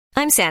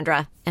I'm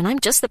Sandra, and I'm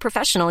just the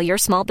professional your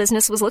small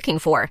business was looking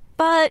for.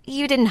 But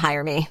you didn't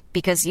hire me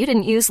because you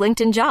didn't use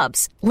LinkedIn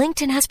Jobs.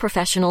 LinkedIn has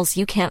professionals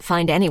you can't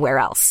find anywhere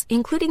else,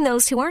 including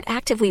those who aren't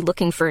actively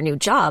looking for a new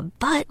job,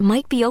 but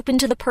might be open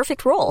to the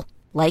perfect role,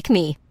 like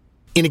me.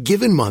 In a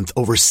given month,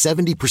 over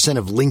 70%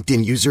 of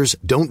LinkedIn users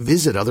don't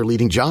visit other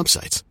leading job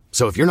sites.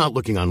 So if you're not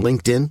looking on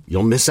LinkedIn,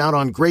 you'll miss out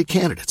on great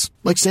candidates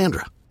like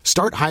Sandra.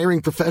 Start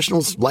hiring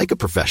professionals like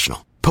a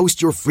professional.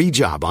 Post your free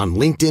job on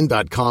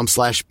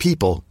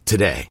linkedin.com/people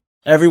today.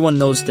 Everyone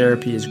knows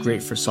therapy is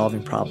great for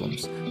solving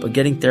problems, but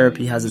getting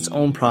therapy has its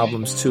own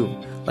problems too,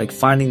 like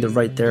finding the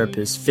right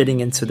therapist,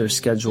 fitting into their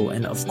schedule,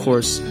 and of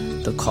course,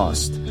 the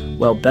cost.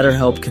 Well,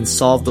 BetterHelp can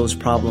solve those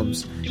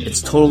problems.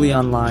 It's totally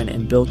online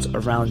and built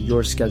around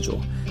your schedule.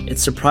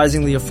 It's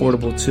surprisingly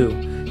affordable too.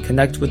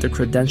 Connect with a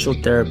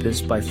credentialed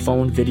therapist by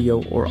phone,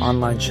 video, or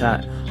online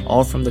chat,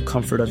 all from the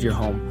comfort of your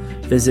home.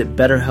 Visit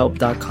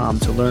BetterHelp.com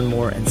to learn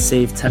more and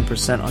save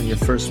 10% on your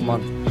first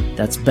month.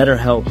 That's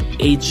BetterHelp,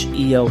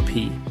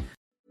 H-E-L-P.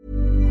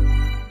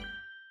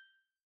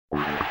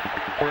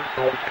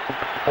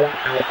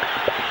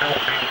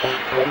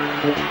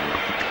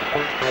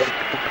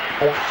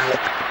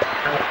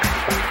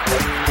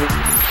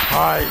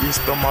 Hi, it's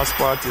Thomas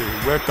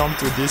Partey. Welcome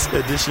to this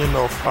edition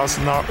of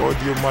Arsenal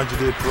Audio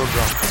Matchday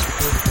program.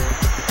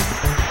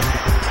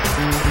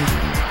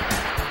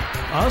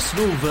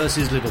 Arsenal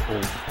versus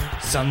Liverpool,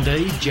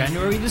 Sunday,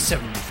 January the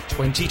 7th,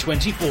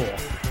 2024.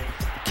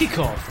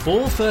 Kickoff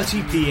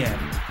 4:30 p.m.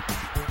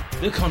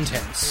 The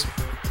contents: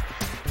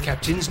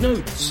 Captain's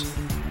notes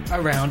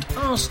around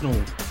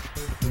Arsenal.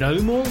 No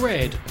more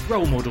red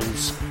role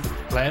models.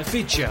 Player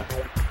feature: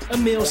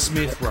 Emil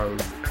Smith Rowe.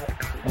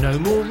 No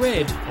more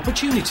red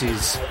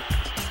opportunities.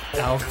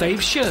 Our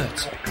fave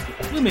shirt.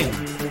 Women.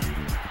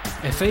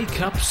 FA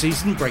Cup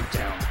season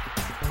breakdown.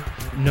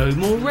 No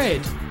more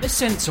red. A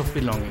sense of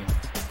belonging.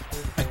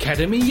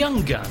 Academy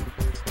young gun.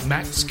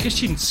 Max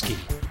Kaczynski.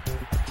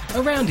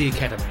 Around the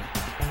academy.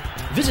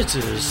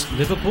 Visitors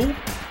Liverpool.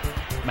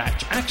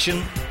 Match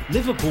action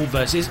Liverpool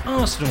versus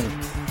Arsenal.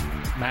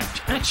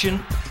 Match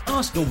action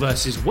Arsenal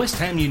versus West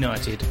Ham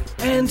United.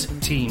 And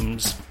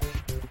teams.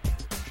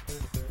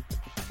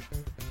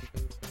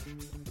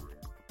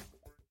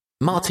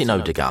 Martin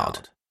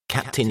Odegaard,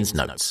 Captain's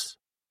Notes.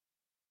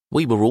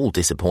 We were all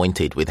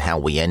disappointed with how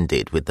we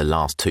ended with the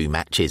last two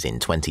matches in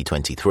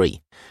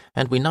 2023,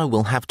 and we know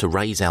we'll have to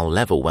raise our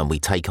level when we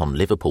take on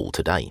Liverpool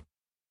today.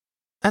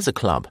 As a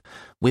club,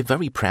 we're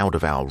very proud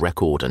of our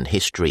record and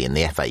history in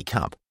the FA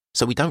Cup,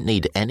 so we don't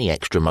need any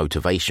extra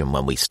motivation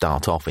when we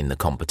start off in the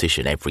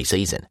competition every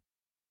season.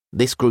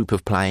 This group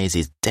of players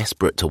is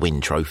desperate to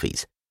win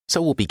trophies, so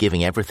we'll be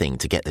giving everything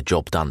to get the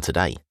job done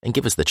today and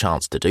give us the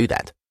chance to do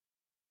that.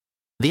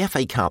 The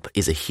FA Cup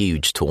is a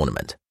huge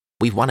tournament.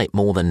 We've won it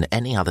more than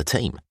any other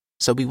team,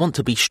 so we want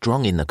to be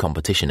strong in the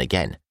competition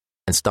again,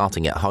 and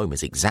starting at home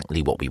is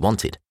exactly what we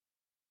wanted.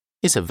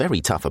 It's a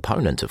very tough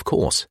opponent, of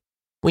course.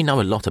 We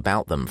know a lot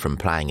about them from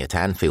playing at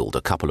Anfield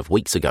a couple of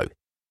weeks ago,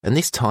 and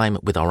this time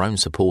with our own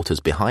supporters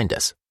behind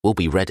us, we'll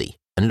be ready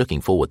and looking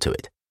forward to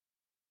it.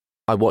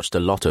 I watched a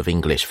lot of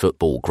English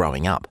football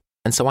growing up,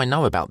 and so I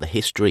know about the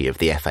history of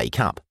the FA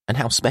Cup and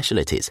how special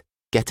it is,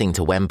 getting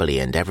to Wembley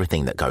and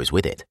everything that goes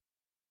with it.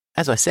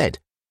 As I said,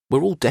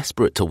 we're all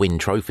desperate to win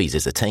trophies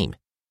as a team,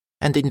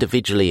 and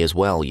individually as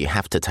well, you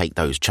have to take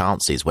those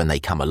chances when they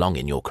come along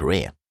in your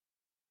career.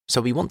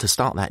 So we want to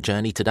start that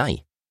journey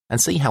today and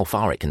see how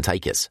far it can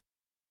take us.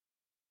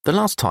 The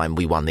last time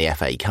we won the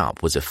FA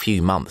Cup was a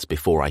few months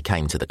before I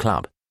came to the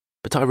club,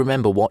 but I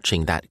remember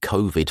watching that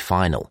COVID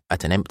final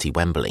at an empty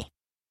Wembley.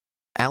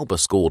 Alba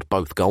scored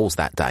both goals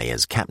that day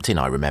as captain,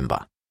 I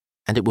remember,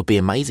 and it would be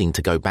amazing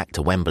to go back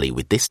to Wembley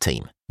with this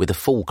team, with a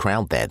full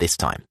crowd there this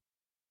time.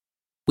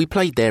 We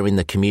played there in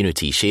the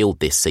Community Shield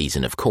this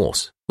season, of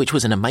course, which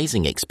was an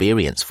amazing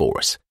experience for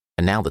us,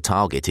 and now the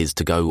target is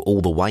to go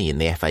all the way in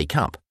the FA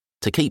Cup,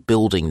 to keep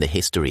building the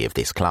history of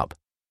this club.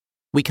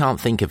 We can't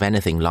think of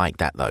anything like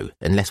that, though,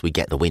 unless we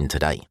get the win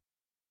today.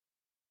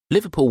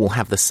 Liverpool will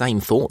have the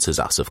same thoughts as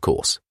us, of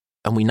course,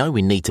 and we know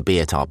we need to be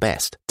at our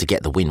best to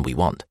get the win we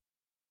want.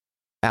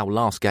 Our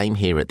last game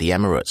here at the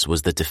Emirates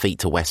was the defeat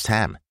to West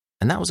Ham,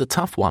 and that was a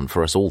tough one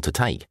for us all to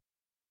take.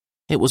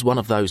 It was one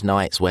of those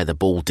nights where the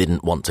ball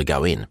didn't want to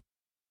go in.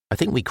 I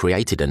think we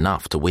created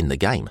enough to win the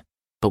game,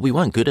 but we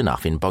weren't good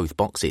enough in both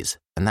boxes,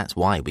 and that's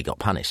why we got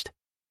punished.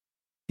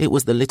 It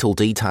was the little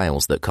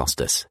details that cost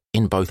us,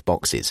 in both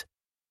boxes.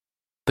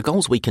 The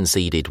goals we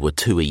conceded were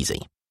too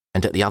easy,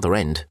 and at the other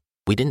end,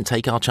 we didn't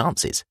take our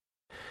chances.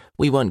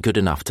 We weren't good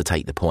enough to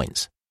take the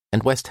points,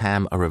 and West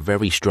Ham are a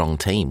very strong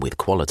team with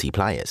quality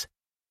players.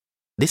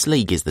 This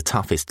league is the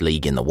toughest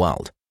league in the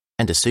world,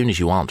 and as soon as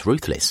you aren't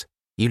ruthless,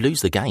 you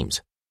lose the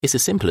games. It's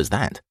as simple as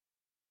that.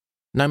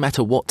 No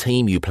matter what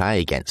team you play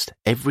against,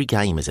 every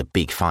game is a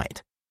big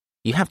fight.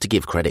 You have to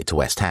give credit to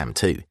West Ham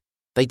too.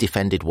 They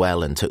defended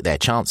well and took their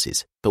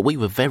chances, but we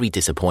were very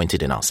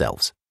disappointed in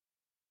ourselves.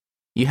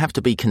 You have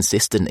to be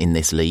consistent in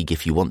this league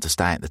if you want to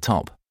stay at the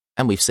top,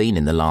 and we've seen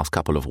in the last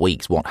couple of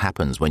weeks what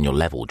happens when your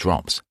level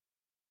drops.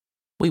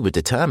 We were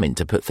determined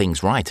to put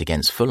things right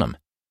against Fulham.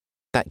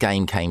 That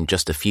game came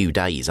just a few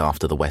days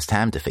after the West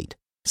Ham defeat,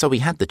 so we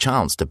had the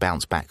chance to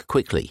bounce back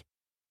quickly,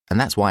 and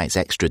that's why it's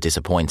extra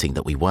disappointing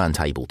that we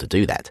weren't able to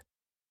do that.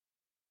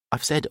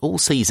 I've said all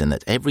season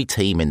that every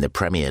team in the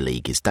Premier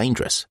League is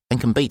dangerous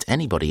and can beat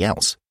anybody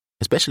else,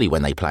 especially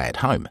when they play at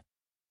home.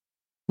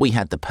 We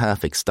had the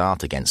perfect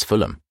start against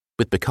Fulham,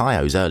 with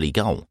Bakayo's early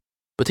goal,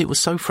 but it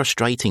was so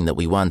frustrating that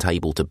we weren't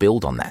able to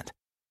build on that.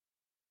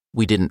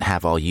 We didn't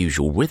have our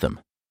usual rhythm,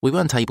 we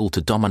weren't able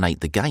to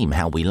dominate the game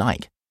how we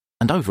like,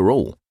 and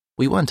overall,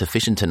 we weren't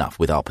efficient enough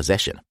with our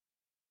possession.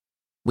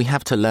 We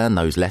have to learn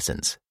those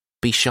lessons,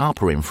 be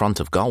sharper in front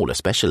of goal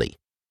especially,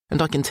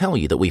 and I can tell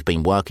you that we've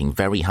been working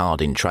very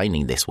hard in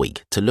training this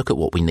week to look at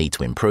what we need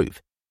to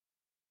improve.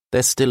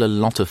 There's still a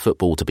lot of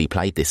football to be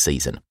played this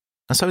season,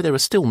 and so there are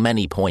still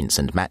many points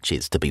and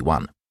matches to be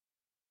won.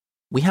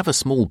 We have a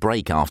small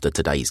break after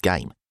today's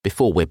game,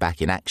 before we're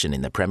back in action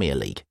in the Premier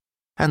League,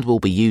 and we'll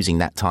be using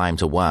that time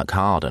to work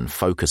hard and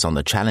focus on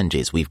the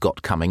challenges we've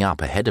got coming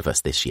up ahead of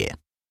us this year.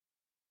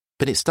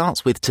 But it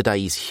starts with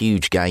today's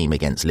huge game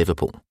against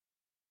Liverpool.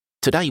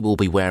 Today we'll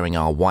be wearing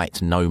our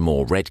white No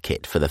More Red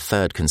kit for the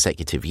third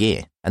consecutive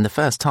year and the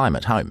first time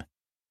at home.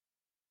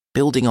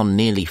 Building on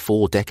nearly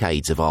 4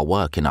 decades of our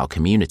work in our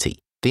community,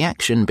 the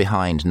action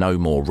behind No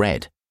More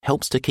Red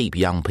helps to keep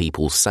young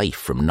people safe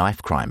from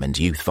knife crime and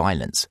youth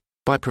violence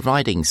by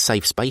providing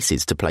safe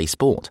spaces to play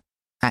sport,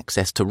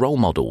 access to role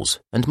models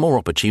and more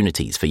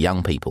opportunities for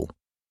young people.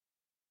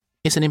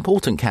 It's an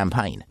important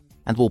campaign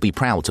and we'll be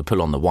proud to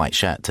pull on the white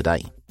shirt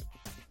today.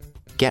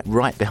 Get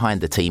right behind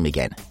the team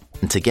again,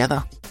 and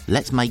together,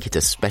 let's make it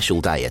a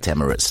special day at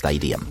Emirates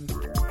Stadium.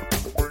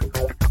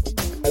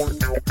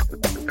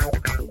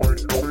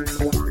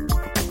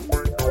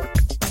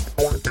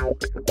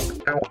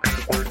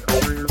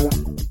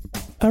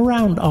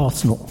 Around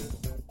Arsenal.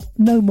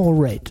 No More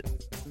Red.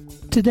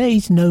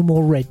 Today's No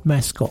More Red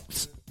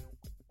mascots.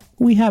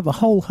 We have a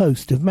whole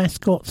host of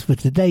mascots for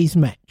today's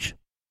match.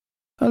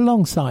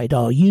 Alongside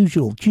our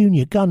usual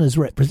Junior Gunners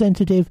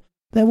representative,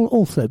 there will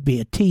also be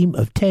a team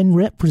of 10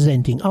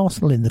 representing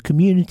Arsenal in the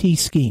community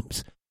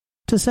schemes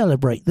to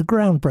celebrate the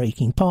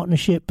groundbreaking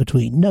partnership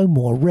between No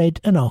More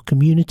Red and our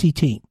community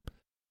team.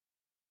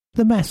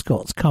 The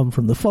mascots come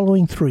from the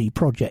following 3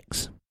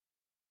 projects.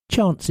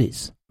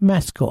 Chances,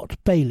 mascot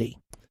Bailey,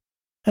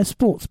 a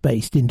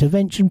sports-based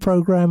intervention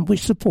program which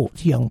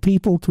supports young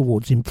people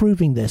towards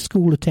improving their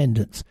school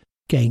attendance,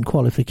 gain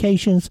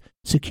qualifications,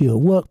 secure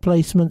work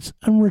placements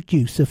and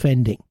reduce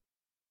offending.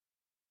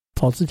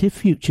 Positive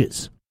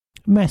Futures,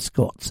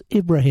 mascots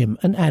Ibrahim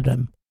and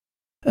Adam,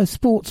 a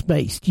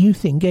sports-based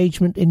youth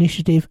engagement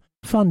initiative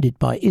funded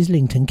by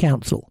Islington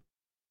Council.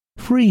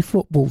 Free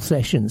football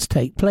sessions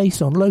take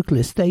place on local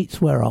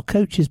estates where our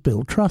coaches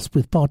build trust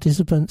with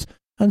participants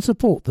and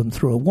support them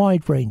through a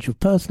wide range of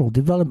personal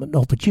development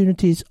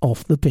opportunities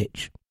off the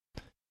pitch.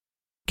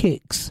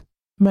 Kicks,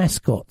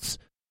 mascots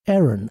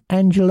Erin,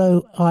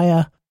 Angelo,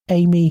 Aya,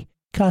 Amy,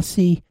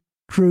 Cassie,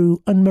 Drew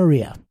and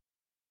Maria.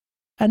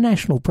 A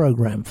national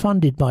programme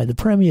funded by the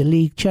Premier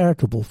League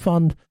Charitable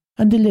Fund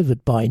and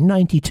delivered by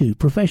 92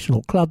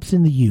 professional clubs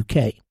in the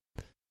UK.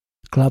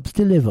 Clubs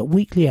deliver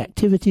weekly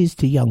activities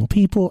to young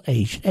people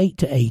aged 8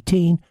 to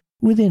 18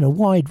 within a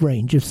wide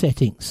range of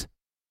settings.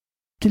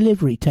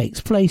 Delivery takes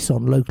place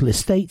on local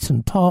estates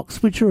and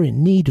parks which are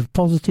in need of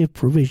positive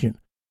provision,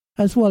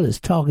 as well as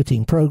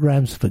targeting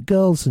programmes for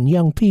girls and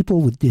young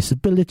people with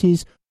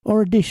disabilities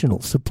or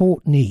additional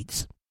support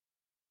needs.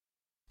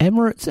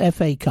 Emirates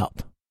FA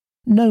Cup.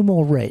 No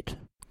More Red.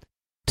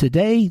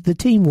 Today, the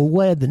team will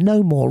wear the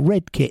No More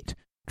Red kit,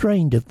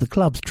 drained of the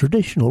club's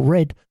traditional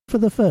red, for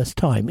the first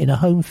time in a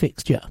home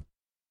fixture.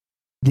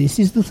 This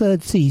is the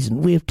 3rd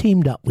season we have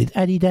teamed up with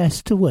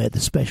Adidas to wear the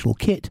special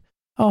kit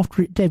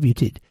after it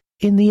debuted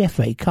in the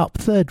FA Cup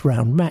 3rd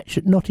round match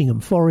at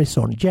Nottingham Forest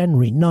on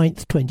January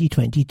 9th,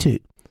 2022.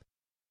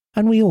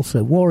 And we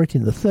also wore it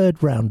in the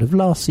 3rd round of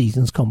last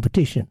season's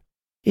competition,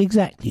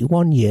 exactly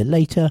 1 year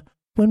later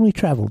when we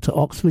travelled to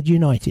Oxford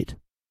United.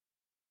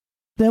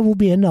 There will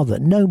be another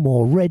No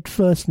More Red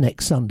first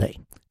next Sunday,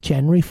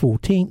 January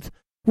 14th,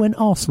 when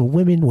Arsenal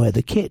women wear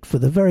the kit for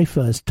the very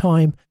first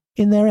time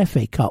in their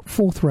FA Cup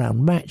 4th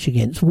round match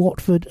against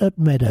Watford at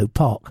Meadow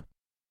Park.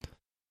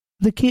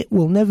 The kit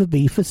will never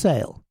be for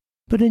sale,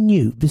 but a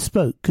new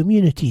bespoke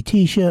community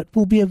t-shirt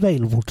will be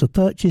available to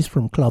purchase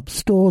from club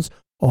stores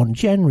on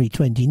January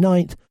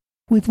 29th,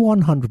 with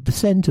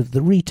 100% of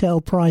the retail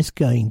price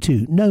going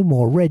to No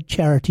More Red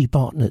charity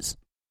partners.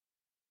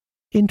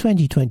 In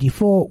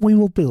 2024, we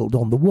will build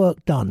on the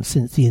work done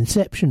since the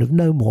inception of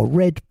No More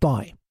Red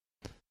by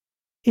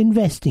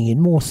investing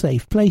in more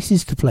safe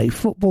places to play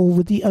football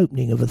with the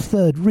opening of a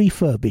 3rd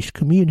refurbished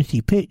community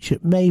pitch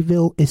at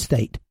Mayville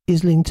Estate,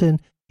 Islington,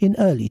 in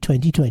early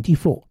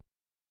 2024.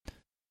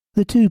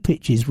 The 2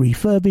 pitches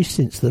refurbished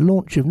since the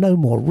launch of No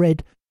More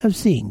Red have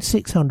seen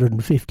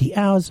 650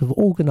 hours of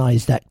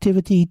organised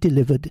activity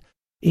delivered,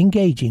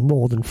 engaging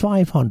more than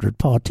 500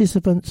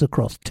 participants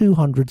across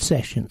 200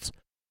 sessions,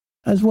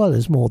 as well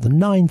as more than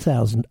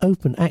 9,000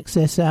 open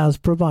access hours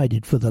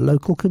provided for the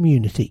local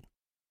community.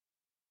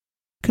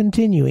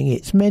 Continuing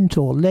its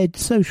mentor-led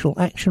social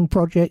action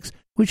projects,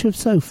 which have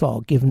so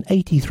far given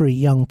 83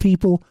 young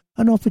people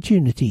an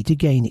opportunity to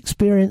gain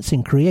experience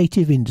in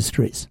creative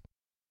industries.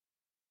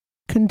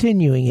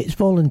 Continuing its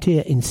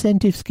volunteer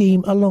incentive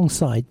scheme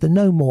alongside the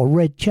No More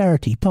Red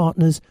charity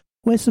partners,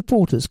 where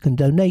supporters can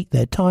donate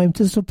their time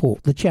to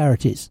support the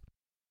charities.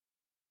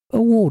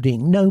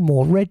 Awarding No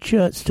More Red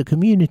shirts to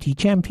community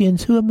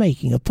champions who are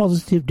making a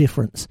positive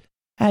difference,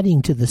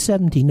 adding to the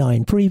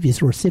 79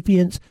 previous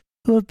recipients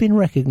who have been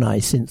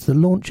recognised since the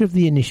launch of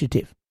the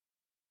initiative.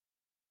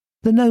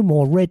 The No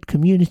More Red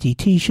community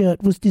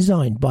T-shirt was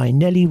designed by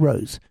Nellie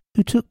Rose,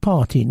 who took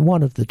part in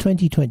one of the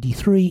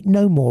 2023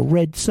 No More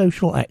Red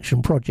social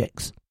action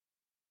projects.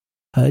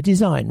 Her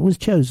design was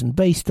chosen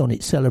based on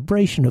its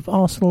celebration of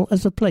Arsenal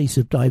as a place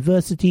of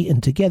diversity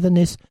and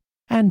togetherness,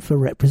 and for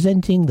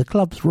representing the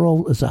club's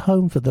role as a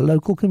home for the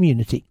local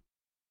community.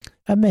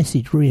 A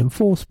message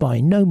reinforced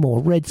by No More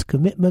Red's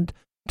commitment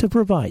to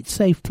provide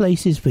safe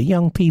places for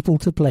young people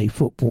to play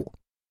football.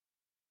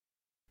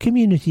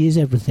 Community is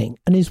everything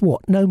and is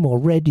what No More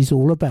Red is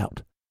all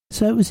about,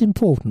 so it was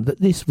important that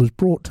this was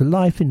brought to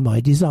life in my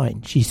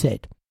design, she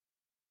said.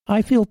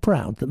 I feel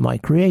proud that my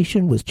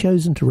creation was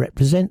chosen to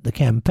represent the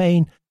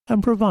campaign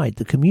and provide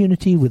the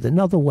community with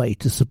another way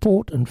to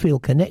support and feel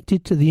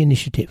connected to the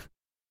initiative.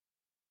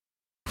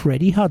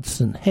 Freddie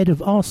Hudson, head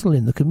of Arsenal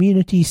in the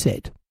community,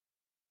 said,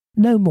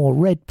 No More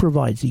Red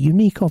provides a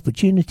unique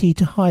opportunity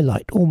to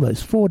highlight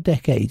almost 4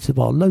 decades of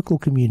our local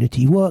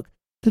community work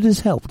that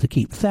has helped to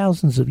keep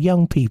thousands of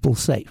young people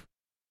safe.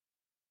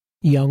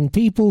 Young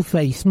people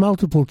face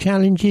multiple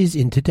challenges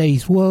in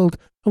today's world,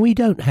 and we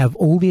don't have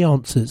all the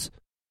answers.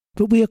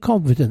 But we are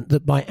confident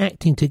that by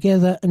acting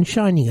together and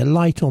shining a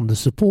light on the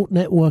support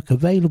network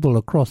available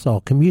across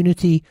our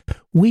community,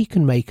 we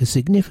can make a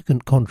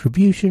significant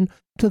contribution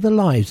to the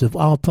lives of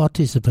our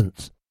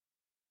participants.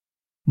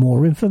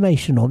 More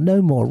information on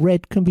No More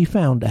Red can be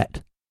found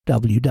at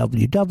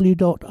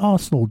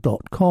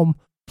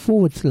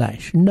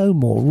www.arsenal.com/No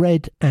More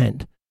Red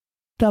and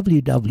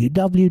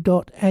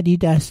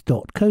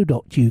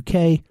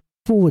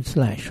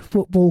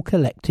www.adidas.co.uk/football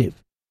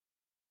collective.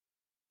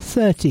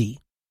 £30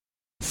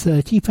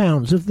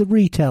 of the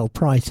retail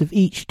price of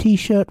each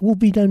T-shirt will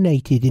be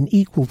donated in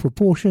equal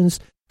proportions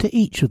to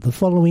each of the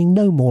following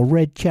No More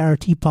Red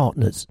charity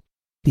partners: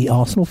 the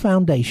Arsenal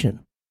Foundation,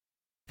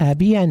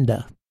 Abby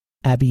Ander,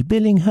 Abby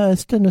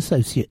Billinghurst and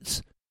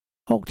Associates,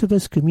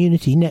 Octopus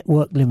Community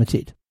Network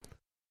Limited,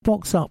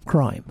 Box Up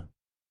Crime,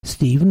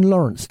 Stephen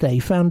Lawrence Day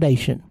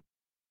Foundation,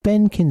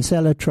 Ben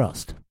Kinsella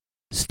Trust,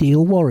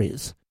 Steel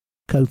Warriors,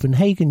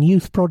 Copenhagen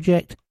Youth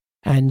Project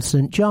and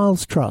St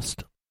Giles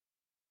Trust.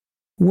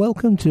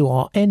 Welcome to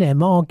our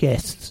NMR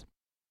guests.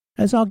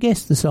 As our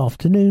guests this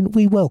afternoon,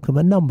 we welcome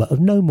a number of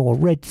No More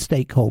Red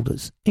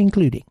stakeholders,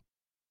 including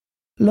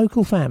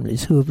local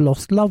families who have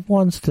lost loved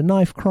ones to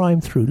knife crime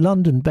through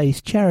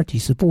London-based charity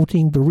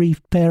supporting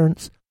bereaved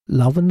parents,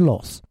 Love and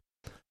Loss,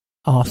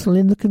 Arsenal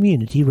in the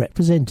Community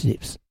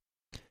representatives,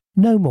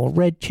 No More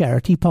Red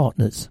charity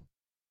partners,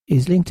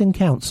 Islington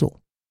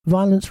Council,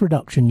 Violence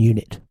Reduction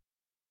Unit,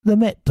 the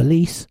Met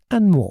Police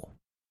and more.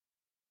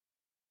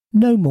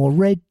 No More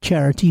Red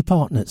charity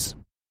partners.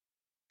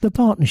 The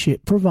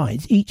partnership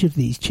provides each of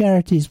these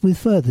charities with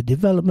further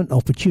development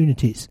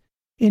opportunities,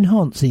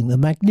 enhancing the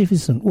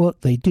magnificent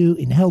work they do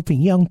in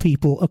helping young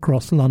people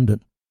across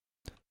London.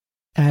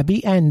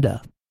 Abby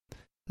Ander,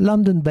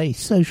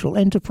 London-based social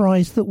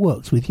enterprise that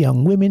works with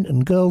young women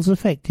and girls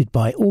affected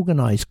by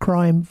organised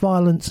crime,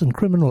 violence and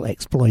criminal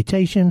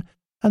exploitation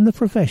and the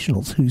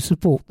professionals who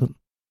support them.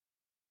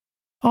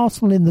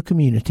 Arsenal in the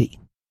Community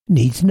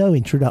needs no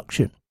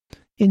introduction,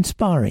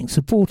 inspiring,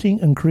 supporting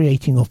and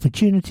creating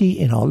opportunity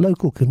in our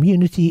local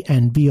community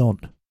and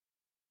beyond.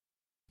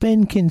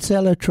 Ben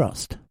Kinsella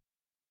Trust,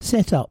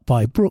 set up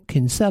by Brooke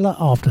Kinsella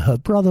after her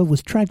brother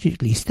was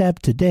tragically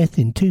stabbed to death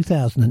in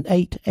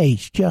 2008,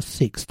 aged just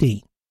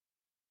 16.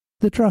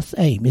 The Trust's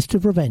aim is to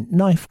prevent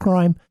knife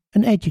crime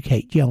and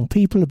educate young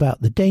people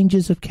about the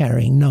dangers of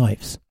carrying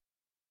knives.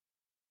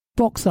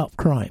 Box Up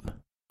Crime,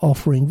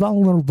 offering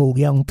vulnerable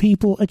young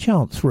people a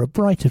chance for a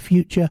brighter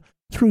future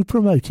through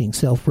promoting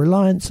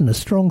self-reliance and a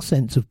strong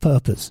sense of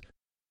purpose,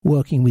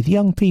 working with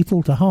young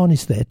people to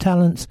harness their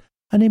talents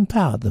and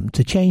empower them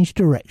to change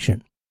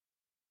direction.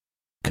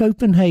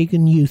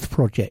 Copenhagen Youth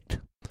Project,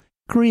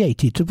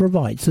 created to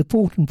provide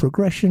support and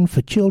progression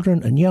for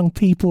children and young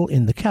people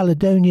in the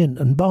Caledonian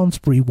and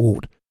Barnsbury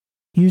ward,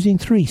 using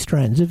 3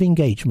 strands of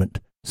engagement: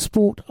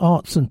 sport,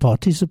 arts and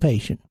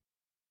participation.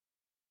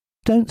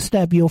 Don't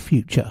Stab Your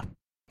Future,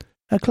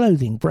 a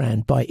clothing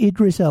brand by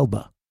Idris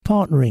Elba,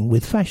 partnering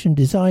with fashion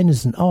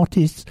designers and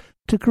artists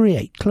to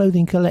create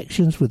clothing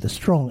collections with a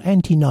strong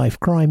anti-knife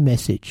crime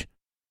message.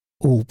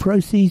 All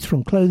proceeds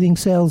from clothing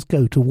sales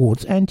go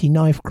towards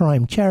anti-knife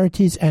crime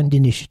charities and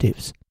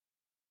initiatives.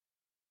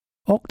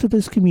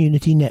 Octopus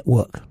Community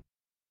Network,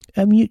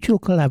 a mutual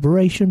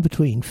collaboration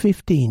between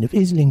 15 of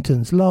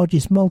Islington's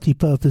largest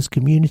multi-purpose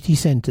community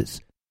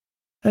centres,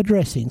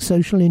 addressing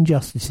social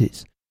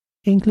injustices,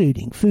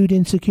 including food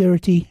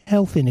insecurity,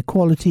 health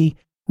inequality,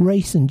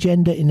 race and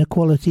gender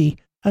inequality,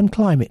 and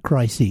climate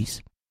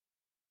crises.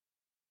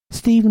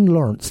 Stephen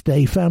Lawrence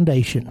Day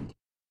Foundation,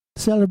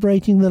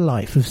 celebrating the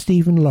life of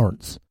Stephen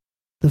Lawrence.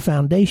 The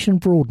foundation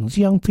broadens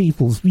young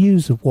people's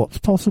views of what's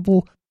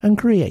possible and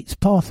creates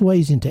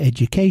pathways into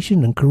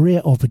education and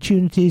career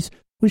opportunities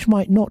which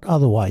might not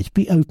otherwise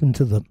be open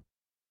to them.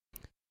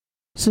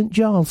 St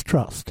Giles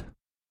Trust,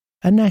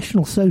 a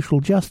national social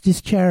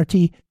justice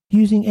charity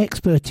using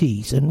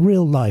expertise and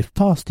real-life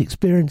past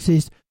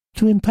experiences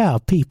to empower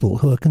people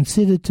who are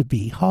considered to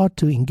be hard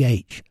to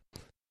engage,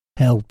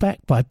 held back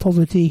by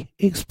poverty,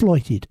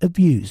 exploited,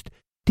 abused,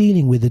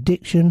 dealing with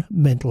addiction,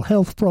 mental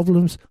health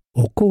problems,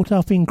 or caught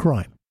up in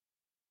crime.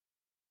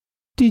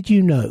 Did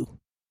you know?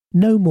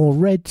 No More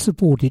Red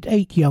supported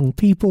 8 young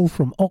people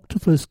from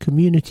Octopus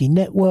Community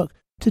Network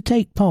to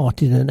take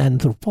part in an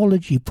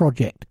anthropology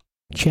project,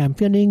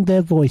 championing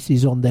their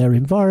voices on their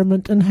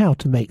environment and how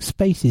to make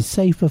spaces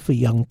safer for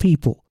young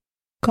people,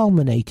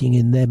 culminating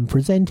in them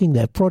presenting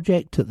their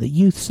project at the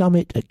Youth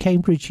Summit at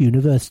Cambridge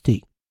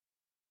University.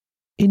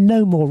 In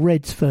No More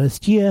Red's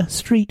first year,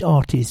 street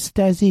artist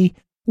Stazzy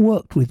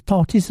worked with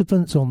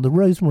participants on the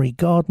Rosemary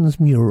Gardens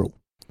mural.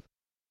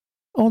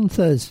 On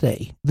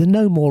Thursday, the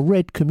No More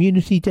Red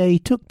Community Day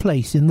took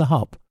place in the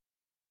Hub.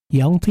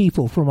 Young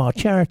people from our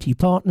charity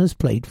partners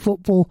played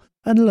football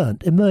and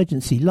learnt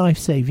emergency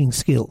life-saving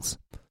skills.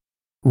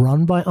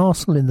 Run by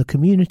Arsenal in the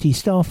community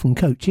staff and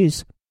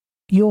coaches,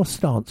 Your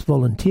Stance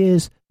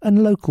volunteers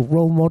and local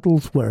role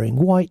models wearing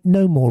white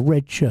No More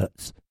Red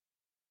shirts.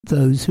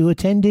 Those who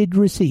attended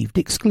received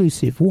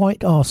exclusive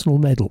white Arsenal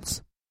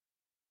medals.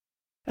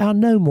 Our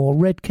No More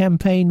Red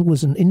campaign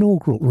was an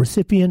inaugural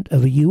recipient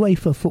of a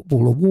UEFA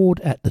Football Award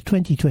at the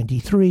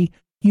 2023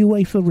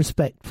 UEFA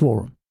Respect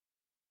Forum.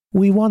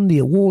 We won the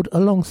award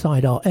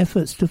alongside our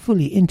efforts to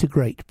fully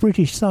integrate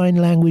British Sign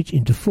Language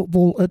into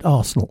football at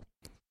Arsenal.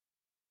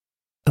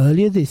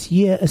 Earlier this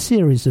year, a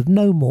series of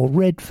No More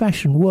Red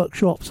fashion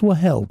workshops were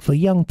held for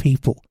young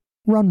people,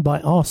 run by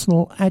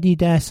Arsenal,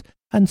 Adidas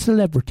and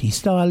celebrity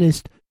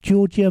stylist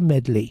Georgia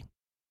Medley.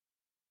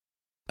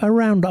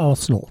 Around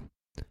Arsenal.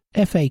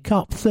 FA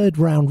Cup third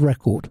round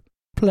record.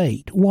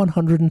 Played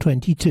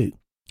 122.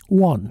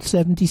 Won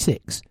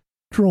 76.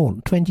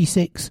 Drawn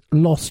 26.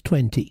 Lost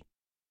 20.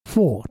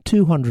 For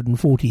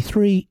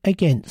 243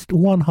 against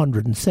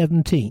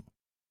 117.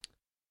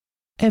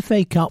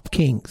 FA Cup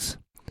Kings.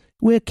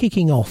 We're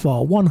kicking off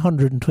our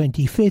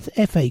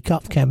 125th FA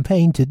Cup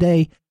campaign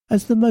today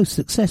as the most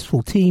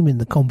successful team in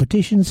the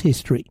competition's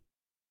history.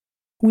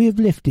 We have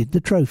lifted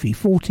the trophy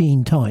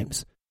 14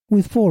 times,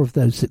 with 4 of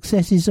those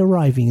successes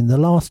arriving in the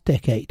last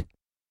decade.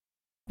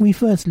 We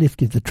first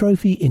lifted the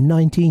trophy in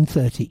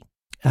 1930,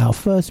 our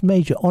first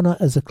major honour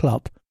as a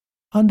club,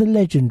 under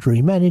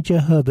legendary manager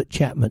Herbert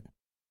Chapman.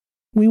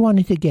 We won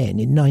it again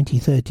in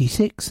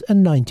 1936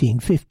 and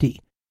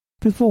 1950,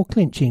 before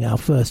clinching our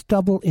first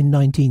double in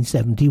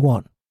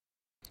 1971.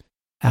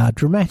 Our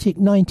dramatic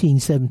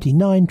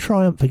 1979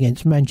 triumph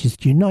against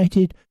Manchester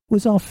United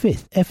was our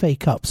 5th FA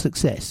Cup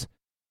success,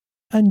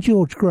 and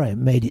George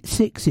Graham made it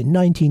 6 in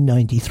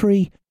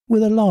 1993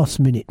 with a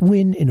last-minute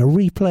win in a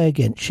replay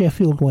against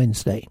Sheffield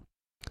Wednesday.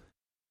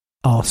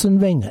 Arsene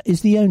Wenger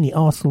is the only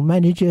Arsenal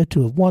manager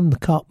to have won the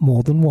cup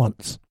more than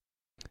once.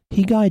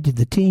 He guided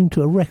the team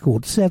to a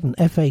record 7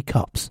 FA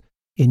Cups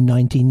in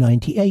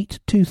 1998,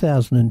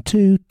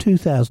 2002,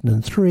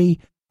 2003,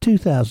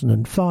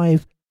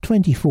 2005,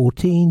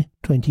 2014,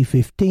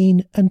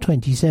 2015 and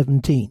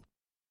 2017.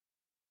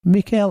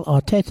 Mikel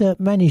Arteta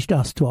managed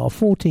us to our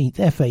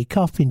 14th FA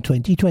Cup in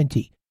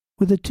 2020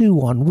 with a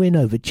 2-1 win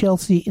over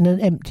Chelsea in an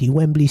empty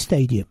Wembley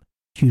Stadium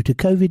due to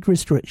COVID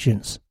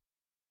restrictions.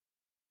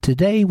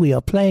 Today we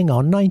are playing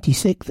our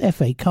 96th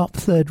FA Cup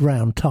third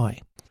round tie.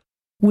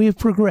 We have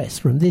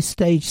progressed from this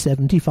stage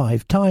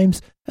 75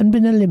 times and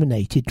been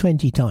eliminated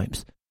 20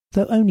 times,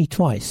 though only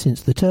twice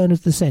since the turn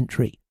of the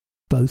century,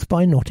 both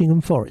by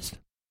Nottingham Forest.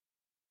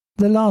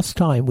 The last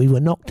time we were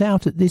knocked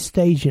out at this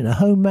stage in a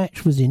home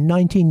match was in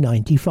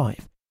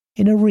 1995,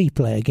 in a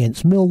replay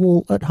against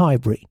Millwall at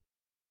Highbury.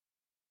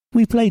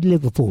 We played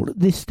Liverpool at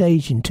this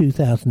stage in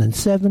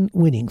 2007,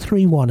 winning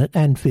 3-1 at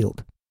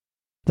Anfield.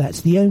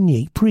 That's the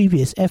only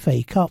previous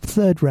FA Cup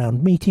third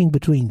round meeting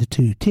between the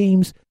two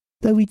teams,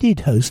 though we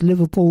did host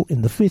Liverpool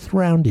in the 5th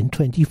round in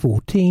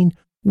 2014,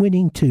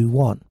 winning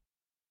 2-1.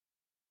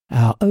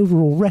 Our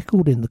overall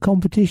record in the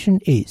competition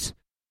is: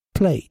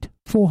 played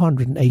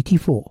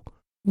 484,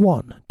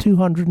 won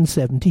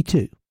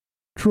 272,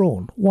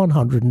 drawn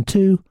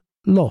 102,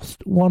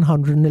 lost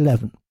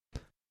 111,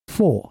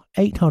 for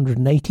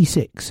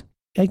 886,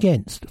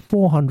 against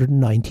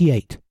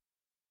 498.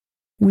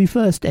 We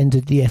first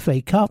entered the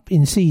FA Cup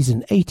in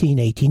season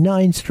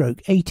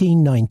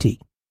 1889/1890.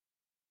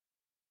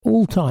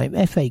 All-time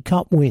FA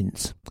Cup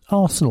wins: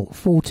 Arsenal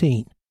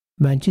 14,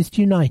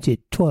 Manchester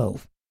United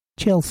 12,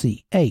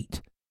 Chelsea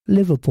 8,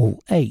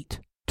 Liverpool 8,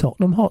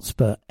 Tottenham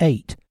Hotspur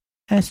 8,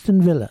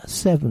 Aston Villa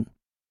 7,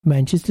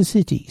 Manchester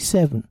City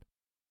 7,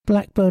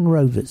 Blackburn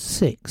Rovers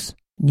 6,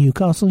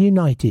 Newcastle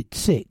United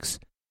 6,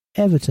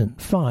 Everton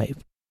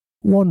 5,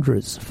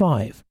 Wanderers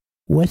 5,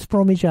 West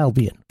Bromwich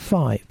Albion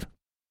 5.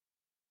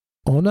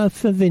 Honour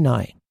for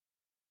Vinay.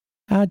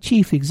 Our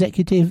Chief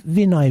Executive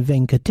Vinay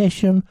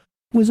Venkatesham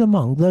was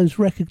among those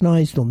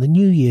recognised on the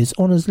New Year's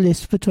Honours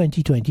list for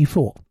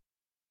 2024.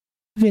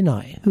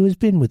 Vinay, who has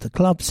been with the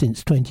club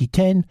since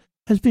 2010,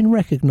 has been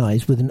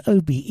recognised with an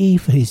OBE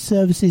for his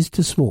services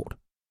to sport.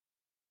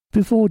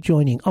 Before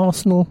joining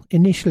Arsenal,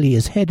 initially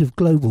as Head of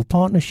Global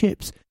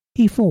Partnerships,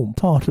 he formed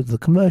part of the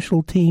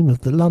commercial team of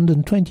the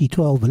London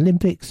 2012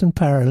 Olympics and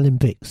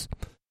Paralympics.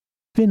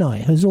 Vinay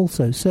has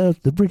also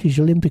served the British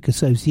Olympic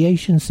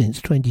Association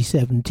since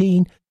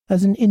 2017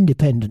 as an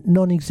independent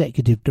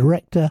non-executive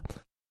director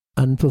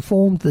and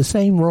performed the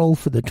same role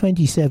for the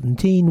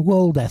 2017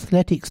 World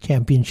Athletics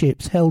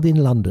Championships held in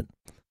London.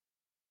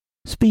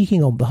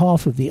 Speaking on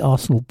behalf of the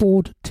Arsenal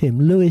board, Tim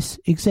Lewis,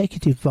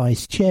 Executive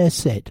Vice Chair,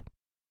 said,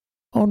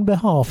 "On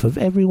behalf of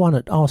everyone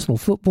at Arsenal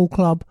Football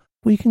Club,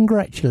 we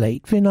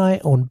congratulate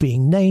Vinay on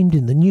being named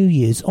in the New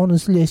Year's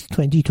Honours List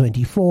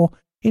 2024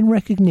 in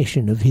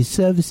recognition of his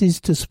services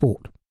to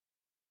sport.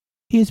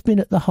 He has been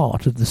at the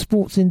heart of the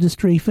sports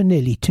industry for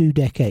nearly 2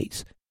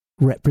 decades,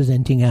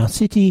 representing our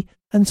city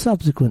and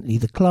subsequently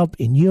the club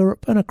in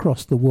Europe and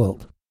across the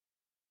world."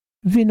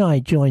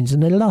 Vinay joins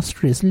an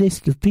illustrious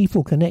list of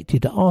people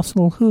connected to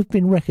Arsenal who have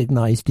been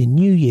recognised in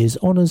New Year's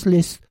Honours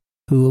lists,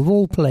 who have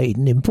all played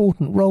an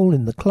important role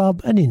in the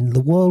club and in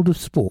the world of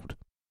sport.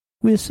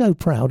 We are so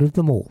proud of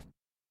them all.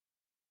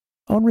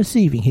 On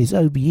receiving his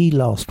OBE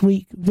last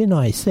week,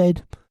 Vinay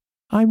said,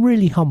 "I'm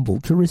really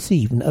humbled to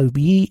receive an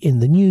OBE in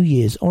the New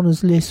Year's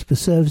Honours list for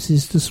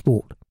services to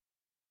sport.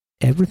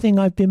 Everything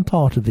I've been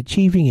part of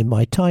achieving in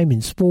my time in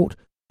sport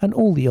and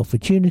all the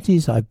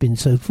opportunities I've been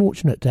so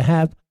fortunate to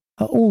have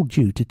are all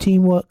due to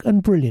teamwork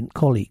and brilliant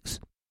colleagues.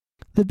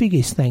 The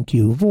biggest thank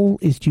you of all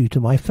is due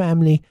to my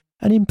family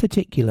and in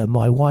particular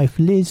my wife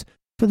Liz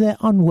for their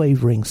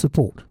unwavering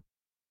support."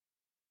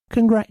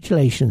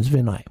 Congratulations,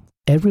 Vinay.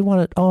 Everyone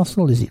at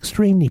Arsenal is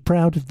extremely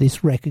proud of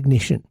this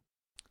recognition.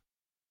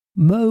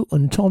 Mo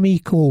and Tommy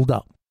called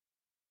up.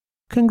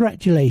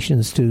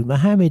 Congratulations to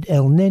Mohamed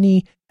El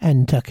Neni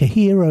and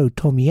Takahiro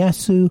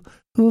Tomiyasu,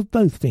 who have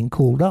both been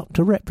called up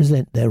to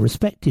represent their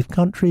respective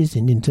countries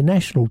in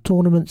international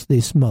tournaments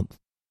this month.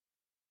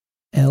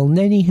 El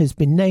Neni has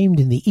been named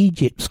in the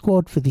Egypt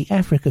squad for the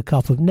Africa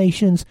Cup of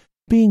Nations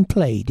being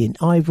played in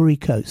Ivory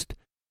Coast,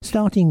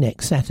 starting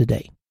next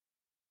Saturday.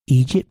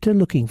 Egypt are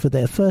looking for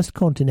their first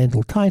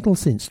continental title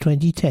since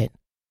 2010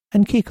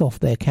 and kick off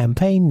their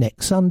campaign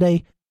next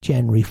Sunday,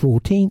 January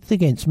 14th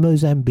against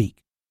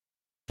Mozambique.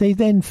 They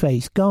then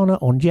face Ghana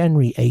on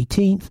January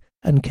 18th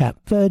and Cape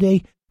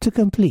Verde to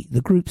complete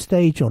the group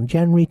stage on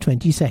January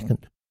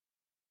 22nd.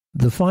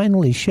 The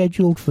final is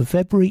scheduled for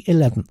February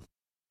 11th.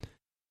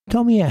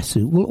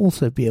 Tomiyasu will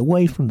also be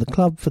away from the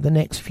club for the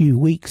next few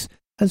weeks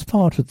as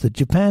part of the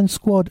Japan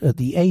squad at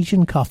the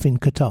Asian Cup in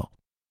Qatar.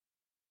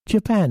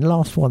 Japan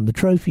last won the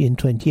trophy in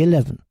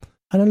 2011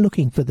 and are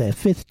looking for their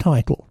 5th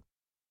title.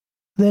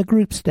 Their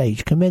group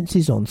stage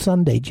commences on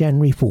Sunday,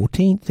 January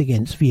 14th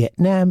against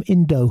Vietnam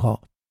in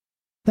Doha.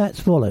 That's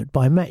followed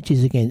by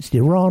matches against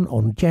Iran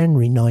on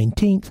January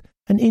 19th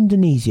and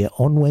Indonesia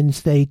on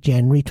Wednesday,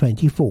 January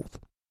 24th.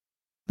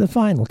 The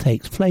final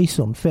takes place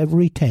on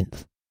February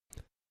 10th.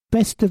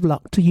 Best of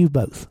luck to you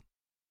both.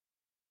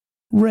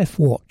 Ref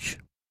Watch.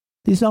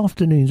 This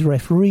afternoon's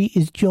referee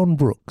is John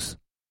Brooks.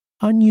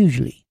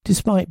 Unusually,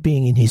 despite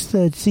being in his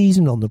 3rd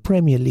season on the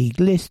Premier League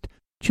list,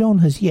 John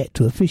has yet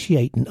to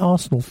officiate an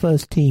Arsenal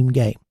first-team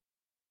game.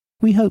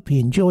 We hope he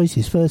enjoys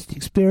his first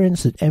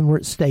experience at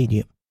Emirates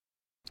Stadium.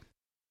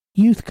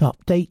 Youth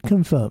Cup date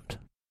confirmed.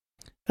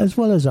 As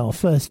well as our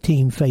first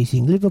team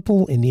facing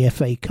Liverpool in the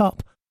FA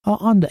Cup, our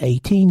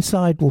under-18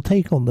 side will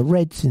take on the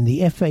Reds in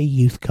the FA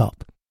Youth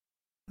Cup.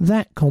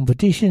 That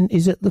competition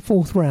is at the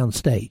 4th round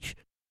stage,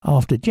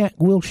 after Jack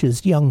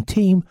Wilshere's young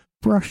team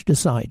brushed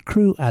aside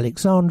Crewe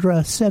Alexandra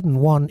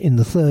 7-1 in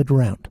the 3rd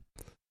round.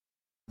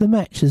 The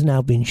match has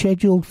now been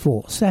scheduled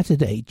for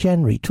Saturday,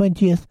 January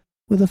 20th,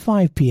 with a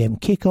 5 p.m.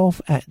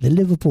 kick-off at the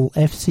Liverpool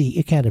FC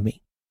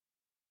Academy.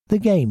 The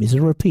game is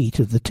a repeat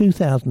of the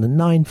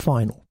 2009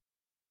 final,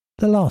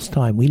 the last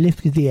time we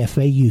lifted the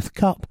FA Youth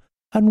Cup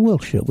and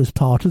Wilshere was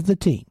part of the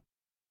team.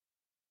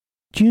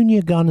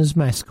 Junior Gunners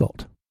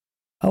mascot.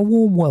 A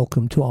warm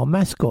welcome to our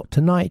mascot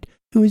tonight,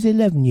 who is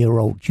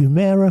 11-year-old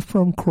Jumeirah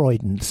from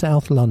Croydon,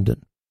 South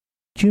London.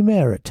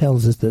 Jumeirah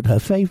tells us that her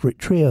favourite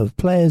trio of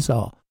players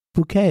are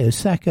Bukayo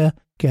Saka,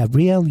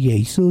 Gabriel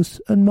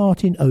Jesus and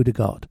Martin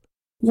Odegaard.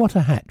 What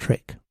a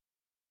hat-trick.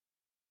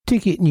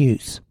 Ticket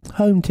news.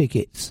 Home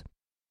tickets.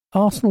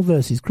 Arsenal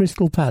vs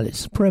Crystal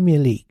Palace, Premier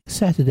League,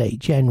 Saturday,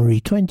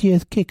 January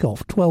 20th,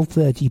 kick-off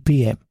 12:30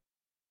 p.m.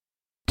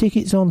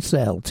 Tickets on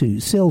sale to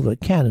Silver,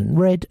 Canon,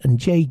 Red and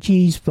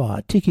JG's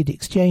via Ticket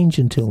Exchange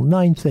until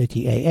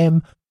 9:30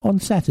 a.m. on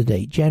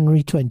Saturday,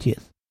 January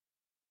 20th.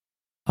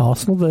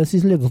 Arsenal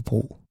vs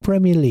Liverpool,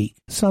 Premier League,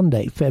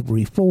 Sunday,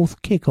 February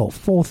 4th, kick-off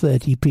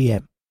 4:30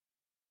 p.m.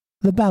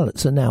 The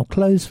ballots are now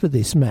closed for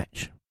this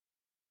match.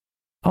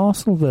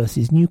 Arsenal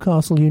vs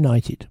Newcastle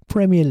United,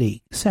 Premier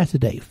League,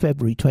 Saturday,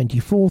 February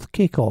 24th,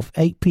 kick-off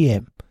 8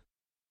 p.m.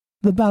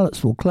 The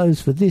ballots will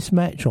close for this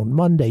match on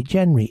Monday,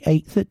 January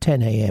 8th at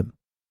 10 a.m.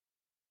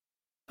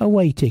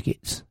 Away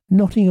tickets,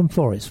 Nottingham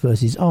Forest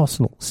vs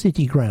Arsenal,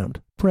 City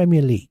Ground,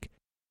 Premier League,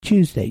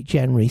 Tuesday,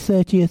 January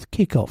 30th,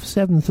 kick-off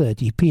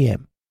 7:30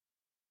 p.m.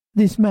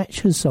 This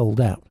match has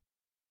sold out.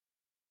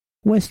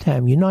 West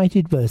Ham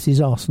United vs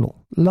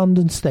Arsenal,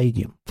 London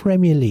Stadium,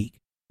 Premier League,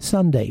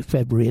 Sunday,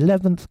 February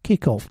 11th,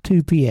 kick-off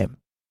 2 p.m.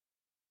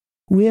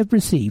 We have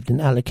received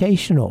an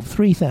allocation of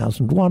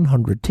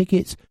 3,100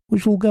 tickets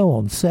which will go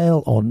on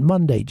sale on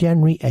Monday,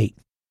 January 8th.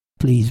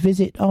 Please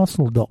visit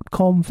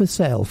arsenal.com for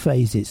sale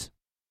phases.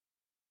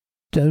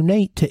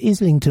 Donate to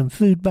Islington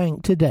Food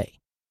Bank today.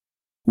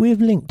 We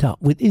have linked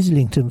up with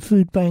Islington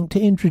Food Bank to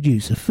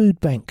introduce a food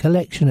bank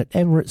collection at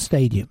Emirates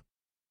Stadium.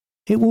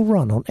 It will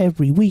run on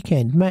every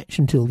weekend match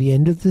until the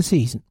end of the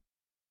season.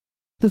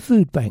 The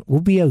food bank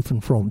will be open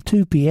from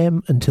 2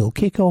 p.m. until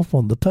kick-off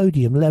on the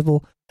podium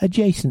level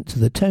adjacent to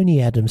the Tony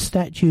Adams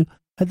statue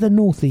at the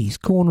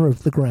northeast corner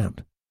of the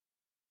ground.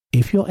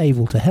 If you're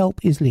able to help,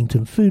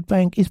 Islington Food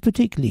Bank is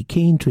particularly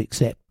keen to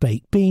accept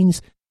baked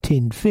beans,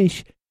 tinned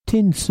fish,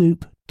 tinned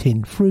soup,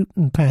 tinned fruit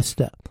and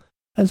pasta,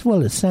 as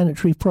well as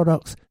sanitary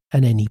products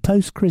and any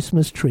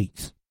post-Christmas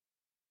treats.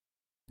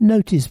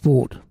 Notice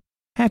board.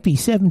 Happy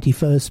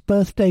 71st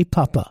birthday,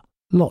 Papa.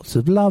 Lots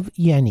of love,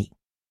 Yanni.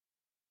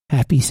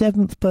 Happy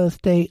 7th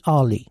birthday,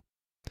 Ali.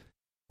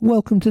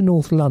 Welcome to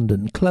North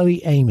London,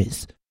 Chloe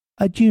Amis,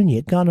 a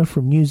junior gunner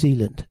from New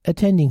Zealand,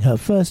 attending her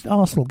first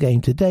Arsenal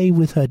game today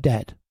with her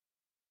dad.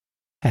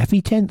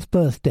 Happy 10th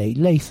birthday,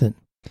 Lathan.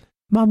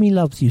 Mummy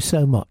loves you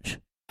so much.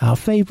 Our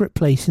favourite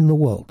place in the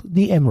world,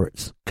 the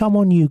Emirates. Come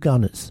on, you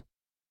Gunners.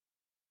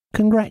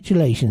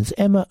 Congratulations,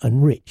 Emma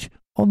and Rich,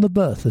 on the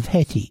birth of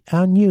Hetty,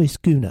 our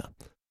newest gooner.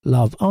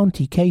 Love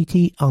Auntie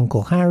Katie,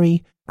 Uncle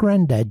Harry,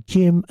 Grandad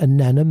Jim and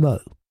Nana Mo.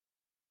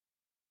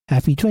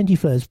 Happy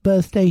 21st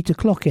birthday to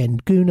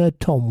Clockend gooner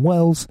Tom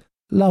Wells.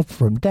 Love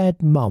from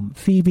Dad, Mum,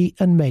 Phoebe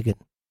and Megan.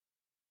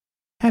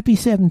 Happy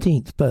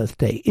 17th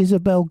birthday,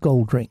 Isabel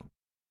Goldring.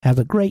 Have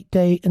a great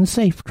day and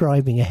safe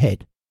driving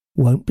ahead.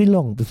 Won't be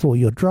long before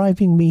you're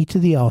driving me to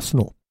the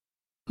Arsenal.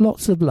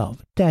 Lots of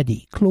love,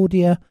 Daddy,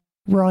 Claudia,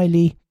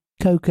 Riley,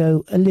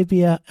 Coco,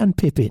 Olivia and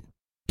Pippin.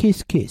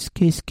 Kiss, kiss,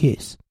 kiss,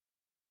 kiss.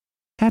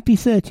 Happy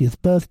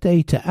 30th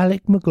birthday to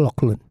Alec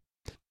McLaughlin.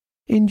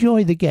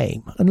 Enjoy the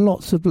game and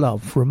lots of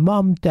love from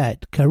Mum,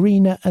 Dad,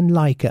 Karina and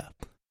Laika.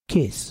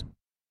 Kiss.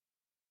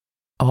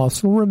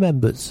 Arsenal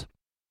remembers.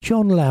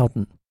 John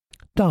Loudon.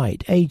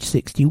 Died aged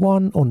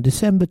 61 on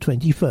December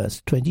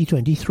 21st,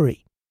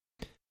 2023.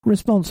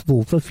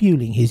 Responsible for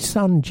fueling his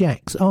son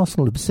Jack's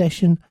Arsenal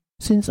obsession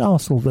since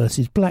Arsenal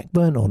vs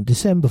Blackburn on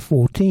December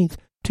 14th,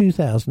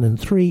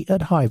 2003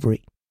 at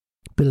Highbury.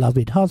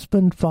 Beloved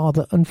husband,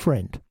 father and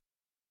friend.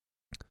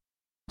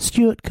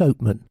 Stuart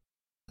Copeman.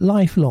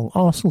 Lifelong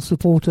Arsenal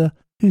supporter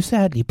who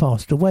sadly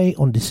passed away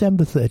on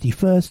December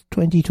 31st,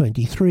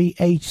 2023,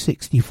 aged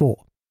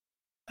 64.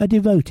 A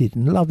devoted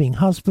and loving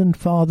husband,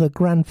 father,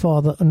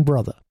 grandfather and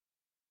brother.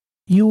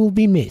 You will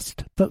be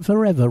missed, but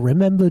forever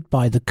remembered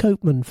by the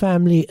Copeman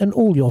family and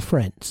all your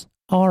friends.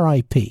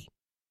 R.I.P.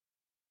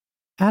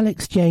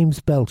 Alex James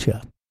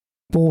Belcher.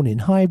 Born in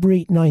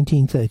Highbury,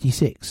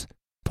 1936.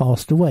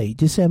 Passed away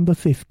December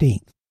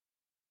 15th.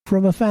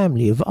 From a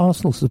family of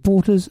Arsenal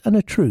supporters and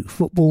a true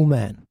football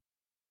man.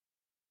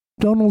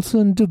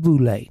 Donaldson de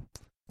Boulay.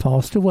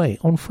 Passed away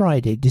on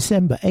Friday,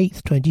 December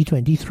 8th,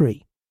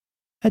 2023.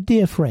 A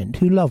dear friend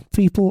who loved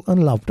people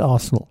and loved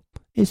Arsenal,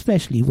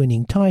 especially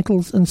winning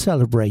titles and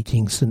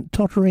celebrating St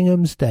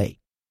Totteringham's Day.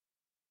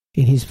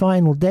 In his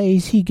final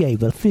days, he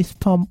gave a fist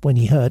pump when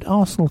he heard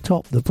Arsenal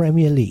top the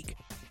Premier League.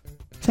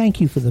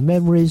 Thank you for the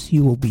memories.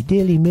 You will be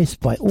dearly missed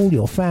by all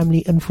your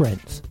family and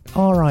friends.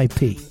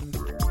 R.I.P.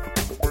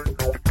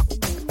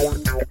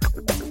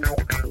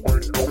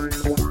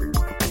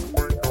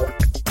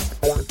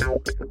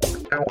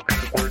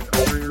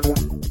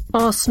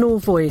 Arsenal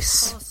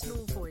Voice.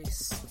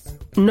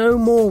 No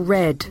More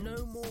Red.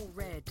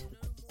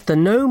 The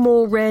No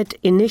More Red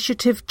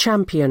initiative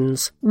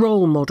champions,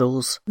 role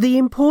models, the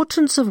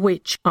importance of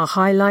which are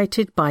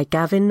highlighted by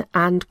Gavin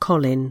and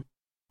Colin.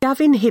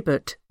 Gavin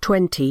Hibbert,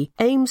 20,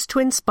 aims to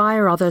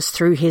inspire others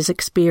through his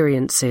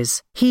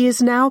experiences. He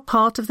is now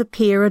part of the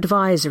peer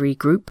advisory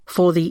group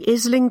for the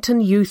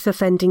Islington Youth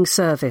Offending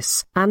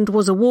Service and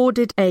was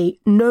awarded a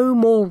No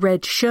More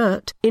Red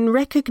shirt in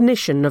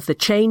recognition of the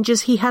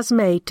changes he has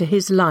made to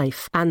his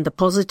life and the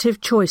positive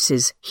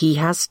choices he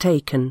has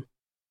taken.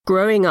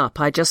 Growing up,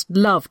 I just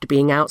loved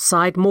being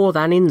outside more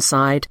than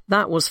inside.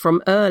 That was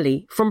from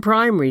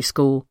primary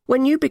school.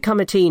 When you become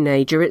a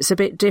teenager, it's a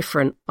bit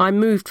different. I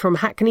moved from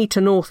Hackney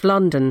to North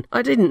London.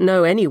 I didn't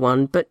know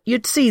anyone, but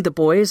you'd see the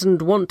boys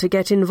and want to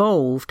get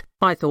involved.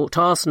 I thought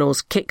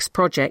Arsenal's Kicks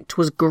project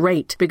was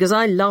great because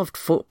I loved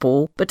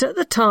football, but at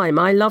the time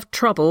I loved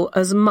trouble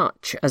as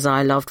much as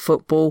I loved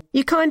football.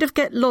 You kind of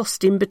get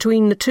lost in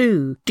between the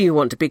two. Do you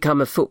want to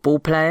become a football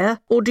player,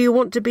 or do you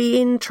want to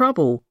be in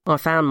trouble? I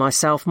found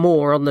myself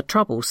more on the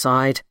trouble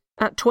side.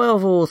 At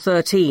 12 or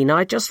 13,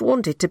 I just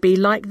wanted to be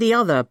like the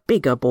other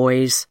bigger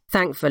boys.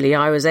 Thankfully,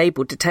 I was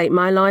able to take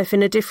my life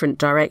in a different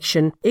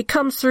direction. It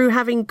comes through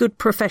having good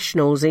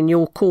professionals in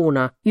your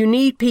corner. You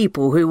need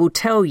people who will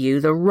tell you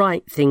the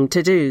right thing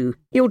to do.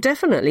 You'll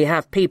definitely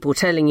have people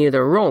telling you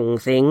the wrong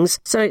things,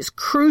 so it's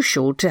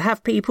crucial to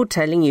have people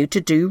telling you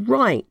to do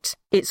right.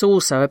 It's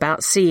also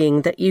about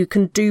seeing that you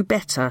can do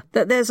better,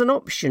 that there's an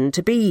option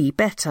to be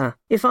better.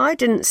 If I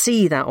didn't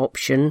see that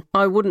option,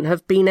 I wouldn't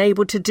have been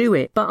able to do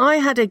it, but I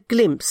had a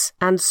glimpse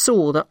and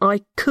saw that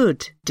I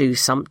could do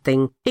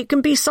something. It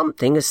can be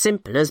something as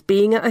simple as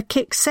being at a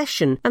kick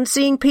session and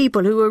seeing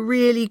people who are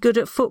really good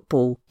at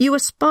football. You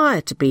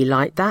aspire to be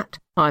like that.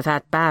 I've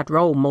had bad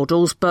role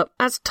models, but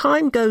as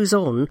time goes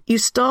on, you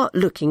start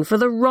looking for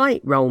the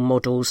right role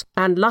models,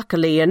 and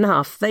luckily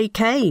enough, they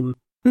came.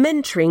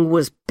 Mentoring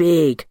was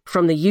big,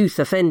 from the youth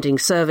offending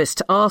service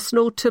to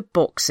Arsenal to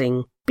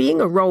boxing.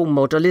 Being a role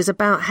model is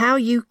about how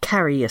you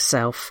carry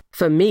yourself.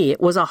 For me, it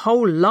was a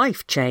whole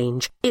life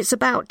change. It's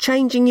about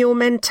changing your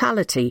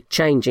mentality,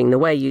 changing the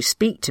way you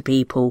speak to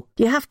people.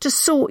 You have to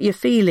sort your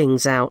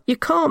feelings out. You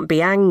can't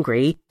be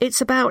angry.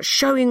 It's about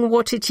showing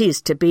what it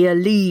is to be a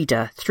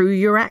leader through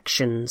your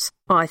actions.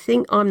 I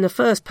think I'm the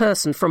first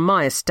person from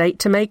my estate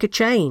to make a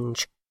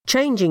change.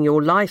 Changing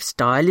your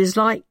lifestyle is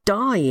like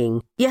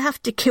dying. You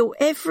have to kill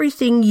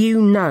everything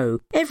you know,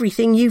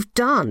 everything you've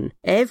done,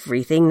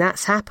 everything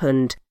that's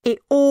happened. It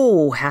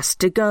all has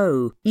to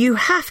go. You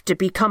have to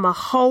become a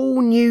whole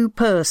new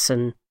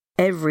person.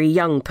 Every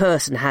young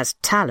person has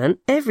talent.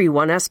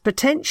 Everyone has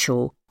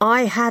potential.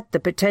 I had the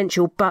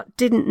potential but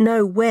didn't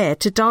know where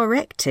to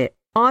direct it.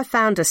 I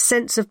found a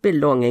sense of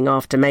belonging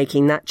after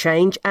making that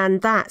change,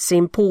 and that's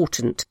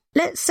important.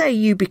 Let's say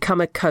you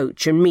become a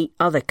coach and meet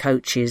other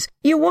coaches.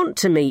 You want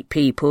to meet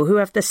people who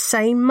have the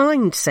same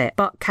mindset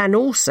but can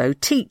also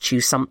teach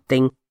you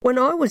something. When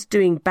I was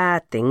doing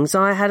bad things,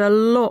 I had a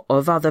lot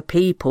of other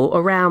people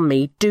around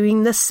me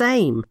doing the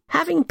same.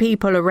 Having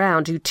people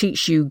around who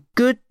teach you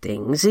good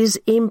things is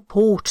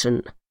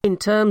important. In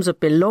terms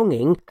of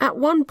belonging, at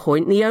one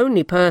point the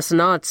only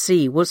person I'd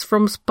see was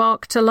from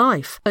Spark to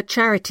Life, a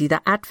charity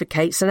that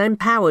advocates and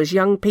empowers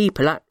young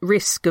people at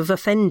risk of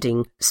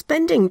offending.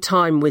 Spending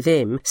time with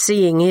him,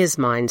 seeing his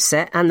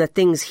mindset and the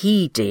things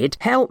he did,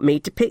 helped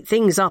me to pick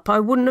things up I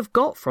wouldn't have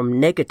got from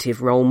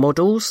negative role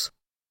models.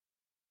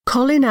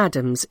 Colin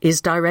Adams is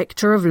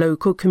Director of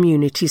Local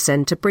Community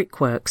Centre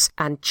Brickworks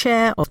and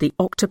Chair of the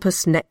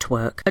Octopus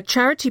Network, a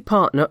charity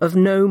partner of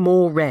No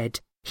More Red.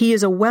 He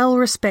is a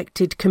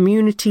well-respected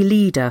community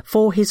leader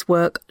for his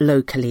work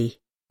locally.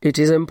 It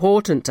is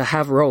important to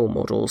have role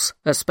models,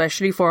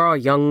 especially for our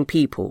young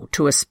people,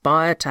 to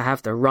aspire to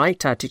have the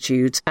right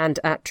attitudes and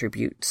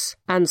attributes.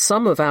 And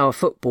some of our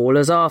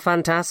footballers are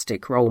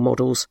fantastic role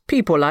models,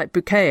 people like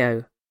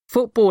Bukayo.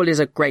 Football is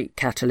a great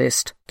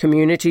catalyst.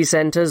 Community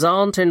centres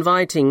aren't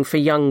inviting for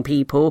young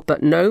people,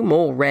 but No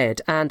More Red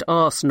and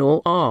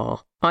Arsenal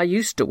are. I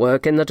used to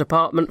work in the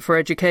Department for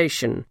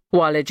Education.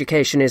 While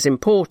education is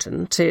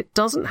important, it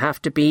doesn't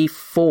have to be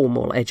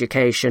formal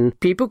education.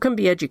 People can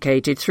be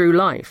educated through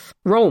life.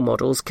 Role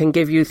models can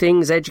give you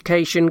things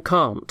education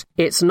can't.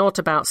 It's not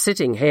about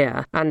sitting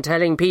here and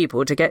telling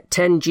people to get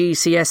 10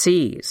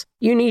 GCSEs.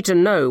 You need to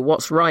know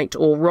what's right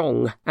or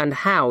wrong and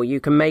how you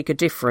can make a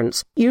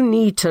difference. You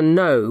need to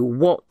know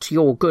what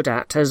you're good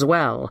at as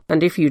well.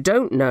 And if you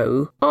don't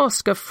know,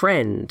 ask a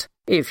friend.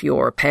 If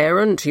you're a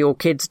parent, your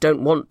kids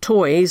don't want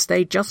toys,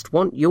 they just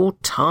want your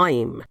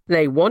time.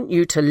 They want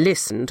you to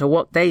listen to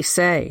what they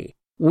say.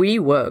 We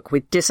work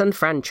with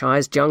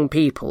disenfranchised young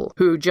people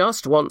who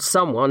just want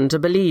someone to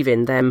believe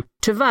in them,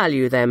 to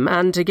value them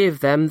and to give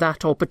them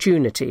that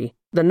opportunity.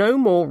 The No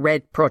More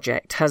Red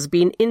project has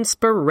been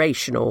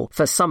inspirational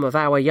for some of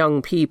our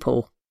young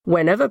people.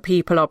 Whenever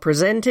people are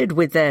presented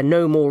with their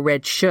No More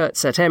Red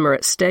shirts at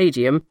Emirates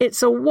Stadium,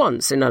 it's a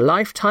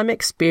once-in-a-lifetime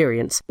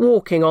experience,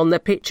 walking on the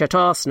pitch at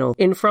Arsenal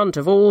in front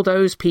of all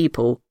those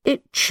people.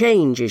 It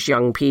changes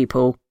young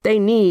people. They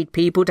need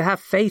people to have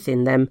faith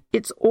in them.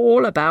 It's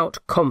all about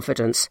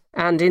confidence,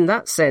 and in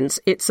that sense,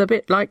 it's a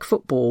bit like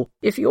football.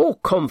 If you're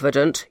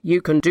confident,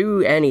 you can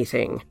do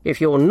anything. If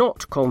you're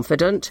not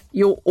confident,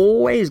 you're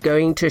always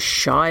going to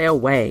shy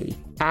away.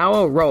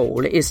 Our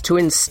role is to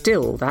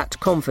instill that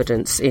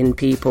confidence in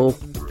people.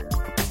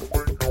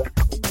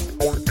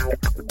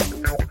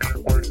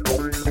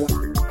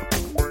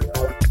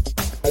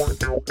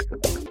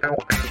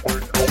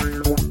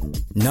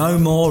 No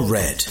More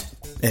Red,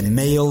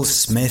 Emile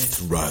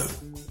Smith Rowe.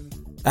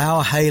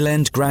 Our Hale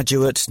End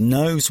graduate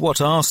knows what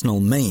Arsenal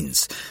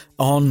means,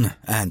 on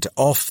and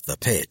off the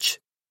pitch.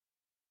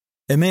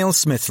 Emile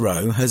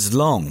Smith-Rowe has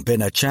long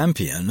been a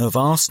champion of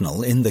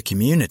Arsenal in the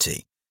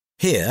community.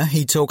 Here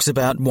he talks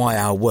about why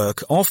our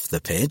work off the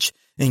pitch,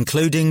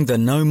 including the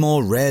No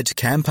More Red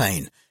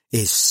campaign,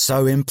 is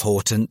so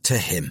important to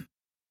him.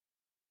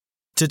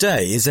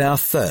 Today is our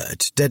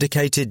third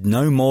dedicated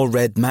No More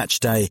Red match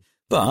day,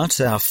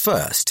 but our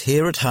first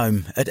here at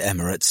home at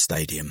Emirates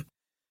Stadium.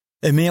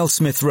 Emile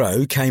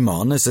Smith-Rowe came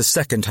on as a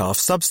second-half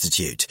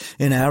substitute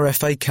in our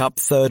FA Cup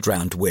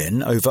third-round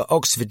win over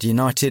Oxford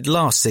United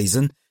last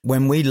season,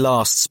 when we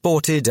last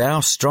sported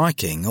our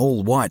striking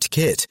all-white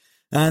kit,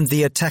 and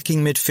the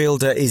attacking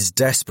midfielder is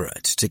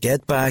desperate to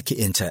get back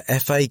into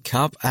FA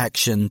Cup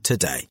action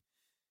today.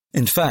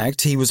 In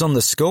fact, he was on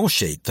the score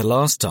sheet the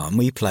last time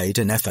we played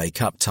an FA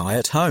Cup tie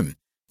at home,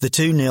 the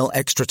 2-0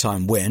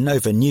 extra-time win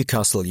over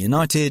Newcastle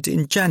United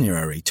in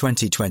January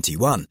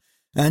 2021,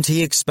 and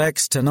he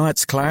expects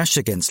tonight's clash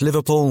against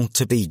Liverpool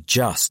to be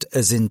just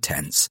as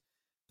intense.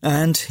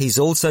 And he's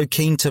also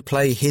keen to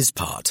play his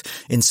part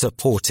in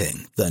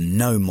supporting the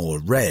No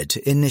More Red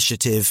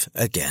initiative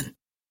again.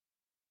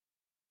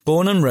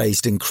 Born and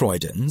raised in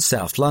Croydon,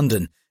 South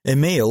London,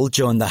 Emile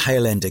joined the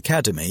Hale End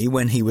Academy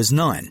when he was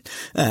 9,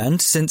 and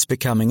since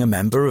becoming a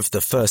member of the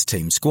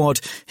first-team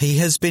squad, he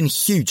has been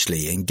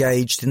hugely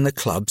engaged in the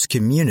club's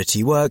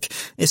community work,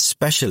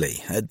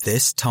 especially at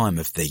this time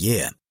of the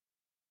year.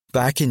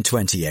 Back in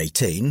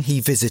 2018, he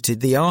visited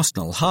the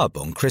Arsenal hub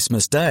on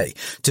Christmas Day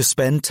to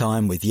spend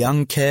time with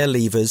young care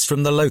leavers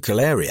from the local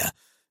area,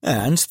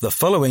 and the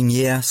following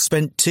year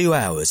spent 2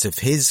 hours of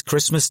his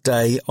Christmas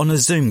Day on a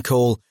Zoom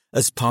call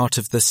as part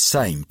of the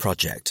same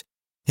project.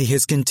 He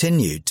has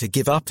continued to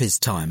give up his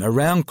time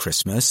around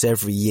Christmas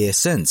every year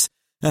since,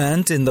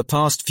 and in the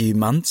past few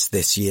months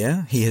this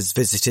year, he has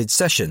visited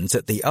sessions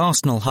at the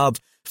Arsenal hub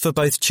for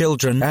both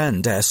children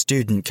and our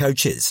student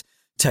coaches,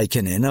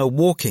 taken in a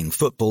walking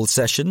football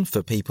session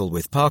for people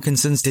with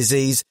Parkinson's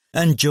disease,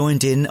 and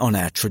joined in on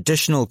our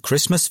traditional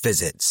Christmas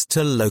visits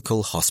to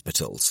local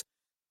hospitals.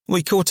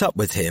 We caught up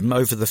with him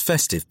over the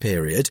festive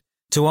period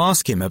to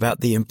ask him about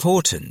the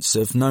importance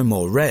of No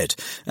More Red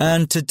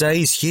and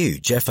today's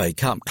huge FA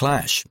Cup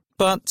clash,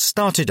 but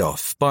started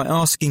off by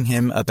asking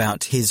him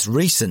about his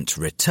recent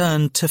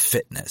return to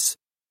fitness.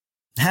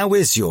 How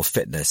is your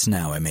fitness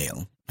now,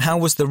 Emile? How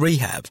was the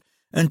rehab?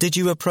 And did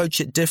you approach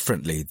it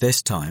differently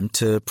this time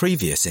to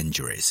previous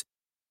injuries?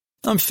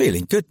 I'm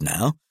feeling good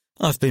now.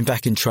 I've been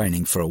back in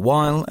training for a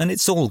while and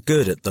it's all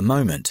good at the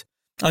moment.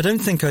 I don't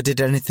think I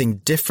did anything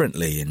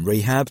differently in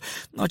rehab.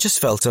 I just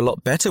felt a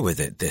lot better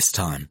with it this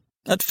time.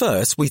 At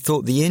first we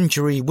thought the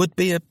injury would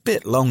be a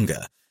bit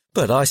longer,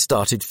 but I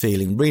started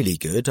feeling really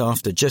good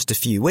after just a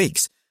few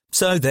weeks.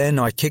 So then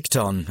I kicked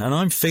on and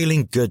I'm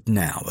feeling good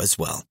now as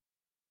well.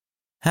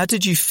 How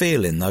did you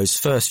feel in those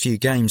first few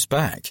games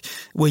back?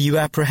 Were you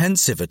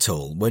apprehensive at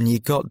all when you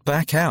got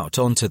back out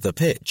onto the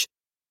pitch?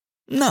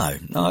 No,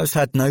 I've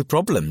had no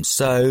problems,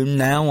 so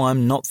now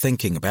I'm not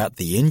thinking about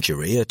the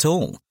injury at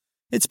all.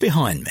 It's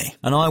behind me,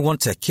 and I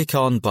want to kick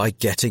on by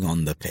getting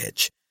on the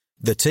pitch.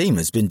 The team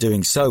has been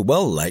doing so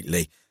well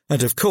lately,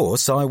 and of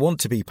course I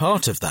want to be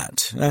part of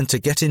that and to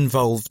get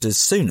involved as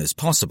soon as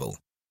possible.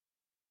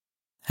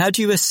 How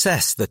do you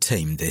assess the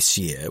team this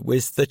year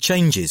with the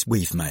changes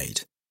we've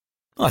made?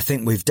 I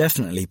think we've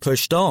definitely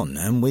pushed on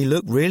and we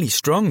look really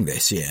strong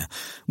this year.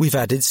 We've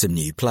added some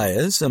new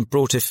players and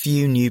brought a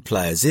few new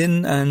players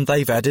in, and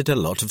they've added a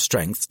lot of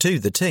strength to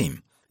the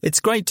team.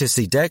 It's great to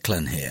see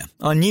Declan here.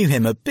 I knew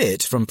him a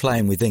bit from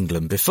playing with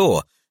England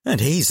before, and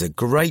he's a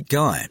great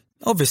guy.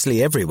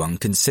 Obviously everyone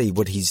can see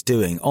what he's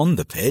doing on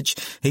the pitch.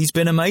 He's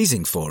been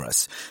amazing for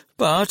us.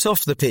 But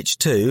off the pitch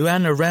too,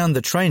 and around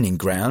the training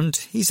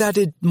ground, he's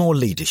added more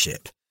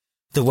leadership.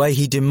 The way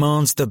he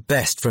demands the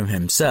best from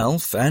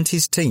himself and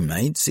his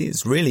teammates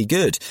is really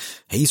good.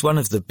 He's one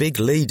of the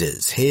big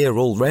leaders here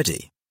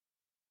already.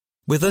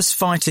 With us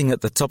fighting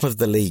at the top of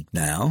the league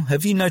now,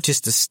 have you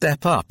noticed a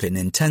step up in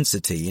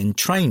intensity in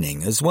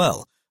training as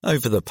well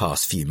over the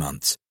past few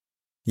months?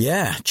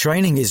 Yeah,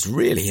 training is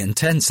really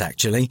intense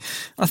actually.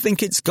 I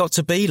think it's got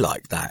to be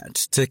like that,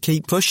 to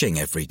keep pushing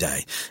every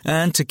day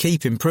and to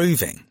keep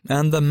improving,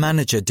 and the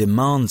manager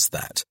demands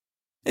that.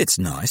 It's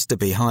nice to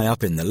be high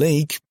up in the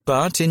league,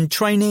 but in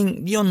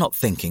training you're not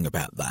thinking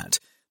about that.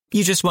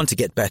 You just want to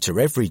get better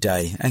every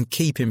day and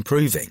keep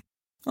improving.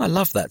 I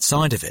love that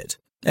side of it.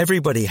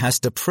 Everybody has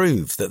to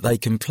prove that they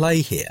can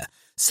play here,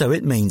 so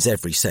it means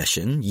every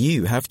session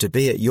you have to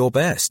be at your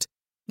best.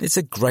 It's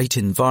a great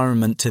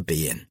environment to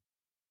be in.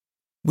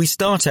 We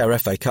start our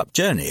FA Cup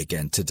journey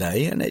again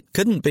today, and it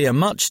couldn't be a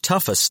much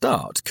tougher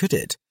start, could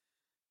it?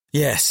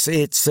 Yes,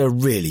 it's a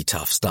really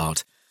tough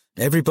start.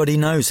 Everybody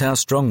knows how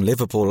strong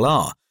Liverpool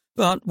are,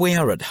 but we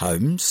are at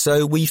home,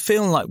 so we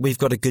feel like we've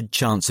got a good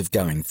chance of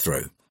going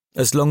through.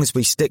 As long as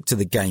we stick to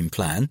the game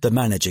plan the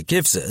manager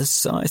gives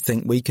us, I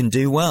think we can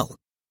do well.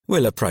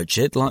 We'll approach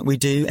it like we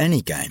do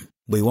any game.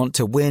 We want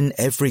to win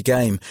every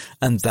game,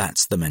 and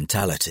that's the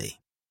mentality.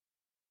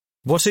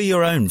 What are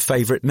your own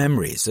favourite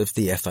memories of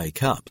the FA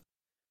Cup?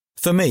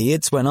 For me,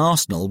 it's when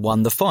Arsenal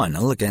won the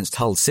final against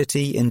Hull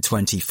City in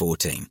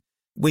 2014.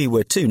 We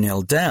were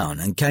 2-0 down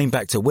and came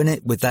back to win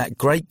it with that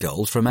great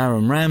goal from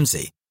Aaron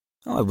Ramsey.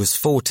 I was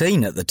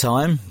 14 at the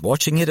time,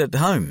 watching it at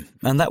home,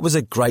 and that was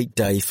a great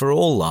day for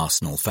all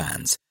Arsenal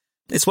fans.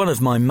 It's one of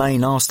my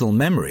main Arsenal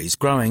memories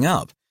growing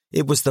up.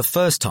 It was the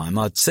first time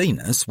I'd seen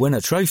us win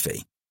a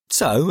trophy.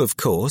 So, of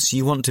course,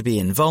 you want to be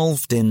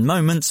involved in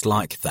moments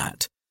like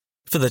that.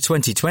 For the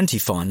 2020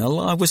 final,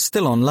 I was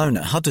still on loan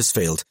at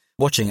Huddersfield,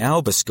 watching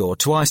Alba score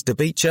twice to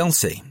beat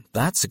Chelsea.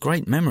 That's a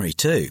great memory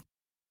too.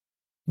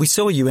 We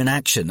saw you in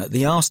action at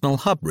the Arsenal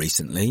Hub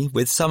recently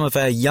with some of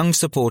our young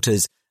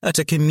supporters at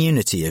a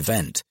community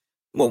event.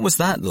 What was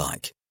that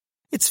like?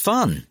 It's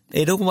fun.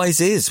 It always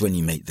is when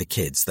you meet the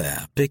kids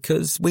there,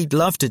 because we'd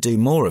love to do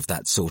more of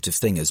that sort of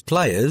thing as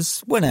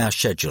players when our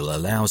schedule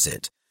allows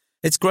it.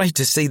 It's great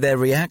to see their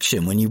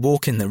reaction when you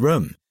walk in the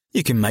room.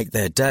 You can make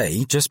their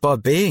day just by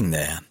being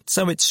there,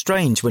 so it's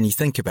strange when you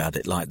think about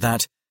it like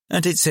that,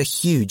 and it's a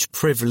huge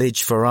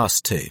privilege for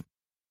us too.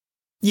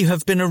 You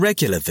have been a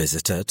regular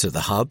visitor to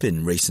the Hub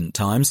in recent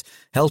times,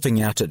 helping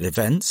out at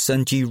events,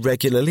 and you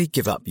regularly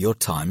give up your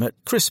time at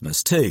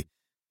Christmas too.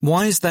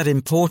 Why is that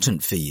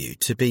important for you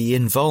to be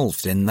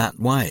involved in that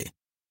way?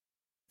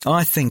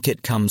 I think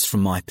it comes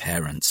from my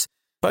parents.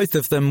 Both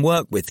of them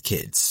work with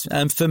kids,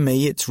 and for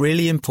me it's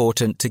really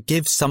important to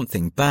give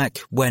something back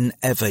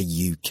whenever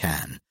you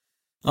can.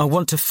 I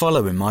want to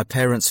follow in my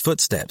parents'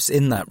 footsteps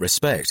in that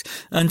respect,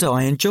 and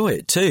I enjoy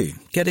it too,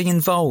 getting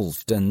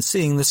involved and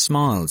seeing the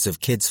smiles of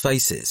kids'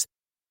 faces.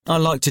 I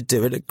like to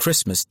do it at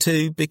Christmas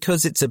too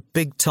because it's a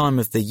big time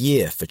of the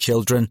year for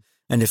children,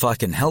 and if I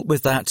can help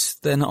with that,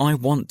 then I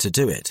want to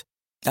do it.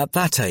 At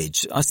that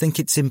age, I think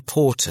it's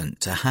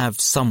important to have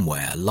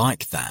somewhere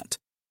like that.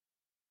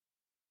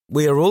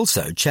 We are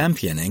also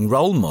championing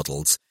role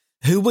models.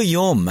 Who were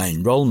your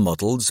main role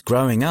models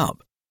growing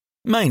up?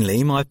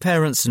 Mainly my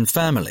parents and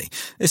family,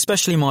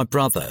 especially my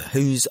brother,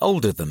 who's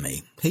older than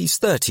me. He's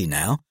 30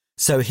 now,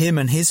 so him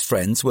and his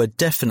friends were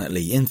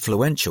definitely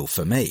influential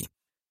for me.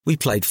 We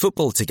played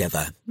football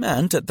together,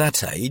 and at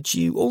that age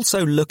you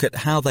also look at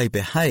how they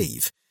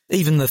behave,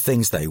 even the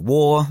things they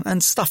wore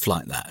and stuff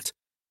like that.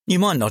 You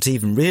might not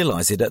even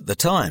realise it at the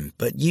time,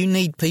 but you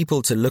need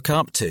people to look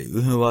up to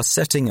who are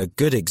setting a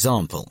good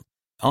example.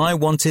 I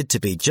wanted to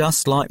be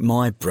just like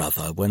my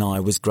brother when I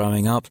was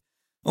growing up.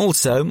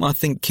 Also, I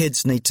think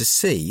kids need to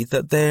see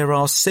that there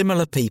are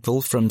similar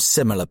people from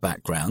similar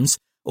backgrounds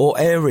or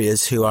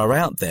areas who are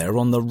out there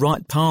on the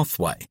right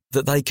pathway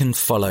that they can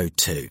follow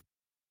too.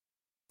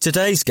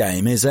 Today's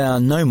game is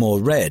our No More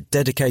Red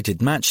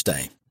dedicated match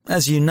day.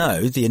 As you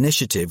know, the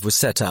initiative was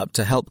set up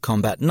to help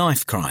combat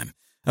knife crime,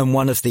 and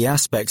one of the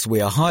aspects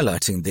we are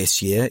highlighting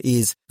this year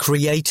is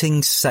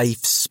creating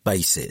safe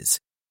spaces.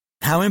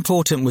 How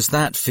important was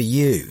that for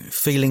you,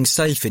 feeling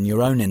safe in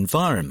your own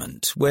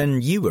environment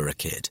when you were a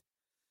kid?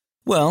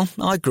 Well,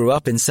 I grew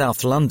up in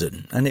South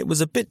London, and it was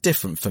a bit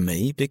different for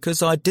me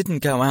because I didn't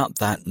go out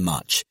that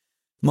much.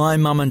 My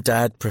mum and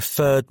dad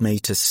preferred me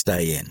to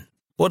stay in.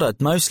 What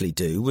I'd mostly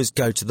do was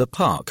go to the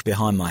park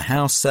behind my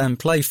house and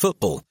play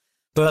football,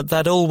 but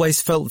that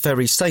always felt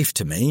very safe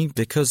to me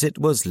because it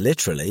was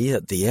literally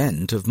at the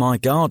end of my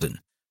garden.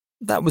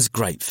 That was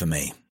great for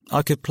me.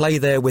 I could play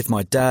there with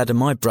my dad and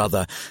my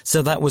brother,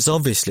 so that was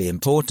obviously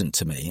important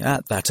to me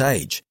at that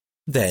age.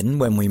 Then,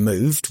 when we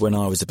moved, when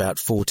I was about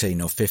 14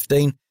 or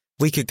 15,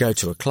 we could go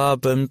to a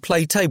club and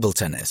play table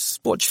tennis,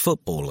 watch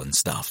football and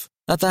stuff.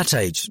 At that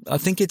age, I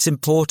think it's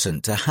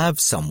important to have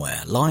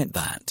somewhere like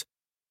that.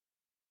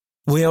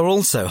 We are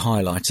also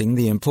highlighting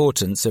the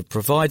importance of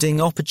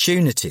providing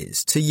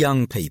opportunities to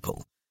young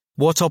people.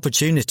 What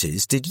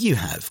opportunities did you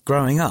have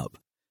growing up?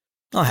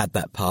 I had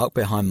that park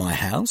behind my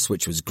house,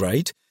 which was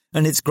great,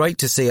 and it's great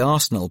to see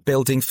Arsenal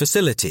building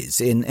facilities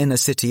in inner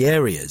city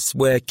areas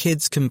where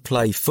kids can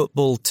play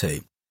football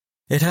too.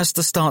 It has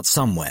to start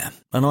somewhere,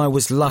 and I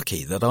was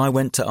lucky that I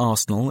went to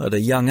Arsenal at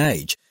a young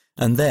age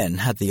and then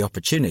had the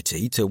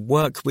opportunity to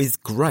work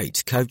with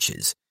great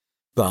coaches.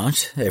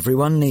 But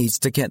everyone needs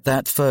to get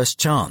that first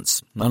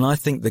chance, and I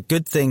think the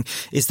good thing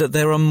is that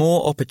there are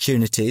more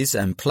opportunities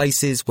and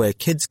places where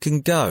kids can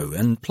go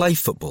and play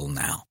football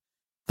now.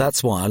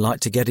 That's why I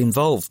like to get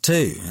involved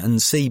too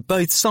and see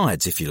both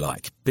sides, if you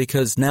like,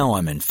 because now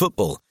I'm in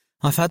football,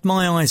 I've had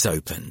my eyes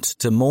opened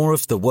to more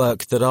of the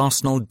work that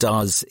Arsenal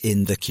does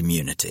in the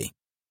community.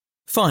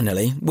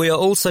 Finally, we are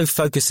also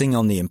focusing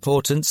on the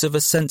importance of a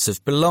sense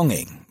of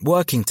belonging,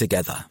 working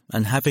together,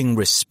 and having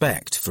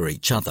respect for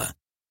each other.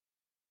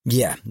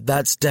 Yeah,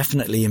 that's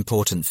definitely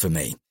important for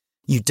me.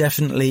 You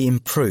definitely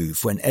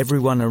improve when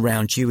everyone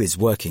around you is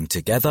working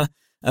together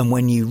and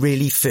when you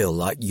really feel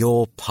like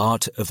you're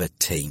part of a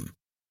team.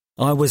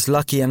 I was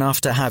lucky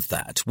enough to have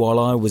that while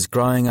I was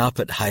growing up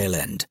at Hale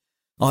End.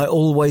 I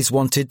always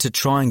wanted to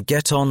try and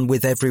get on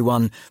with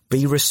everyone,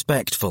 be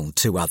respectful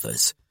to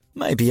others.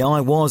 Maybe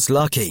I was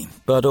lucky,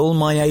 but all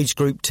my age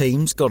group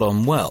teams got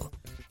on well.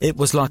 It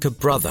was like a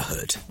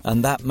brotherhood,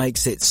 and that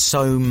makes it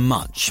so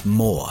much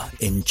more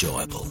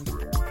enjoyable.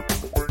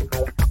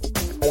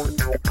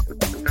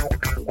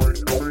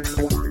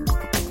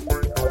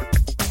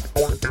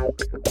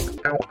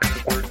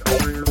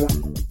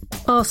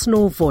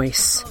 Arsenal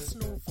Voice.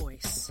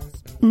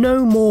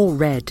 No more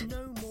red.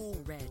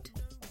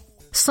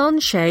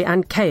 Sanjay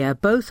and Kea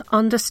both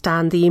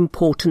understand the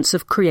importance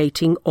of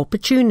creating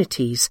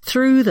opportunities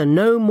through the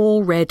No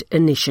More Red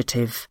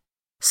initiative.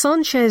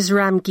 Sanjay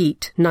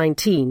Ramgeet,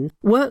 19,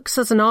 works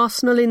as an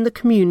Arsenal in the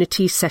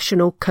Community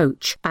sessional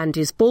coach and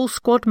is ball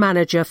squad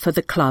manager for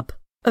the club.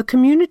 A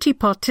community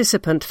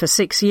participant for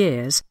 6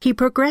 years, he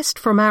progressed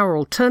from our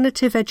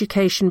alternative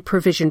education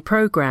provision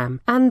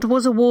programme and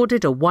was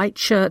awarded a white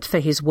shirt for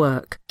his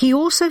work. He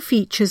also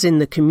features in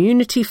the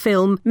community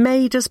film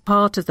made as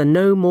part of the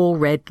No More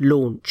Red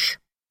launch.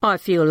 I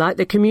feel like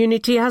the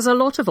community has a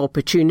lot of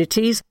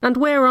opportunities, and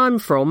where I'm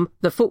from,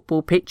 the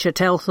football pitch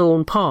at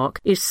Elthorne Park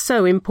is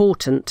so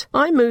important.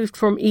 I moved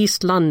from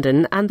East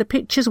London, and the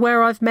pitch is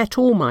where I've met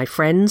all my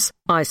friends.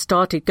 I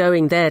started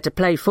going there to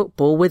play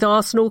football with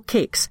Arsenal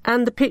kicks,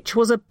 and the pitch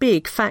was a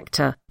big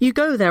factor. You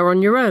go there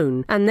on your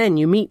own, and then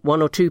you meet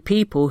 1 or 2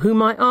 people who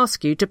might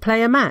ask you to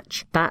play a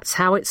match. That's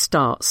how it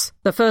starts.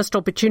 The first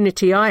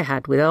opportunity I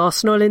had with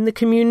Arsenal in the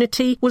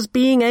community was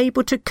being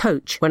able to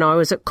coach when I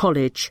was at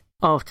college.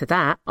 After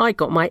that, I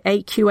got my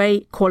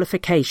AQA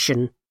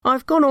qualification.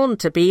 I've gone on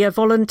to be a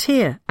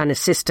volunteer, an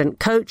assistant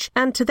coach,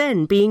 and to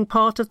then being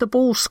part of the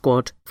ball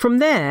squad. From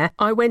there,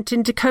 I went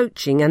into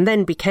coaching and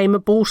then became a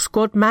ball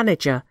squad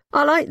manager.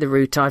 I like the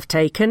route I've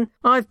taken.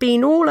 I've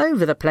been all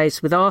over the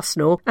place with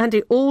Arsenal, and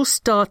it all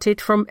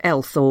started from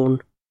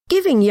Elthorne.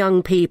 Giving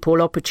young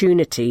people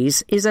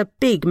opportunities is a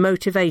big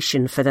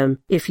motivation for them.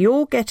 If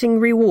you're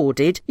getting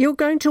rewarded, you're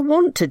going to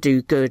want to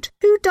do good.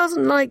 Who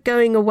doesn't like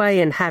going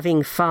away and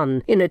having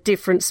fun in a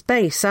different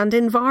space and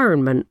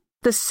environment?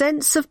 The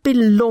sense of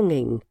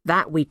belonging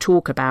that we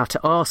talk about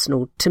at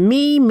Arsenal to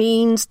me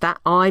means that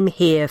I'm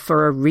here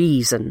for a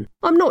reason.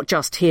 I'm not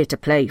just here to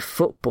play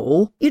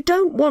football. You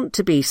don't want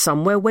to be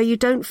somewhere where you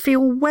don't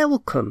feel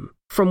welcome.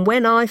 From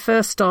when I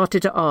first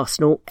started at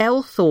Arsenal,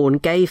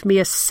 Elthorne gave me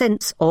a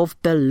sense of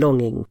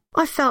belonging.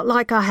 I felt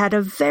like I had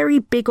a very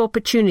big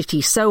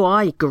opportunity, so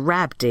I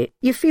grabbed it.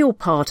 You feel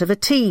part of a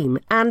team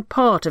and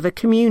part of a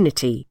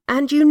community,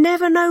 and you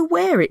never know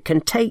where it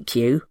can take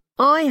you.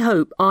 I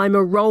hope I'm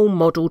a role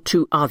model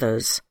to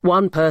others.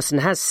 One person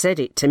has said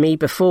it to me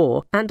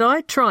before, and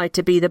I try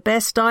to be the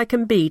best I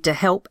can be to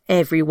help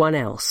everyone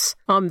else.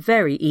 I'm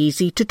very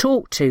easy to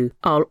talk to.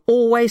 I'll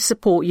always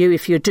support you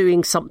if you're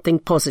doing something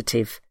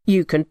positive.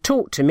 You can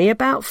talk to me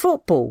about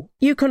football.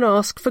 You can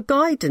ask for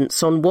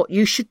guidance on what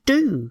you should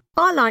do.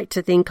 I like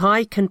to think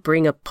I can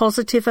bring a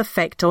positive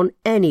effect on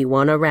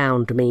anyone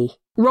around me.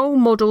 Role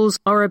models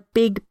are a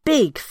big,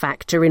 big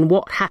factor in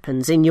what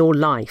happens in your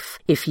life.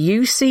 If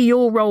you see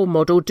your role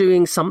model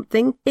doing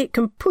something, it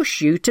can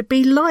push you to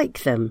be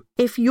like them.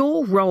 If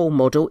your role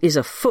model is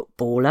a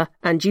footballer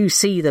and you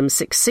see them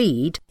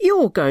succeed,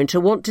 you're going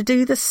to want to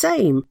do the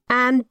same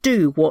and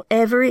do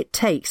whatever it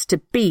takes to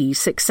be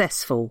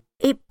successful.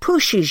 It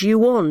pushes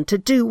you on to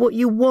do what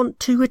you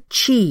want to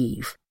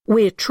achieve.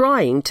 We're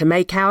trying to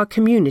make our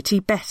community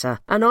better,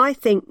 and I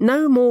think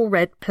No More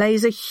Red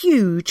plays a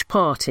huge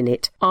part in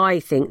it. I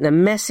think the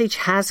message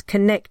has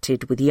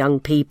connected with young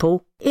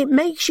people. It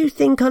makes you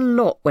think a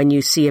lot when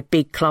you see a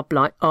big club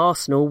like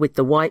Arsenal with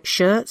the white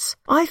shirts.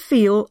 I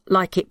feel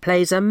like it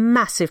plays a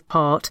massive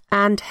part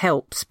and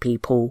helps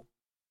people.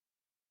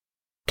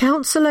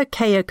 Councillor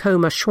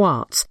Kayakoma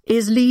Schwartz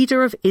is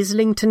leader of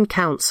Islington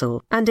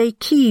Council and a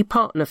key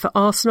partner for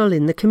Arsenal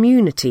in the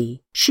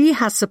community. She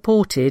has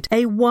supported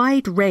a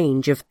wide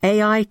range of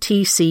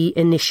AITC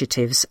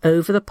initiatives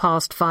over the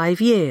past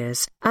 5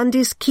 years and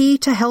is key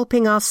to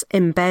helping us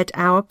embed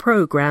our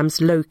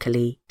programmes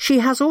locally. She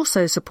has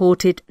also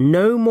supported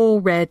No More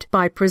Red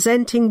by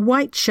presenting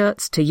white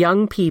shirts to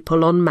young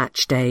people on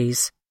match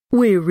days.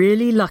 We're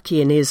really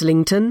lucky in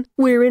Islington.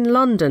 We're in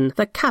London,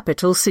 the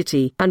capital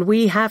city, and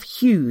we have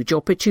huge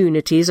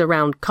opportunities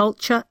around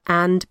culture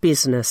and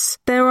business.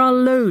 There are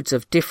loads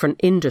of different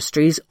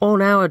industries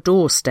on our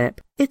doorstep.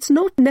 It's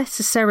not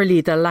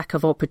necessarily the lack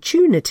of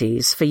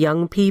opportunities for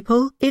young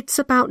people. It's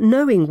about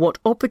knowing what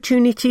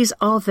opportunities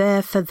are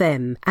there for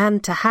them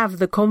and to have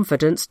the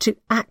confidence to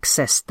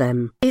access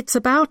them. It's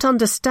about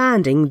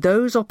understanding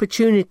those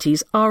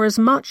opportunities are as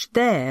much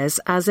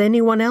theirs as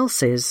anyone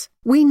else's.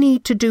 We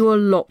need to do a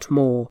lot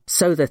more,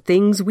 so the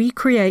things we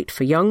create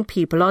for young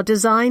people are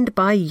designed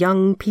by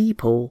young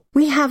people.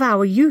 We have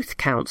our Youth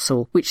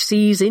Council, which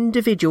sees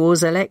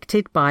individuals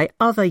elected by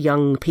other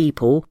young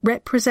people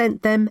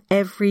represent them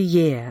every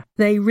year.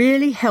 They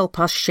really help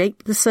us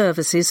shape the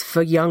services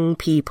for young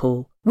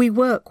people. We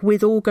work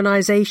with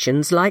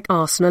organisations like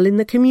Arsenal in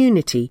the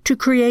Community to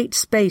create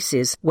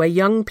spaces where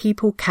young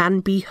people can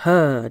be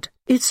heard.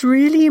 It's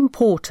really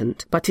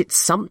important, but it's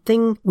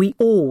something we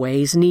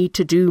always need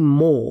to do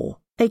more.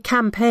 A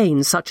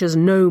campaign such as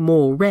No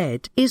More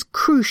Red is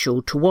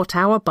crucial to what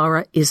our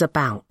borough is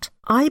about.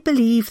 I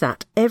believe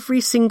that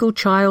every single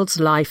child's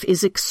life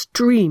is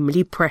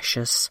extremely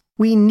precious.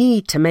 We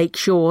need to make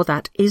sure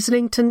that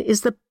Islington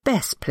is the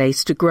best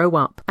place to grow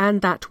up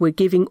and that we're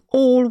giving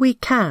all we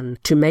can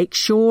to make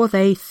sure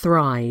they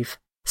thrive.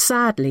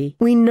 Sadly,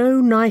 we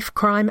know knife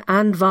crime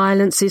and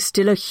violence is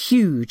still a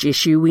huge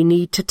issue we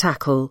need to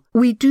tackle.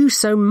 We do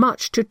so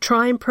much to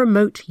try and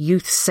promote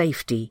youth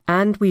safety,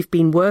 and we've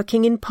been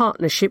working in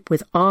partnership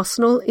with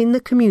Arsenal in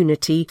the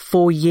community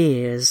for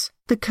years.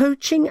 The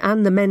coaching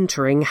and the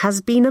mentoring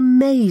has been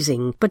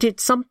amazing, but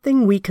it's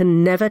something we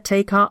can never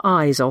take our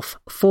eyes off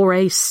for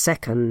a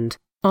second.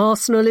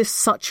 Arsenal is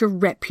such a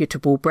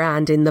reputable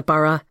brand in the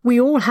borough. We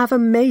all have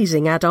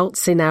amazing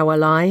adults in our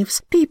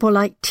lives, people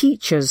like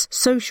teachers,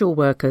 social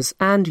workers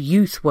and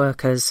youth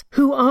workers,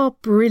 who are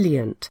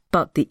brilliant.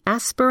 But the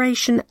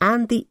aspiration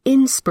and the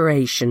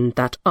inspiration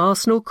that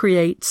Arsenal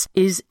creates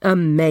is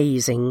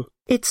amazing.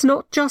 It's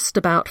not just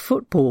about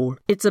football,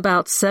 it's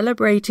about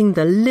celebrating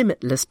the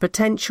limitless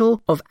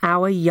potential of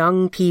our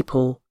young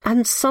people.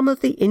 And some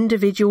of the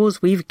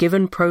individuals we've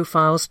given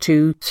profiles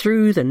to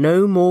through the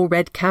No More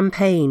Red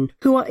campaign,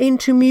 who are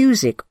into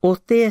music or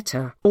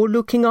theatre or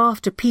looking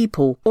after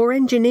people or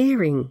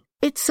engineering.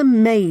 It's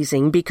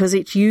amazing because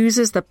it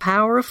uses the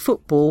power of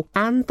football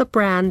and the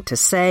brand to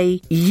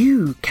say,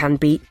 you can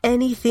be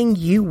anything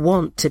you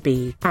want to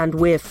be, and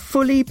we're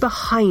fully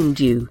behind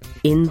you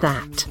in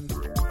that.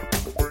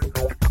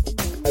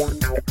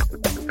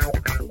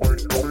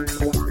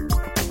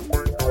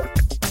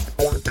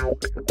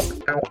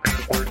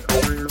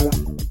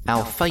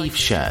 Our fave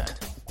shirt.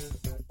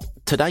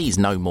 Today's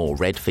No More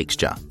Red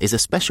fixture is a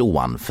special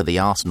one for the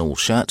Arsenal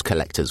Shirt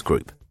Collectors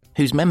Group,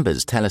 whose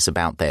members tell us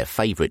about their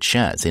favourite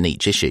shirts in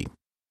each issue.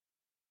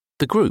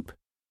 The group,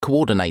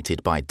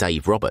 coordinated by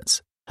Dave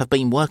Roberts, have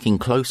been working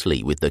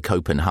closely with the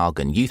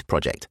Copenhagen Youth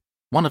Project,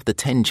 one of the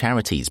 10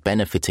 charities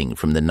benefiting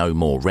from the No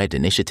More Red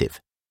initiative.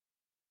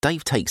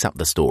 Dave takes up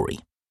the story.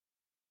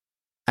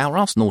 Our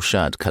Arsenal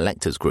Shirt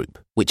Collectors Group,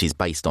 which is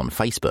based on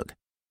Facebook,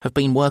 have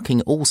been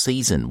working all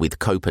season with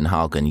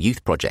Copenhagen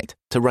Youth Project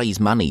to raise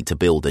money to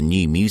build a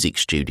new music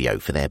studio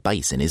for their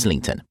base in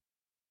Islington.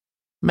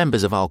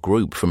 Members of our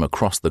group from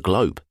across the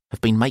globe have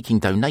been making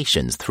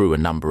donations through a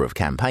number of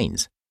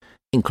campaigns,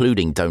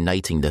 including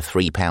donating the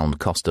 £3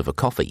 cost of a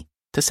coffee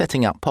to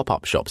setting up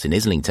pop-up shops in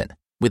Islington,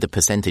 with a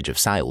percentage of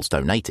sales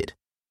donated.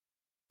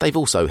 They've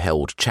also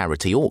held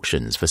charity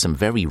auctions for some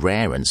very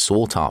rare and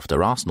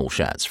sought-after Arsenal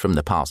shirts from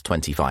the past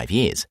 25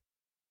 years.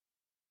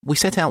 We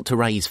set out to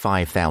raise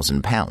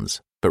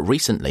 £5,000, but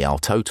recently our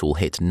total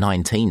hit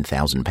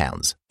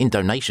 £19,000 in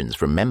donations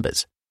from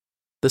members.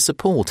 The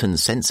support and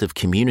sense of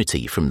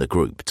community from the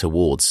group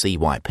towards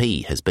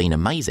CYP has been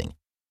amazing,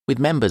 with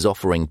members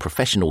offering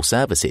professional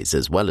services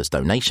as well as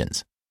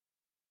donations.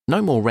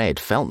 No More Red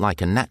felt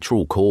like a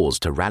natural cause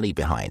to rally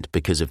behind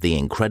because of the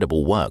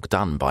incredible work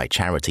done by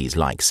charities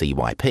like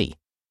CYP,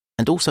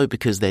 and also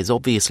because there's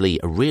obviously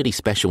a really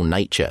special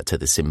nature to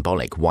the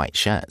symbolic white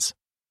shirts.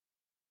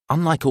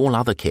 Unlike all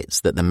other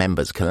kits that the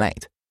members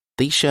collect,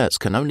 these shirts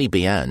can only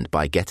be earned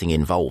by getting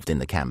involved in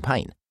the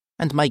campaign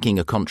and making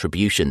a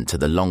contribution to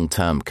the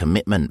long-term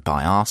commitment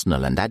by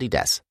Arsenal and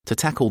Adidas to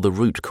tackle the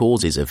root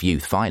causes of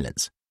youth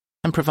violence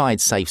and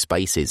provide safe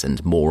spaces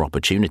and more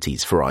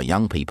opportunities for our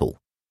young people.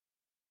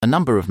 A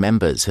number of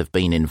members have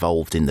been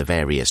involved in the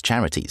various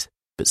charities,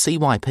 but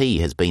CYP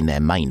has been their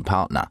main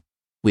partner,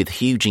 with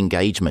huge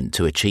engagement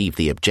to achieve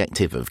the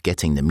objective of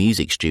getting the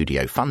music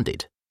studio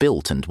funded,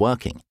 built and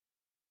working.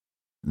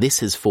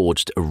 This has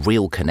forged a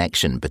real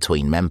connection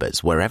between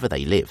members wherever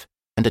they live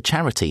and a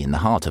charity in the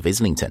heart of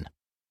Islington.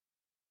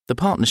 The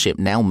partnership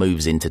now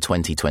moves into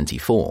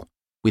 2024,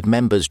 with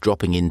members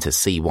dropping into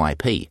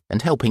CYP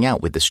and helping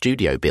out with the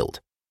studio build.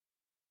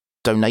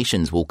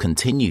 Donations will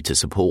continue to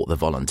support the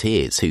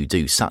volunteers who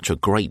do such a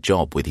great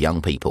job with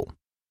young people.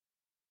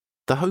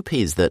 The hope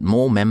is that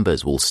more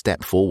members will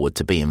step forward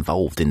to be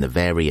involved in the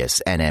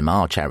various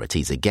NMR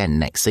charities again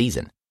next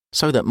season,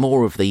 so that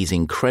more of these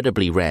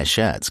incredibly rare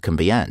shirts can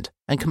be earned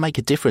and can make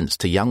a difference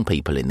to young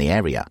people in the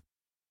area.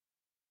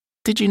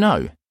 Did you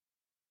know?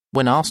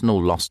 When Arsenal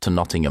lost to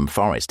Nottingham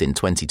Forest in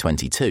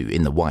 2022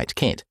 in the white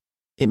kit,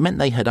 it meant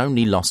they had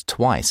only lost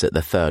twice at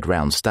the third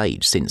round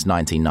stage since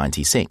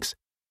 1996,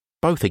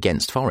 both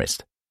against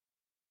Forest.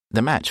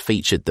 The match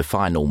featured the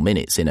final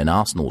minutes in an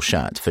Arsenal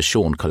shirt for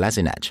Sean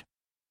Kolasinac.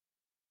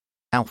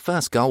 Our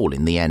first goal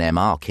in the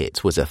NMR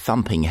kit was a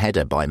thumping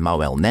header by Mo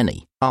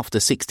Elneny after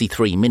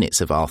 63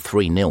 minutes of our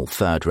 3-0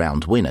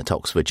 third-round win at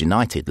Oxford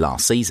United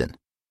last season.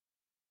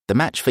 The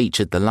match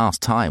featured the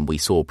last time we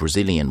saw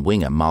Brazilian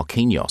winger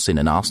Marquinhos in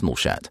an Arsenal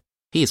shirt.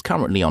 He is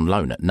currently on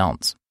loan at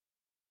Nantes.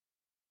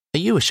 Are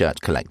you a shirt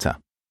collector?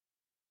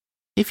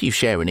 If you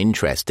share an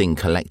interest in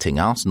collecting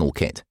Arsenal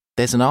kit,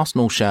 there's an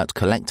Arsenal Shirt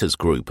Collectors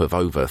Group of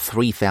over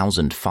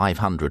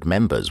 3,500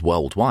 members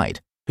worldwide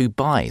who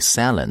buy,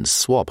 sell and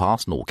swap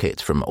Arsenal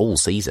kit from all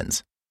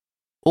seasons.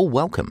 All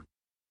welcome.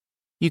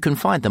 You can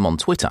find them on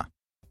Twitter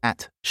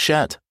at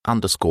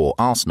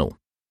 @shirt_Arsenal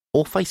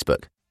or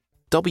Facebook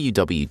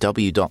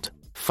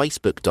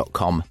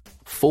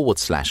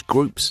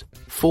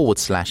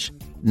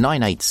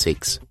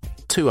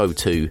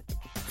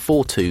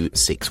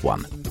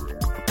www.facebook.com/groups/986-202-4261.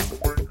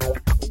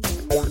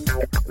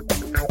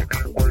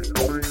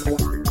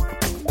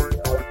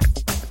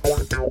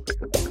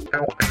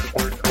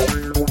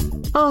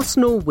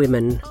 Arsenal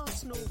women.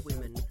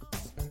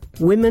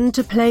 Women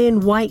to play in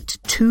white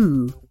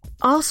too.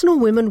 Arsenal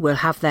women will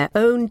have their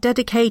own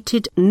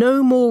dedicated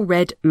No More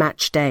Red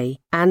match day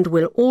and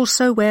will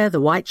also wear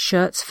the white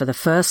shirts for the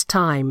first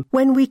time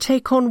when we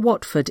take on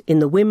Watford in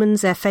the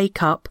Women's FA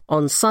Cup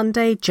on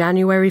Sunday,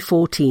 January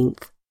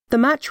 14th. The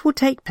match will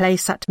take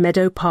place at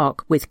Meadow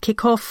Park with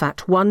kick-off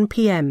at 1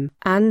 p.m.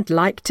 and,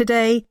 like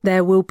today,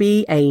 there will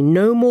be a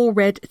No More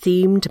Red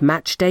themed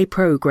matchday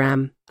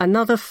programme,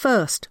 another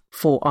first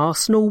for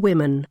Arsenal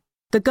women.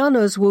 The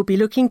Gunners will be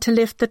looking to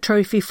lift the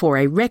trophy for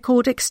a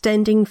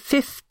record-extending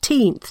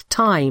 15th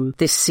time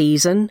this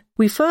season.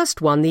 We first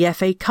won the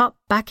FA Cup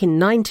back in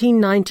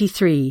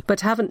 1993,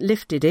 but haven't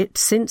lifted it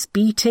since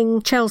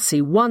beating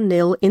Chelsea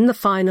 1-0 in the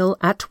final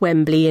at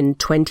Wembley in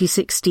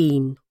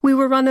 2016. We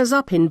were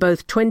runners-up in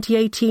both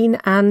 2018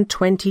 and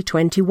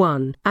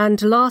 2021,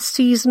 and last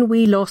season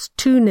we lost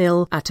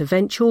 2-0 at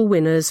eventual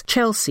winners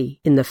Chelsea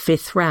in the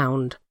 5th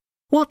round.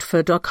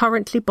 Watford are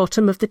currently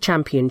bottom of the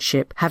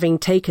Championship, having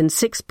taken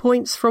 6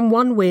 points from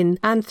 1 win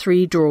and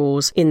 3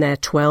 draws in their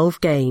 12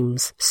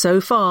 games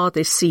so far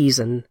this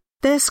season.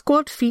 Their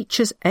squad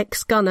features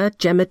ex-gunner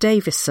Gemma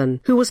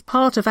Davison, who was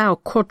part of our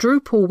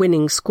quadruple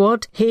winning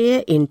squad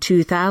here in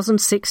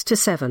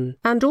 2006-07,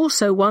 and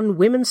also won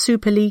Women's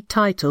Super League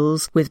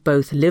titles with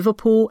both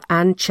Liverpool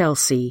and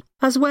Chelsea,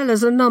 as well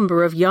as a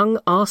number of young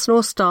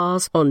Arsenal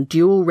stars on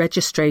dual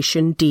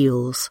registration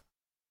deals.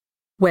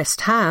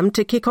 West Ham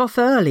to kick off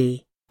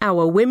early.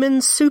 Our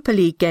Women's Super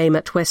League game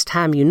at West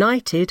Ham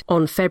United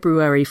on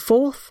February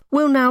 4th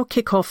will now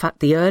kick off at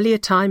the earlier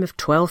time of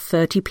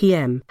 12:30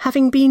 p.m,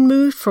 having been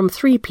moved from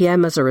 3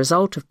 p.m. as a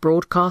result of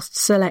broadcast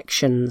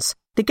selections.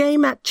 The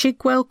game at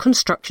Chigwell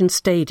Construction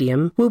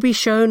Stadium will be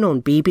shown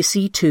on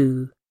BBC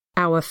Two.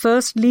 Our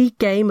first league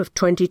game of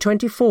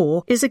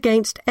 2024 is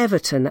against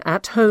Everton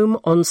at home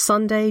on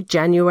Sunday,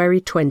 January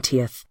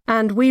 20th,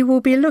 and we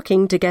will be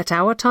looking to get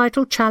our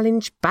title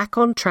challenge back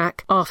on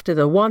track after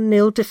the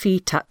 1-0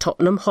 defeat at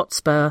Tottenham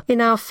Hotspur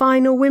in our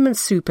final Women's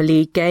Super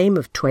League game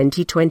of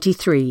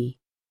 2023.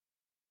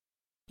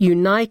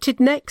 United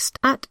next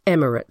at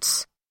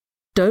Emirates.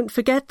 Don't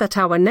forget that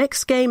our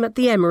next game at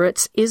the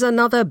Emirates is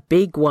another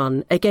big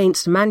one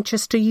against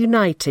Manchester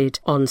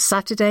United on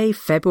Saturday,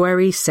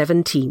 February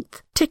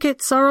 17th.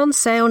 Tickets are on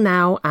sale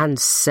now and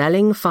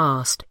selling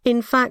fast.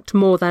 In fact,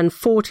 more than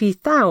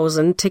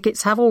 40,000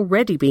 tickets have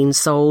already been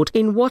sold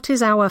in what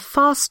is our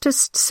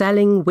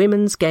fastest-selling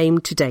women's game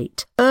to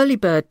date. Early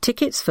bird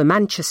tickets for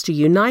Manchester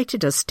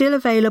United are still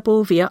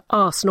available via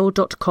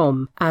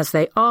Arsenal.com, as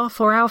they are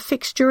for our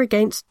fixture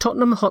against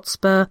Tottenham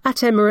Hotspur at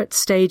Emirates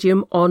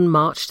Stadium on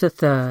March the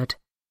 3rd.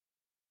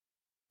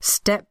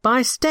 Step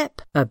by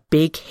Step, a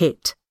big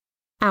hit.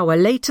 Our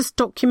latest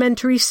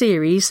documentary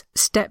series,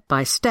 Step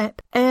by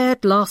Step,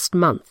 aired last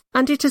month,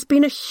 and it has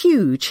been a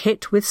huge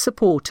hit with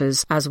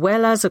supporters as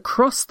well as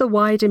across the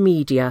wider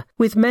media,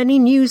 with many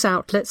news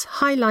outlets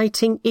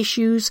highlighting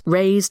issues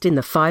raised in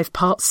the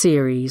 5-part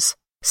series.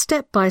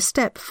 Step by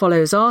Step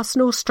follows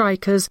Arsenal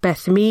strikers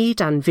Beth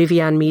Mead and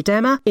Viviane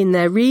Miedema in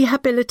their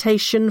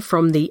rehabilitation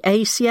from the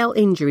ACL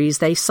injuries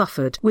they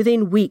suffered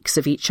within weeks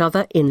of each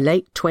other in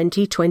late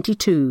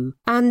 2022,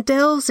 and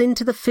delves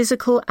into the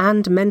physical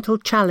and mental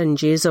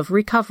challenges of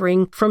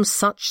recovering from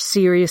such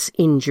serious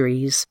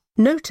injuries.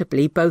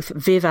 Notably, both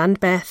Viv and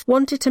Beth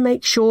wanted to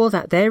make sure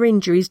that their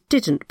injuries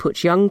didn't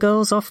put young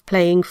girls off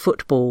playing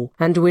football,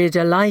 and we're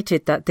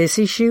delighted that this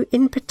issue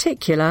in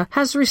particular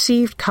has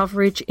received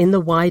coverage in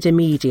the wider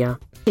media.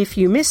 If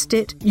you missed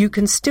it, you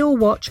can still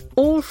watch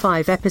all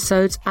 5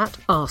 episodes at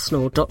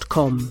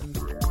Arsenal.com.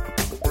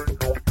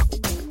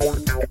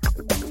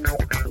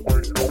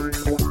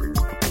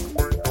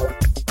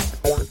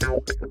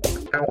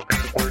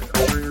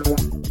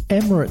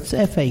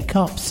 Emirates FA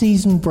Cup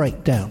season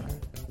breakdown.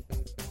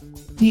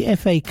 The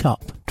FA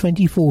Cup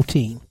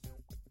 2014.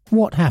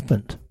 What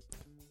happened?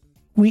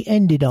 We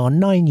ended our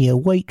 9-year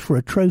wait for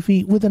a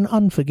trophy with an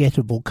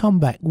unforgettable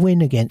comeback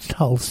win against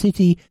Hull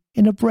City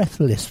in a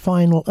breathless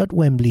final at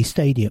Wembley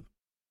Stadium.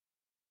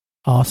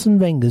 Arsene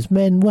Wenger's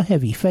men were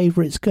heavy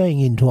favourites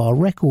going into our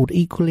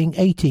record-equalling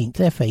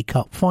 18th FA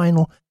Cup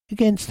final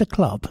against a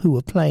club who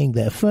were playing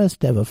their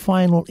first ever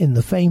final in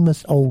the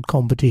famous old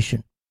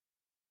competition.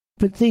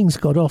 But things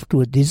got off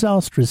to a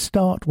disastrous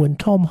start when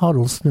Tom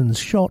Huddlestone's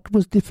shot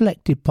was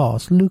deflected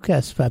past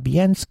Lukas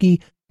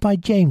Fabianski by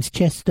James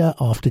Chester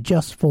after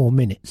just 4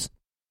 minutes.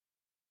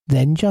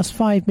 Then just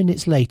 5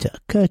 minutes later,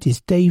 Curtis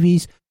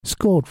Davies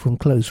scored from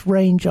close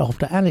range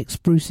after Alex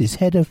Bruce's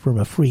header from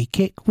a free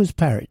kick was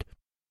parried.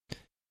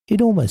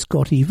 It almost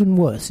got even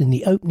worse in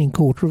the opening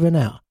quarter of an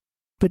hour,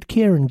 but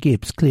Kieran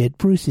Gibbs cleared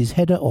Bruce's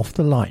header off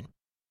the line.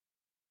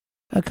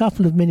 A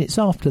couple of minutes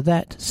after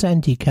that,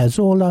 Santi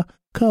Cazorla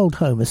curled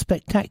home a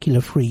spectacular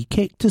free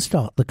kick to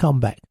start the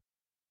comeback.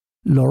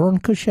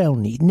 Laurent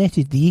Koscielny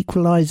netted the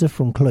equaliser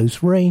from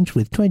close range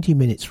with 20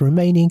 minutes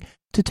remaining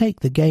to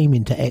take the game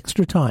into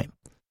extra time.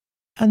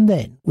 And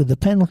then, with the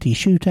penalty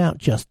shootout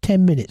just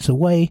 10 minutes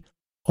away,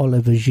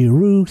 Oliver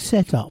Giroud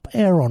set up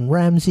Aaron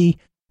Ramsey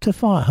to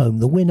fire home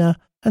the winner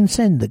and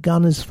send the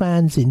Gunners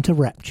fans into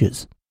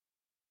raptures.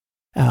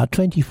 Our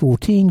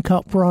 2014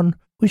 Cup run,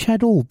 which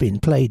had all been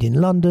played in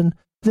London,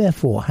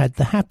 therefore had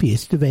the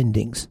happiest of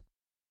endings.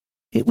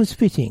 It was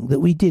fitting that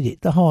we did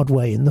it the hard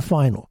way in the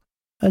final,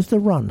 as the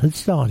run had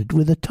started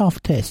with a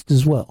tough test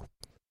as well.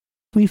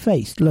 We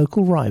faced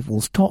local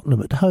rivals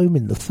Tottenham at home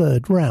in the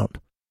third round,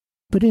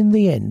 but in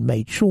the end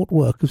made short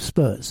work of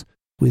Spurs,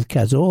 with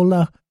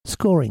Cazorla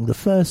scoring the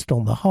first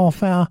on the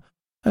half-hour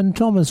and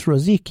Thomas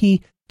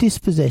Rosicky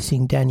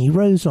dispossessing Danny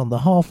Rose on the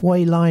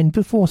halfway line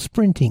before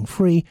sprinting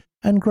free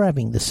and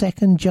grabbing the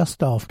second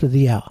just after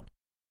the hour.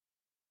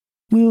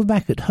 We were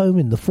back at home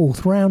in the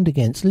fourth round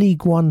against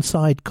League One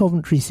side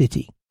Coventry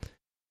City,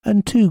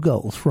 and 2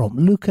 goals from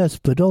Lukas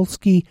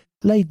Podolski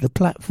laid the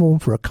platform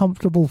for a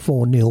comfortable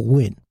 4-0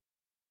 win.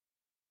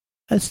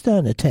 A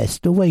sterner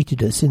test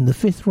awaited us in the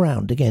fifth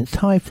round against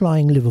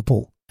high-flying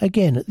Liverpool,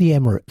 again at the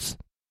Emirates.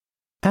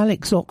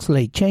 Alex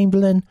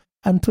Oxlade-Chamberlain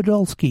and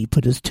Podolski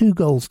put us 2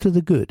 goals to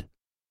the good,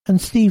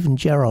 and Steven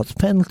Gerrard's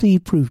penalty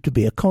proved to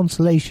be a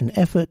consolation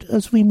effort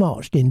as we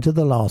marched into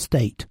the last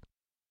 8.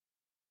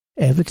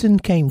 Everton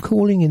came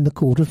calling in the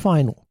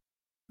quarter-final.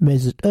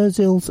 Mesut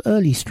Ozil's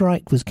early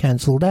strike was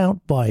cancelled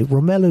out by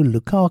Romelu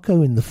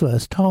Lukaku in the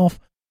first half,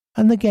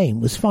 and the game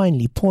was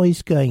finally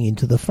poised going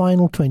into the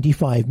final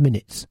 25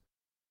 minutes.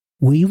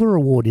 We were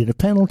awarded a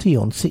penalty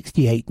on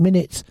 68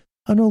 minutes,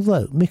 and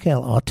although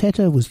Mikel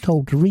Arteta was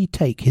told to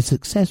retake his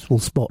successful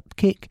spot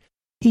kick,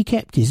 he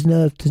kept his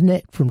nerve to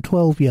net from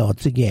 12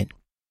 yards again.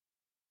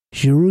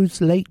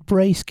 Giroud's late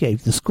brace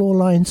gave the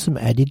scoreline some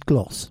added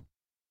gloss.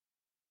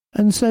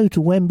 And so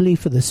to Wembley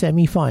for the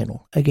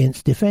semi-final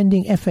against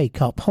defending FA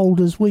Cup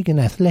holders Wigan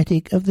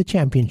Athletic of the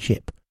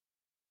Championship.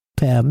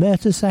 Per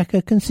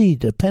Mertesacker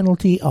conceded a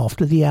penalty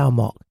after the hour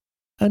mark,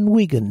 and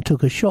Wigan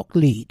took a shock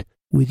lead,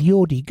 with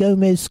Jordi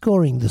Gomez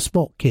scoring the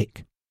spot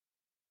kick.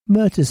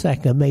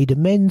 Mertesacker made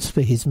amends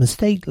for his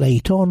mistake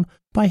late on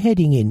by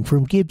heading in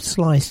from Gibbs'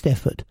 sliced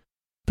effort,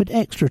 but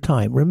extra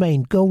time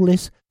remained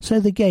goalless, so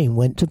the game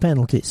went to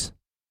penalties.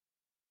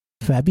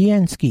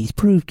 Fabianski's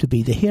proved to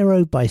be the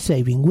hero by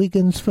saving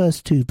Wigan's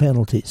first 2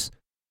 penalties.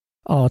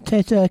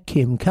 Arteta,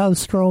 Kim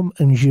Kallstrom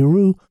and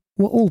Giroud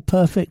were all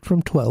perfect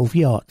from 12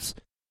 yards,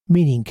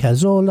 meaning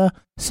Cazorla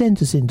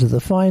sent us into the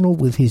final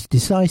with his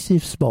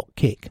decisive spot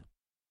kick.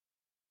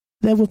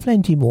 There were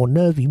plenty more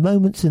nervy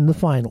moments in the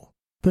final,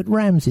 but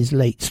Ramsey's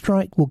late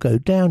strike will go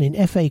down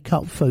in FA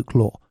Cup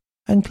folklore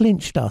and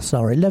clinched us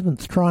our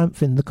 11th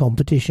triumph in the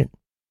competition.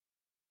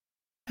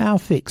 Our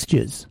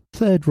fixtures: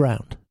 third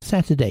round,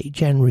 Saturday,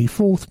 January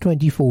 4th,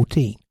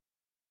 2014.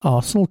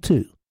 Arsenal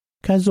 2,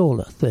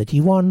 Cazorla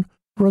 31,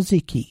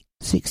 Rosicky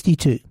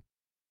 62.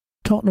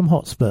 Tottenham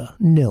Hotspur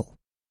 0.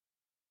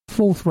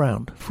 Fourth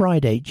round,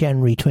 Friday,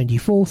 January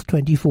 24th,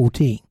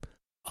 2014.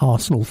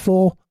 Arsenal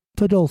 4,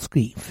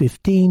 Podolski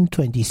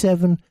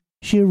 15-27,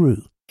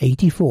 Giroud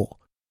 84,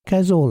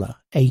 Cazorla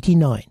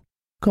 89,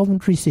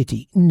 Coventry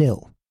City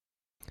 0.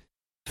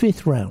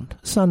 Fifth round,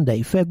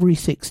 Sunday, February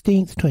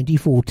 16th,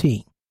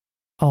 2014.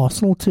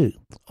 Arsenal 2,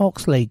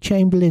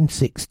 Oxlade-Chamberlain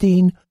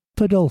 16,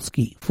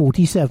 Podolski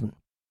 47.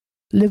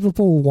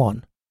 Liverpool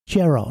 1,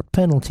 Gerrard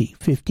penalty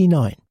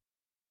 59.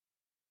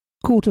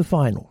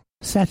 Quarter-final,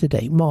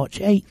 Saturday, March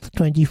 8th,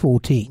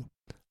 2014.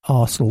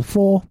 Arsenal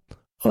 4,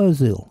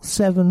 Ozil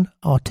 7,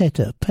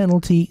 Arteta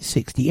penalty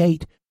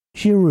 68,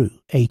 Giroud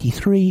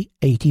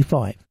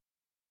 83-85.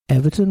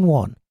 Everton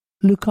 1,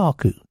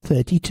 Lukaku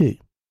 32.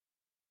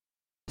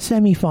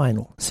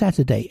 Semi-final,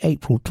 Saturday,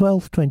 April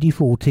 12,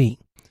 2014.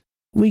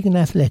 Wigan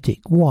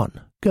Athletic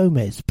 1,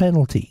 Gomez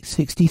penalty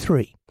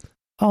 63.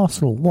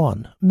 Arsenal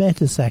 1,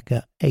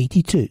 Mertesacker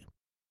 82.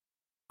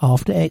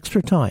 After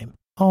extra time,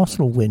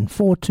 Arsenal win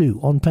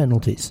 4-2 on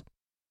penalties.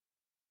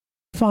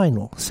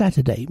 Final,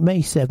 Saturday,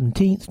 May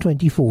 17,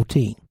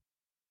 2014.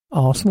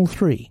 Arsenal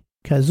 3,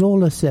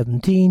 Cazorla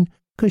 17,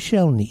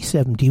 Koscielny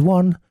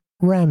 71,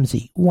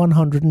 Ramsey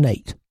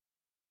 108.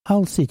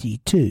 Hull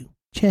City 2,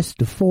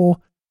 Chester 4,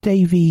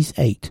 Davies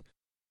 8.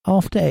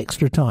 After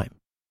extra time.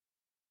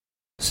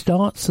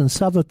 Starts and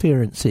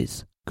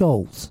sub-appearances.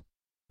 Goals: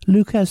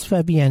 Lukas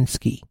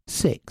Fabianski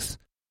 6.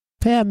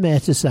 Per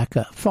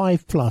Mertesacker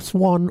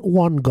 5+1,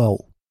 1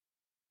 goal.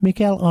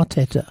 Mikel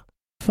Arteta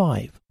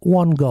 5,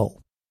 1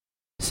 goal.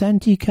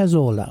 Santi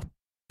Cazorla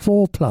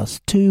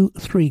 4+2,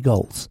 3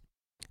 goals.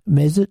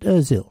 Mesut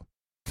Ozil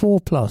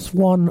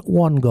 4+1,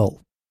 1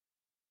 goal.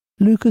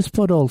 Lukas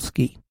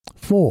Podolski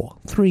 4,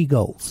 3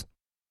 goals.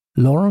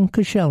 Laurent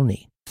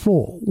Koscielny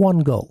 4, 1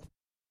 goal.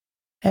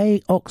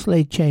 A.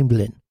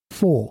 Oxlade-Chamberlain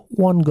 4,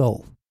 1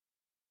 goal.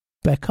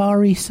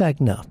 Bakary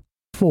Sagna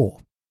 4.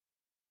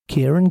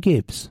 Kieran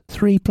Gibbs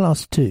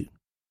 3+2.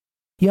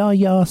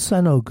 Yaya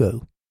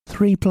Sanogo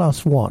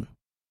 3+1.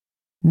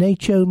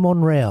 Nacho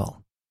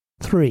Monreal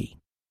 3.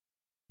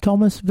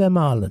 Thomas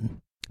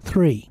Vermaelen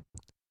 3.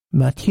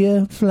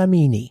 Mathieu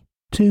Flamini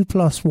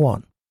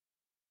 2+1.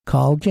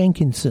 Carl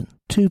Jenkinson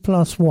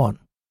 2+1.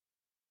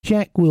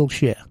 Jack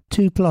Wilshere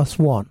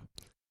 2+1.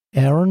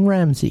 Aaron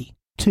Ramsey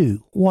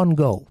 2, 1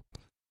 goal.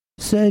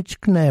 Serge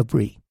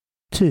Gnabry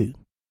 2.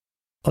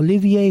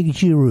 Olivier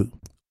Giroud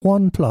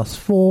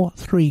 1+4,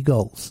 3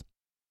 goals.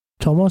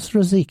 Thomas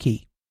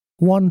Rosicky,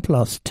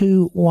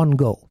 1+2, 1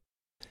 goal.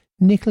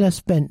 Nicholas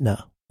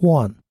Bentner,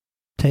 1.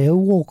 Theo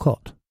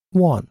Walcott,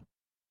 1.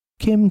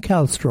 Kim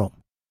Kallstrom,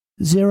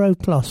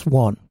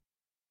 0+1.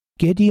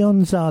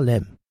 Gideon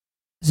Zalem,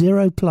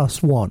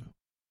 0+1.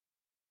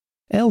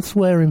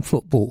 Elsewhere in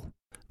football,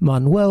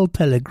 Manuel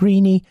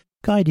Pellegrini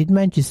guided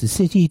Manchester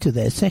City to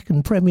their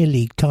second Premier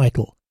League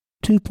title,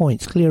 2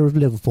 points clear of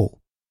Liverpool,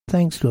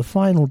 thanks to a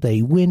final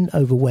day win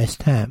over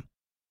West Ham.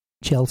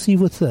 Chelsea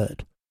were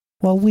third,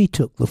 while we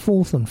took the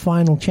fourth and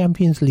final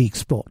Champions League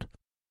spot,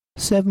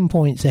 7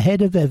 points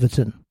ahead of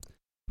Everton.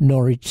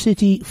 Norwich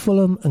City,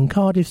 Fulham and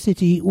Cardiff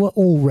City were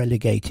all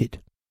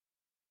relegated.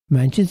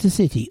 Manchester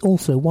City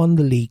also won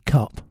the League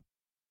Cup.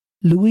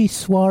 Luis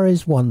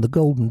Suarez won the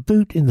Golden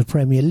Boot in the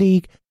Premier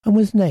League and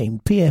was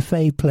named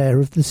PFA Player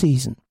of the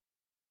Season.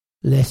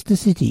 Leicester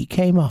City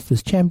came up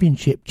as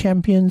Championship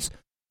champions,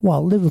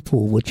 while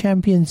Liverpool were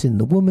champions in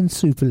the Women's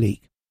Super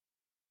League.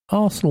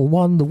 Arsenal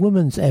won the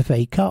Women's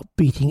FA Cup,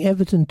 beating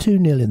Everton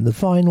 2-0 in the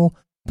final,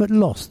 but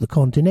lost the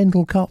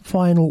Continental Cup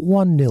final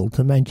 1-0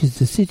 to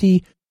Manchester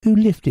City, who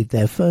lifted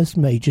their first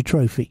major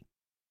trophy.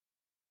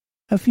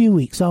 A few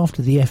weeks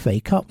after the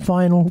FA Cup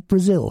final,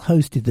 Brazil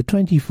hosted the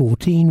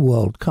 2014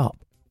 World Cup,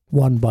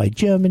 won by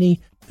Germany,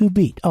 who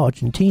beat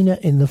Argentina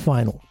in the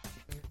final.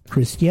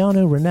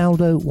 Cristiano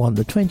Ronaldo won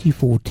the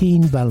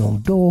 2014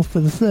 Ballon d'Or for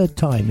the third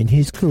time in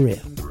his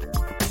career.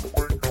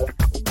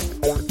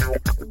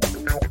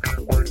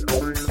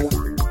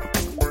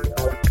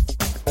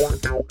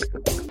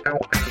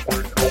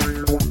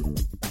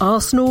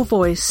 Arsenal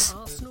Voice.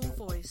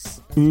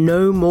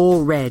 No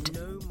More Red.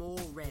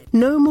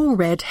 No More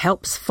Red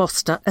helps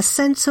foster a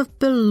sense of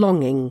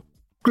belonging.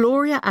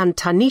 Gloria and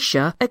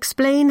Tanisha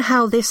explain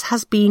how this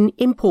has been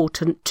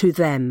important to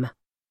them.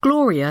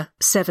 Gloria,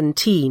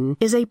 17,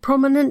 is a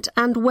prominent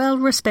and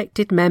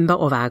well-respected member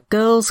of our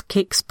Girls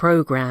Kicks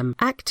program,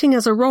 acting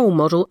as a role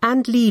model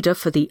and leader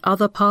for the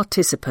other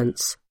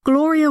participants.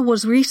 Gloria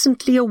was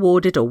recently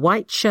awarded a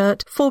white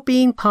shirt for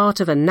being part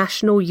of a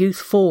national youth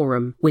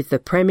forum with the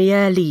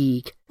Premier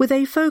League, with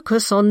a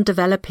focus on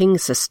developing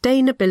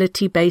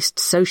sustainability-based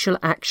social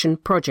action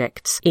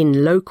projects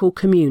in local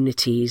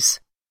communities.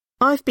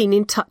 I've been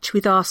in touch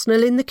with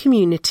Arsenal in the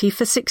community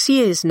for 6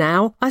 years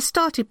now. I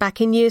started back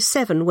in Year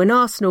 7 when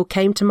Arsenal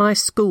came to my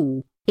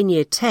school. In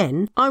Year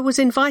 10, I was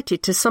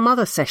invited to some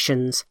other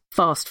sessions.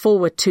 Fast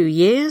forward 2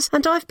 years,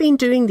 and I've been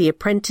doing the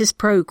apprentice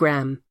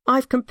programme.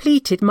 I've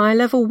completed my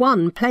Level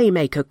 1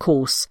 Playmaker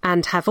course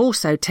and have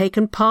also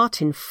taken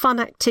part in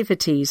fun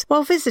activities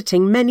while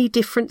visiting many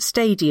different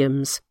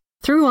stadiums.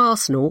 Through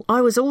Arsenal,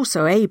 I was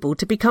also able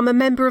to become a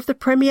member of the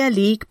Premier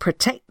League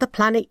Protect the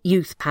Planet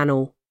Youth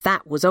Panel.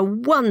 That was a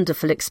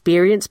wonderful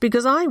experience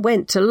because I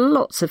went to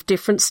lots of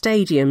different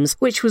stadiums,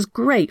 which was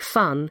great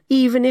fun,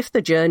 even if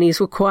the journeys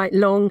were quite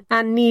long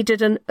and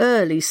needed an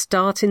early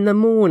start in the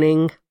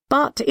morning.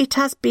 But it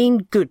has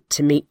been good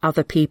to meet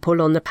other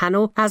people on the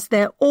panel, as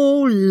they're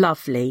all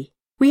lovely.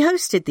 We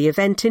hosted the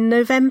event in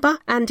November,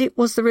 and it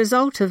was the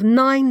result of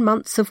 9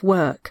 months of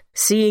work.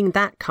 Seeing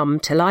that come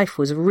to life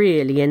was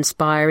really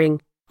inspiring.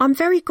 I'm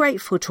very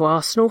grateful to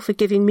Arsenal for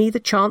giving me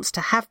the chance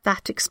to have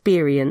that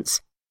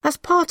experience. As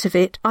part of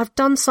it, I've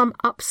done some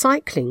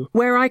upcycling,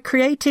 where I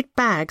created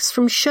bags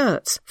from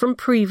shirts from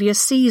previous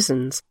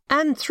seasons.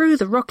 And through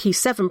the Rocky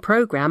 7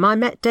 programme, I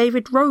met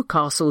David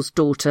Rocastle's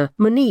daughter,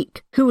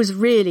 Monique, who was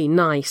really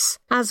nice,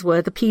 as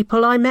were the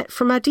people I met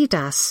from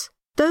Adidas.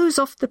 Those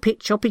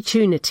off-the-pitch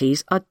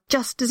opportunities are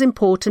just as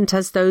important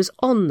as those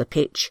on the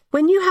pitch.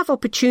 When you have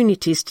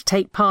opportunities to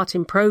take part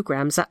in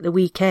programmes at the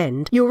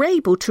weekend, you're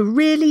able to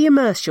really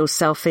immerse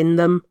yourself in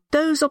them.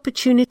 Those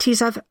opportunities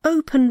have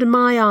opened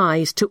my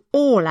eyes to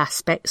all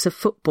aspects of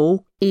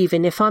football.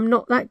 Even if I'm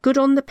not that good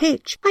on the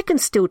pitch, I can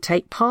still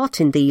take part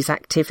in these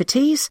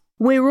activities.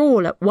 We're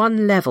all at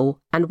one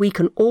level, and we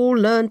can all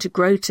learn to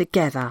grow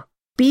together.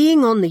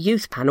 Being on the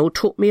youth panel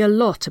taught me a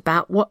lot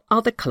about what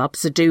other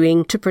clubs are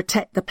doing to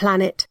protect the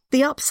planet.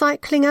 The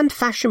upcycling and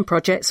fashion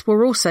projects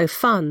were also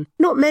fun.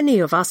 Not many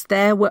of us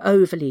there were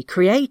overly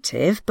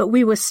creative, but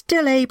we were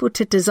still able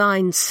to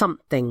design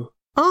something.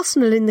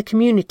 Arsenal in the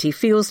community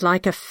feels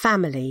like a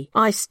family.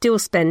 I still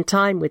spend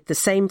time with the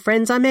same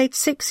friends I made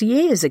 6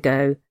 years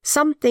ago.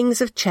 Some things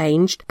have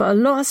changed, but a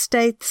lot have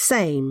stayed the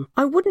same.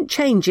 I wouldn't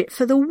change it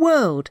for the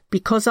world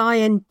because I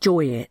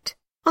enjoy it.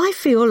 I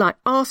feel like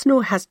Arsenal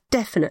has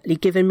definitely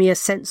given me a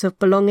sense of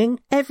belonging.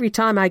 Every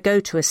time I go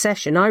to a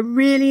session, I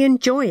really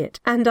enjoy it,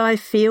 and I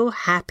feel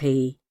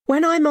happy.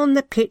 When I'm on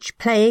the pitch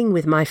playing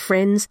with my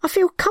friends, I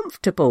feel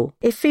comfortable.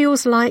 It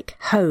feels like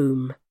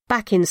home.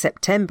 Back in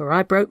September,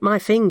 I broke my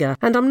finger,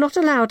 and I'm not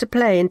allowed to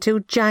play until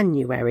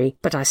January,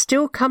 but I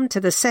still come to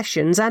the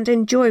sessions and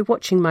enjoy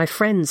watching my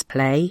friends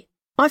play.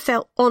 I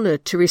felt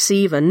honoured to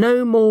receive a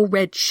No More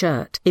Red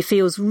shirt. It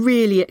feels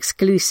really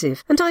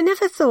exclusive, and I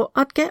never thought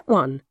I'd get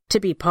one. To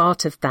be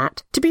part of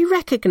that, to be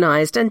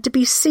recognised and to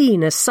be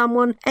seen as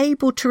someone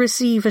able to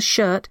receive a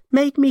shirt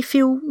made me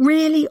feel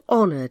really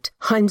honoured.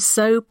 I'm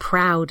so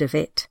proud of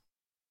it.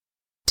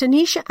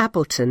 Tanisha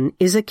Appleton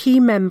is a key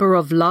member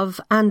of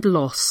Love and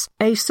Loss,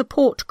 a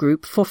support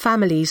group for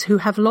families who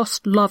have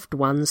lost loved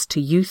ones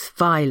to youth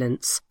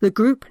violence. The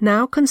group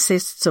now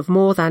consists of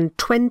more than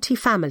 20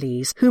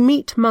 families who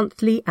meet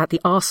monthly at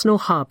the Arsenal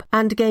Hub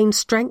and gain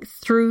strength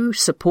through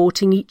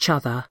supporting each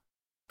other.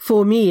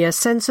 For me, a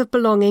sense of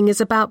belonging is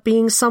about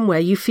being somewhere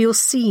you feel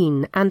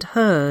seen and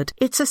heard.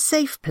 It's a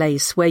safe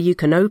place where you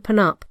can open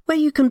up, where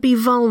you can be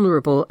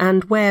vulnerable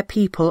and where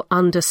people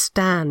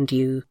understand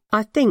you.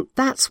 I think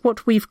that's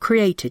what we've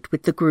created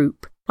with the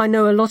group. I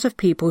know a lot of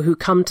people who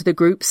come to the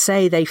group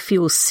say they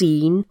feel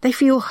seen, they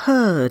feel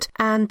heard,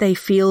 and they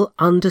feel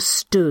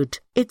understood.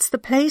 It's the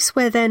place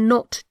where they're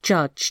not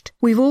judged.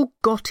 We've all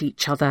got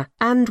each other,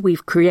 and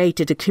we've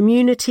created a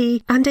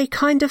community and a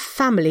kind of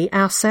family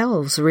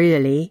ourselves,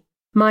 really.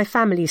 My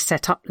family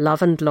set up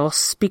Love and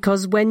Loss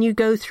because when you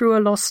go through a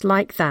loss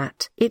like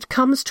that, it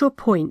comes to a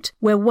point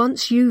where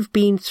once you've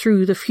been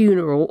through the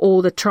funeral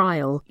or the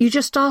trial, you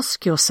just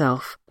ask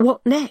yourself, what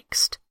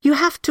next? You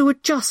have to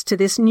adjust to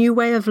this new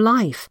way of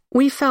life.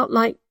 We felt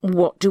like,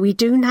 what do we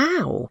do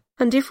now?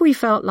 And if we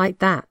felt like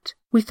that,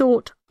 we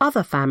thought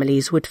other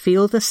families would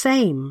feel the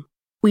same.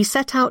 We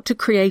set out to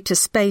create a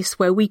space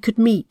where we could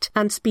meet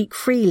and speak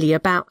freely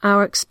about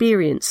our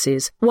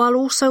experiences while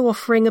also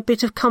offering a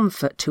bit of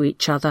comfort to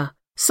each other.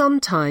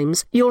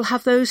 Sometimes you'll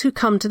have those who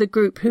come to the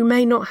group who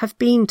may not have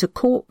been to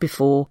court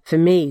before. For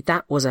me,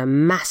 that was a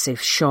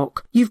massive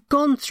shock. You've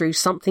gone through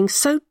something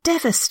so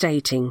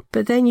devastating,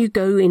 but then you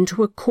go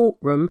into a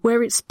courtroom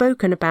where it's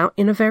spoken about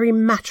in a very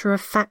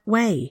matter-of-fact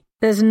way.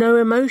 There's no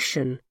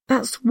emotion.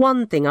 That's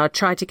one thing I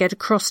try to get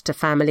across to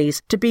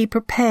families, to be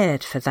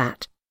prepared for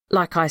that.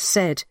 Like I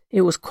said,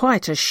 it was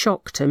quite a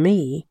shock to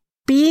me.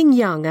 Being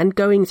young and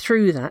going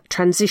through that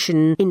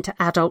transition into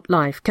adult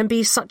life can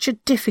be such a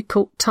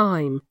difficult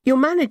time. You're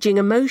managing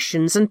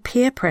emotions and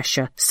peer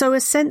pressure, so a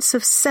sense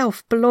of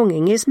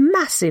self-belonging is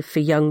massive for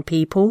young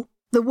people.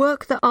 The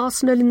work that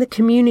Arsenal in the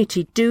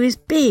community do is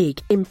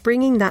big in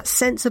bringing that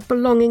sense of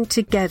belonging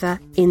together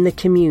in the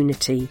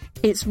community.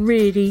 It's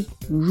really,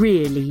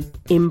 really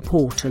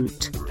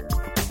important.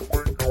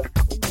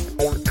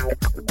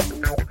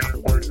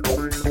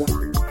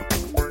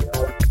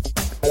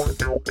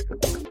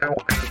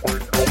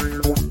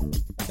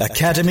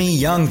 Academy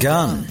Young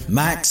Gun,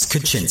 Max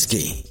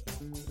Kuczynski.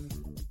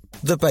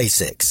 The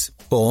Basics.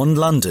 Born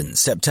London,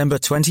 September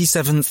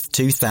 27th,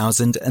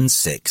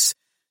 2006.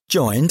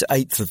 Joined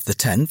 8th of the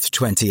 10th,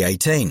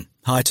 2018.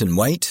 Height and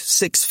weight,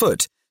 6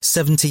 foot,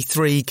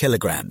 73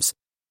 kilograms.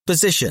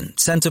 Position,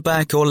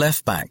 centre-back or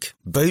left-back.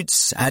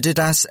 Boots,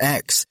 Adidas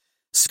X.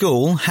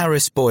 School,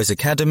 Harris Boys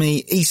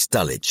Academy, East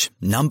Dulwich.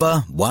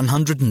 Number,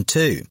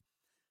 102.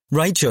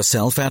 Rate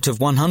yourself out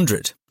of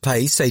 100.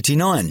 Pace,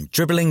 89.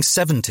 Dribbling,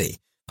 70.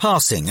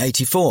 Passing,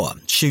 84.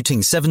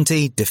 Shooting,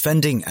 70.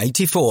 Defending,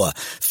 84.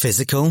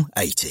 Physical,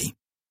 80.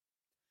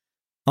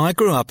 I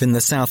grew up in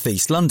the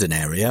southeast London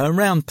area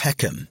around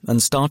Peckham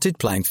and started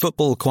playing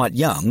football quite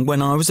young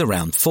when I was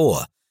around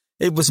 4.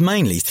 It was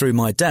mainly through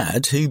my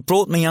dad, who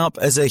brought me up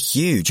as a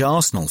huge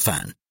Arsenal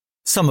fan.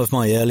 Some of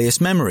my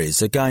earliest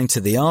memories are going to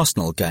the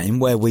Arsenal game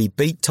where we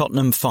beat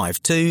Tottenham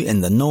 5-2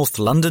 in the North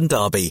London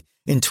derby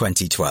in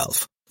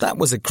 2012. That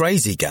was a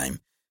crazy game.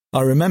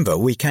 I remember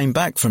we came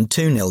back from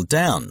 2-0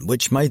 down,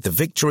 which made the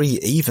victory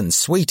even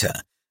sweeter,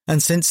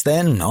 and since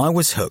then I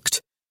was hooked.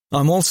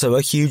 I'm also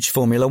a huge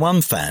Formula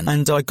 1 fan,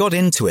 and I got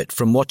into it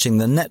from watching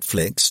the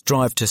Netflix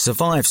Drive to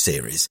Survive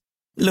series.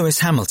 Lewis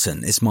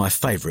Hamilton is my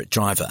favourite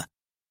driver.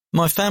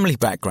 My family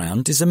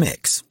background is a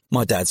mix.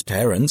 My dad's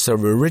parents are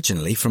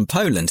originally from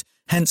Poland,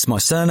 hence my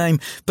surname,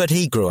 but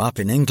he grew up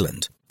in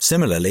England.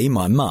 Similarly,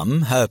 my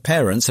mum, her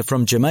parents are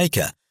from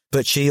Jamaica,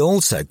 but she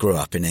also grew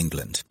up in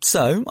England.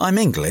 So I'm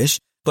English,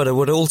 but I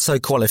would also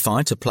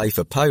qualify to play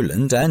for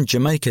Poland and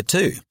Jamaica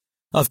too.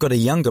 I've got a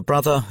younger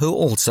brother who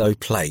also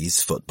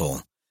plays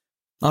football.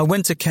 I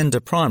went to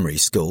Kenda Primary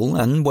School,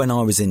 and when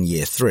I was in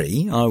Year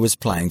 3, I was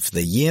playing for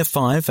the Year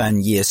 5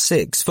 and Year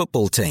 6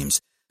 football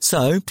teams,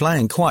 so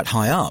playing quite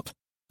high up.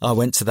 I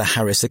went to the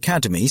Harris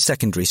Academy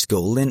Secondary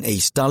School in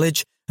East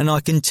Dulwich, and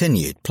I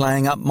continued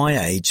playing up my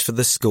age for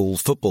the school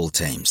football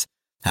teams.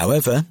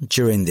 However,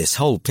 during this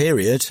whole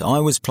period, I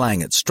was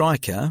playing at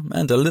striker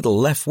and a little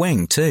left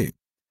wing too.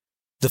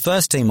 The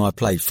first team I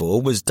played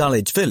for was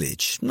Dulwich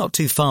Village, not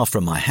too far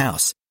from my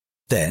house.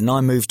 Then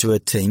I moved to a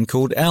team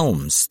called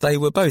Elms. They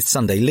were both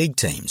Sunday League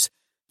teams.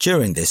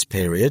 During this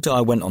period,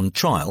 I went on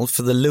trial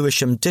for the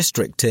Lewisham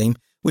District team,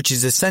 which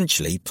is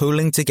essentially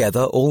pooling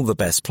together all the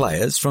best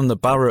players from the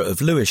borough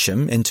of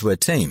Lewisham into a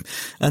team,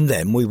 and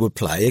then we would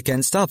play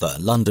against other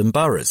London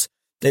boroughs.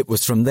 It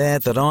was from there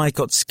that I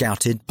got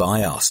scouted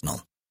by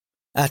Arsenal.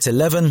 At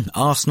 11,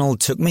 Arsenal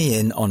took me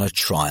in on a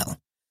trial.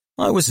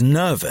 I was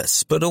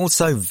nervous, but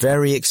also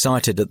very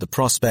excited at the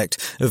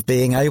prospect of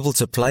being able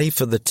to play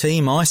for the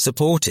team I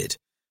supported.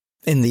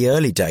 In the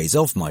early days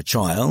of my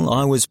trial,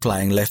 I was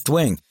playing left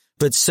wing,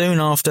 but soon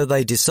after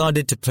they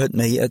decided to put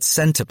me at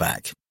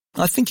centre-back.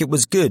 I think it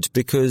was good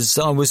because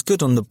I was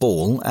good on the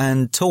ball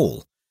and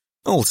tall.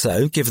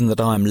 Also, given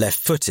that I'm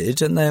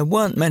left-footed and there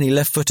weren't many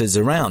left-footers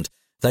around,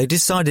 They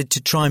decided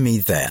to try me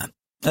there.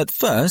 At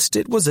first,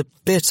 it was a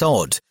bit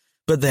odd,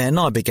 but then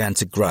I began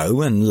to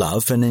grow and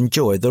love and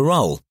enjoy the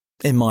role.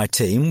 In my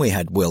team, we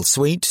had Will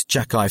Sweet,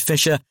 Jackie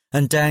Fisher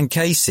and Dan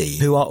Casey,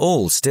 who are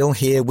all still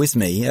here with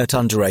me at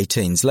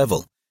under-18s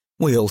level.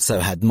 We also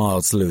had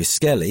Miles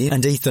Lewis-Skelly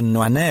and Ethan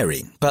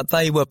Nwaneri, but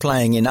they were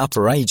playing in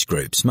upper age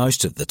groups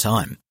most of the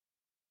time.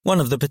 One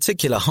of the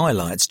particular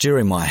highlights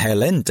during my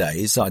Hale End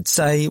days, I'd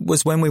say,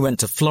 was when we went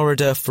to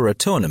Florida for a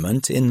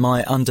tournament in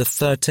my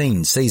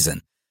under-13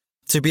 season.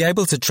 To be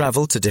able to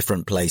travel to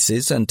different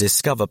places and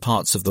discover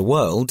parts of the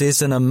world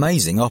is an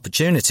amazing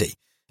opportunity,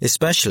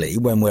 especially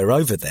when we're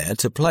over there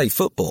to play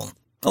football.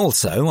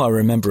 Also, I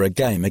remember a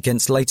game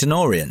against Leyton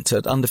Orient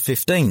at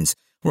under-15s,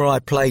 where I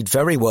played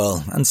very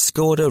well and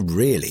scored a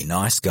really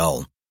nice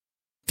goal.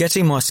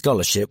 Getting my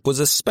scholarship was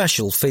a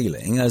special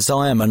feeling as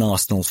I am an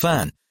Arsenal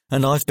fan,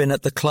 and I've been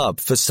at the club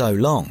for so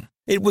long.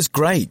 It was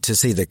great to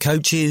see the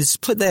coaches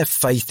put their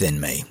faith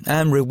in me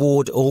and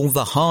reward all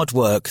the hard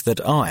work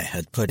that I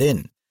had put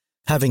in.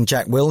 Having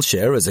Jack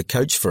Wilshere as a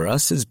coach for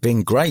us has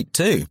been great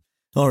too.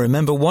 I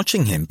remember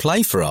watching him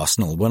play for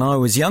Arsenal when I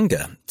was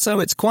younger, so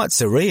it's quite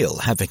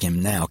surreal having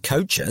him now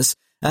coach us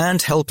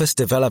and help us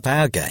develop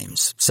our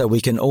games so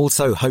we can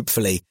also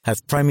hopefully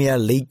have Premier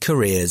League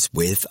careers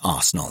with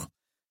Arsenal.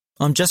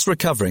 I'm just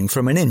recovering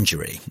from an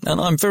injury and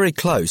I'm very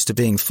close to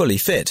being fully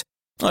fit.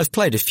 I've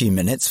played a few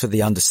minutes for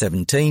the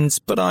under-17s,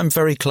 but I'm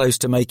very close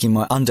to making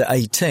my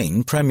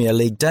under-18 Premier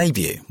League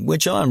debut,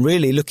 which I'm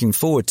really looking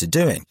forward to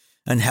doing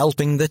and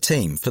helping the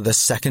team for the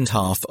second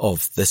half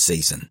of the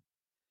season.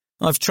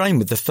 I've trained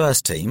with the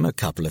first team a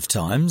couple of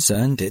times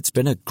and it's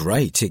been a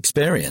great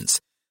experience.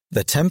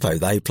 The tempo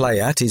they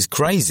play at is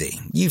crazy.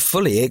 You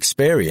fully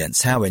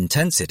experience how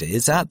intense it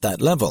is at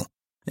that level.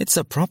 It's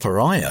a proper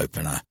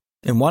eye-opener.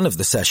 In one of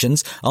the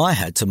sessions, I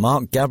had to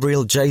mark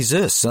Gabriel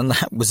Jesus, and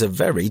that was a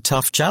very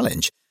tough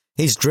challenge.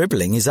 His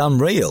dribbling is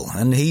unreal,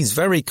 and he's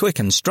very quick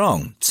and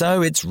strong,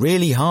 so it's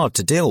really hard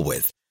to deal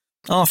with.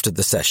 After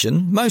the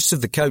session, most of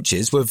the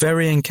coaches were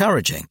very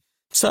encouraging,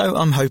 so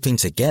I'm hoping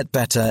to get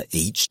better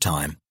each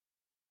time.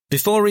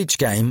 Before each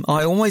game,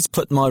 I always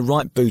put my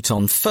right boot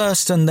on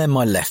first and then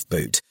my left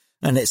boot,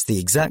 and it's the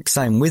exact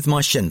same with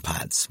my shin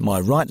pads, my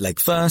right leg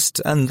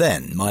first and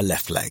then my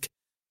left leg.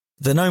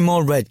 The No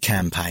More Red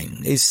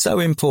campaign is so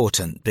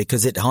important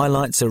because it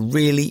highlights a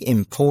really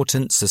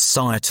important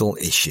societal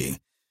issue.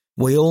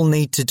 We all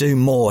need to do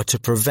more to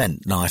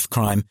prevent knife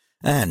crime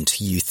and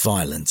youth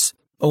violence.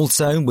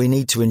 Also, we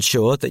need to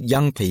ensure that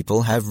young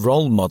people have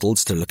role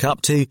models to look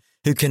up to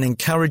who can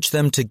encourage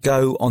them to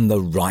go on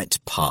the right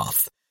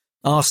path.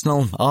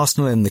 Arsenal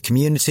in the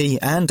community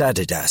and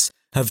Adidas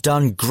have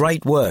done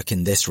great work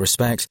in this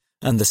respect,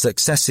 and the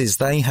successes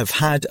they have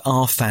had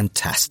are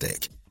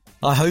fantastic.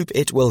 I hope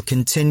it will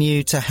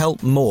continue to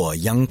help more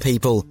young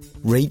people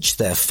reach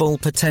their full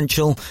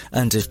potential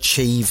and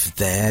achieve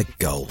their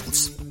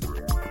goals.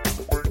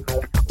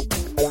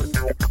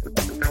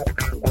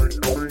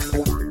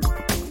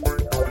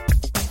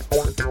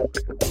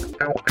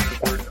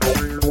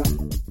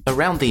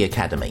 Around the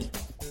Academy.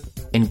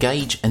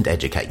 Engage and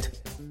educate.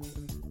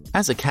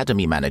 As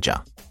Academy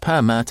Manager, Per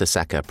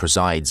Mertesacker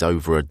presides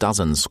over a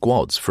dozen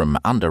squads from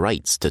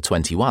under-8s to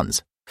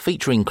 21s,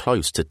 featuring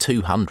close to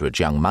 200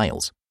 young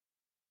males.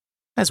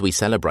 As we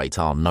celebrate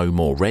our No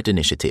More Red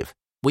initiative,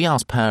 we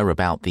asked Per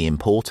about the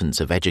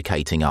importance of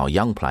educating our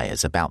young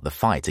players about the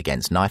fight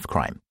against knife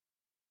crime.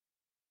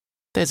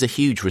 There's a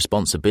huge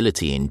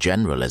responsibility in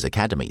general as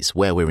academies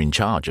where we're in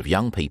charge of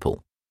young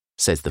people,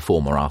 says the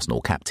former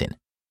Arsenal captain.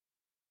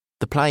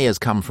 The players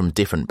come from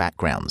different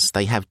backgrounds,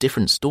 they have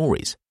different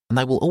stories, and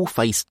they will all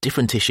face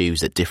different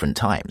issues at different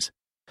times.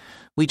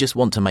 We just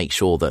want to make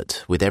sure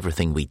that, with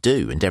everything we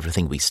do and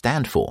everything we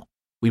stand for,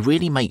 we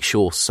really make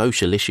sure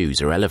social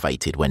issues are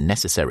elevated when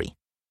necessary.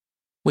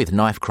 With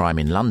knife crime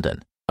in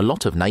London, a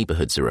lot of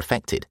neighbourhoods are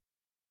affected.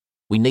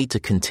 We need to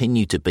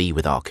continue to be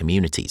with our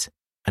communities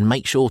and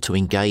make sure to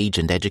engage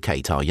and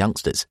educate our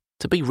youngsters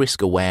to be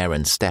risk-aware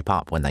and step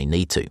up when they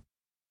need to.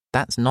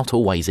 That's not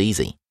always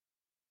easy.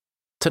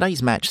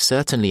 Today's match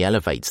certainly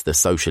elevates the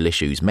social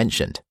issues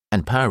mentioned,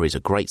 and Per is a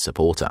great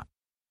supporter.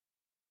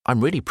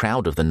 I'm really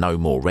proud of the No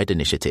More Red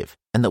initiative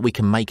and that we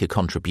can make a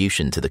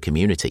contribution to the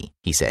community,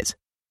 he says.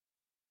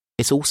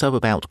 It's also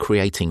about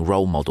creating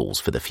role models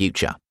for the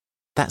future.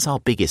 That's our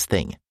biggest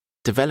thing,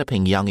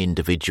 developing young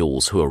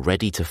individuals who are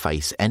ready to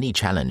face any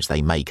challenge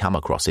they may come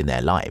across in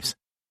their lives.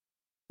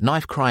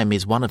 Knife crime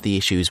is one of the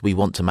issues we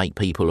want to make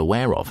people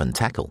aware of and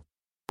tackle.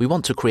 We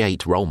want to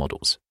create role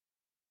models.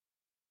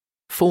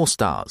 4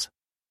 stars.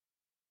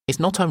 It's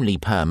not only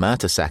Per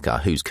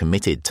Mertesacker who's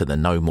committed to the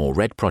No More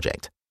Red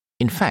project.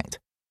 In fact,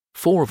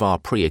 4 of our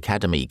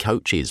pre-academy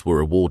coaches were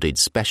awarded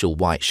special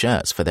white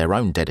shirts for their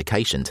own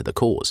dedication to the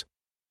cause.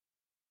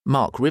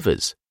 Mark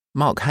Rivers,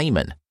 Mark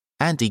Heyman,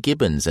 Andy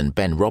Gibbons and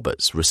Ben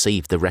Roberts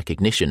received the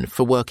recognition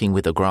for working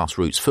with a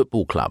grassroots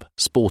football club,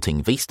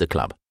 Sporting Vista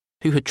Club,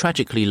 who had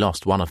tragically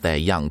lost one of their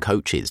young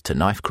coaches to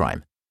knife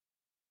crime.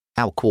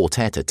 Our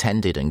quartet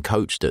attended and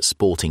coached at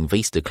Sporting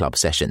Vista Club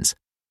sessions,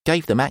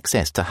 gave them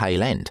access to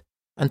Hale End,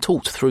 and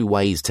talked through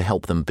ways to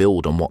help them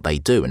build on what they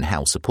do and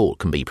how support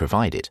can be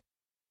provided.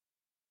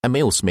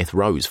 Emile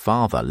Smith-Rowe's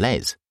father,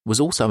 Les, was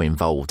also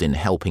involved in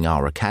helping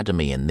our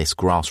academy and this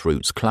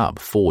grassroots club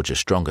forge a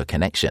stronger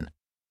connection.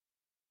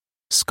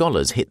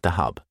 Scholars hit the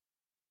hub.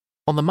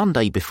 On the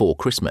Monday before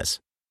Christmas,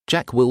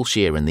 Jack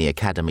Wilshere and the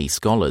academy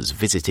scholars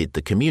visited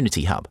the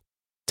community hub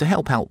to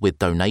help out with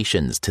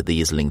donations to the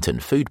Islington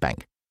Food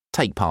Bank,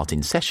 take part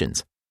in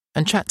sessions,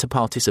 and chat to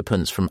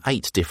participants from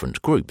 8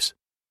 different groups,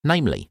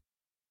 namely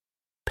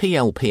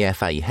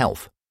PLPFA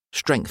Health,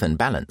 Strength and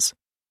Balance,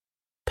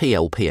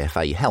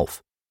 PLPFA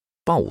Health,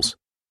 Bowls,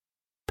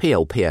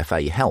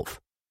 PLPFA Health,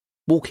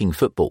 Walking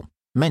Football,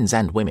 Men's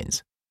and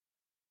Women's,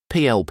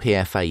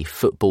 PLPFA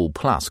Football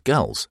Plus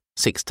Girls,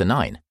 6 to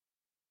 9,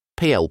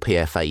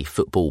 PLPFA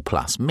Football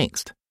Plus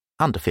Mixed,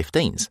 Under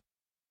 15s,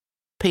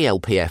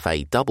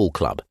 PLPFA Double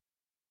Club,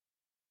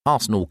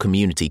 Arsenal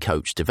Community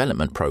Coach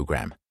Development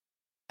Programme,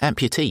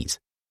 Amputees.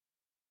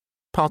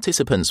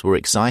 Participants were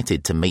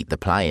excited to meet the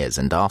players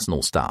and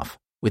Arsenal staff,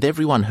 with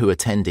everyone who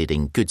attended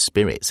in good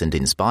spirits and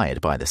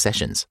inspired by the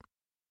sessions.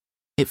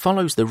 It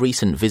follows the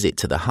recent visit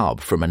to the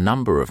hub from a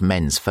number of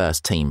men's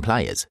first-team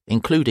players,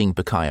 including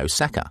Bukayo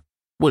Saka,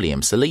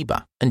 William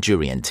Saliba and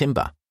Jurrien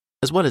Timber,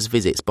 as well as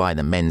visits by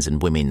the men's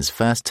and women's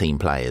first-team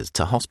players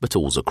to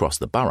hospitals across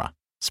the borough,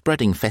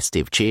 spreading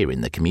festive cheer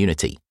in the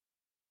community.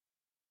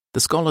 The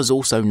scholars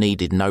also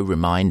needed no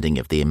reminding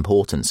of the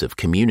importance of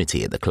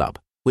community at the club,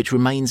 which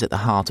remains at the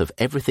heart of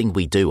everything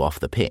we do off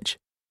the pitch,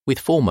 with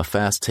former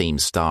first-team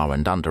star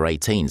and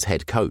under-18s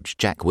head coach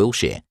Jack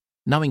Wilshere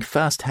knowing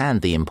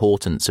firsthand the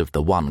importance of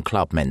the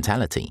one-club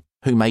mentality,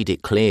 who made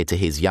it clear to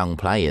his young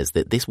players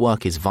that this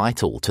work is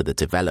vital to the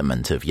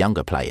development of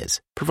younger players,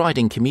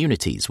 providing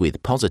communities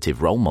with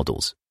positive role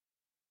models.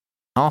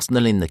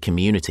 Arsenal in the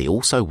community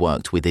also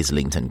worked with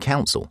Islington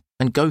Council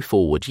and Go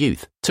Forward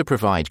Youth to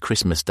provide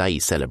Christmas Day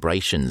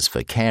celebrations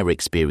for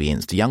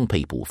care-experienced young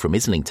people from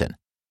Islington.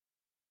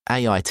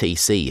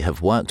 AITC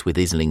have worked with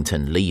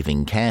Islington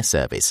Leaving Care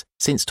Service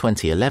since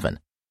 2011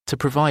 to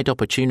provide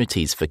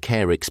opportunities for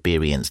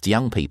care-experienced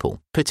young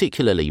people,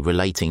 particularly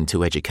relating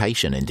to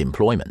education and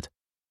employment.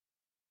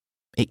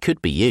 It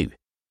could be you.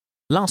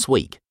 Last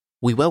week,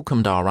 we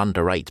welcomed our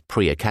under-8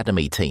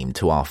 pre-academy team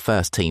to our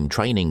first-team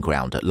training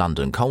ground at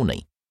London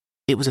Colney.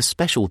 It was a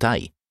special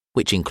day,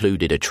 which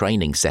included a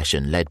training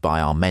session led by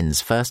our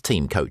men's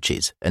first-team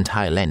coaches and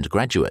Hale End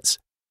graduates,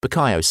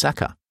 Bukayo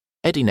Saka,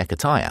 Eddie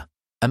Nketiah,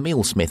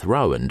 Emile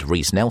Smith-Rowe and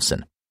Reece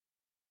Nelson.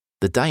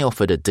 The day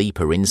offered a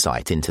deeper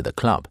insight into the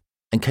club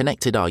and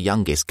connected our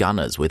youngest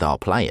gunners with our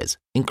players,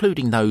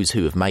 including those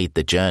who have made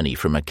the journey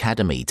from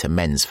academy to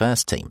men's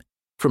first team,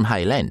 from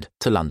Hale End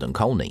to London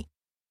Colney.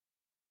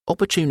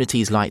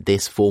 Opportunities like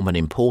this form an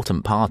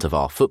important part of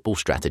our football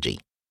strategy,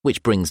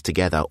 which brings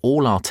together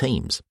all our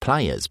teams,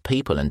 players,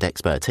 people and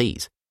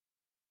expertise.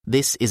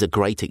 This is a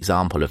great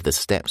example of the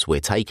steps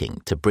we're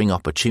taking to bring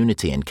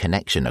opportunity and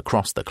connection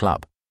across the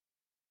club.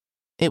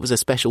 It was a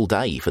special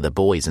day for the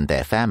boys and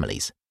their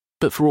families,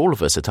 but for all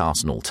of us at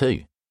Arsenal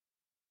too.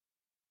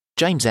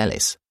 James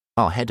Ellis,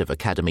 our head of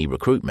academy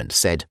recruitment,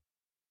 said,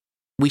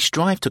 "We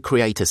strive to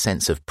create a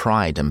sense of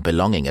pride and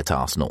belonging at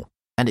Arsenal,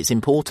 and it's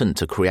important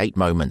to create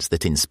moments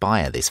that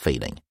inspire this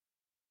feeling.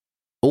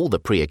 All the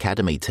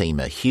pre-academy team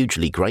are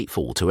hugely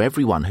grateful to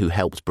everyone who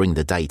helped bring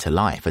the day to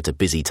life at a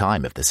busy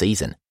time of the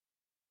season.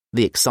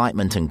 The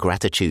excitement and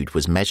gratitude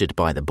was measured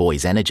by the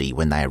boys' energy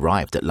when they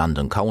arrived at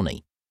London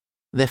Colney.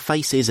 Their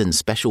faces and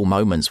special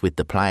moments with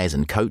the players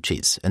and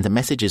coaches and the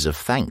messages of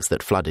thanks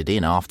that flooded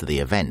in after the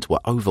event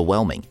were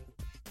overwhelming.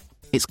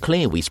 It's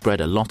clear we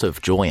spread a lot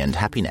of joy and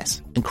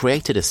happiness and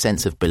created a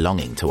sense of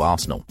belonging to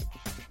Arsenal.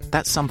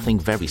 That's something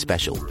very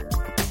special."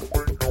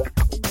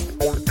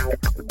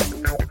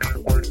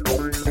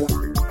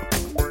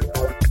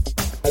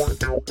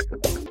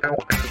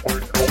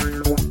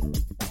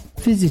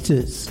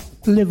 Visitors,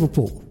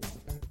 Liverpool,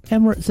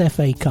 Emirates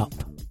FA Cup.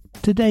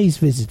 Today's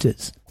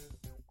visitors.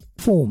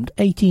 Formed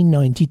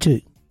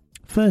 1892.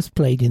 First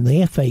played in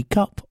the FA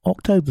Cup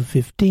October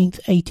 15th,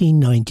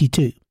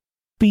 1892.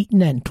 Beat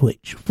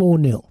Nantwich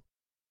 4-0.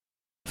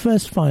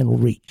 First final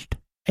reached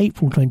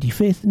April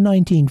 25th,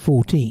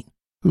 1914.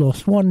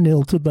 Lost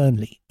 1-0 to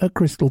Burnley at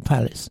Crystal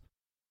Palace.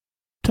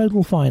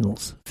 Total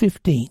finals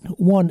 15,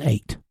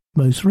 1-8.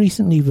 Most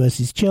recently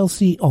versus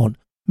Chelsea on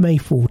May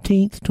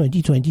 14th,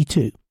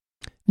 2022.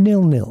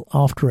 0-0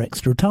 after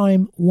extra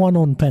time, 1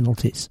 on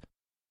penalties.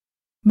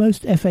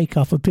 Most FA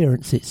Cup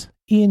appearances: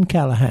 Ian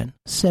Callaghan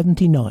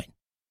 79,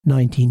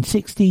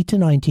 1960 to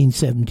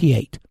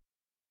 1978.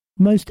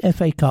 Most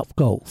FA Cup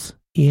goals: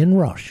 Ian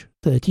Rush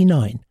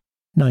 39,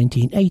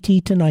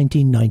 1980 to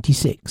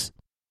 1996.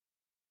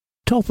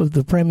 Top of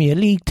the Premier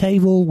League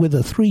table with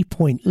a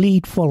 3-point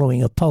lead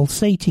following a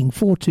pulsating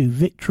 4-2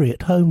 victory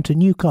at home to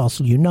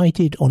Newcastle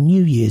United on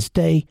New Year's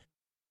Day,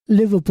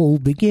 Liverpool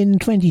begin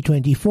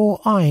 2024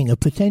 eyeing a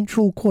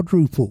potential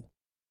quadruple.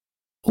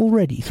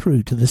 Already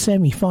through to the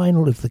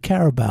semi-final of the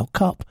Carabao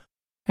Cup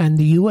and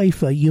the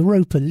UEFA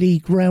Europa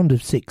League round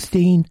of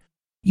 16,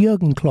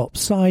 Jurgen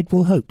Klopp's side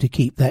will hope to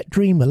keep that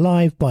dream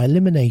alive by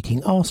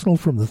eliminating Arsenal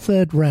from the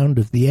third round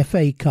of the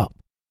FA Cup.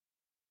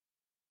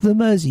 The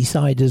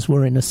Merseysiders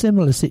were in a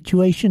similar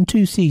situation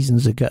 2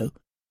 seasons ago,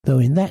 though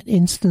in that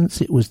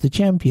instance it was the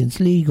Champions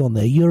League on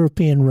their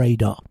European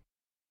radar.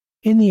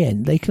 In the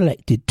end they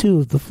collected 2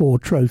 of the 4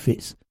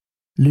 trophies,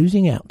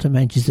 losing out to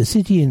Manchester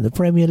City in the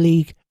Premier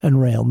League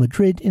and Real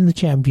Madrid in the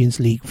Champions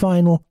League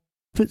final,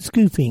 but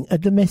scooping a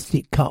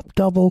domestic cup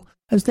double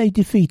as they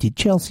defeated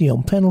Chelsea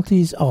on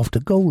penalties after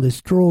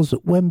goalless draws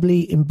at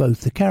Wembley in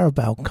both the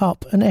Carabao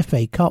Cup and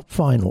FA Cup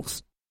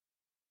finals.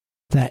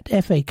 That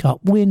FA Cup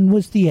win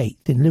was the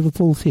 8th in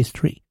Liverpool's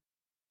history,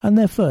 and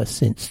their first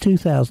since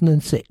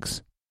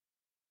 2006.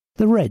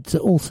 The Reds are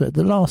also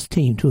the last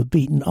team to have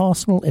beaten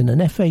Arsenal in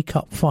an FA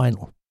Cup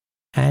final,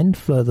 and,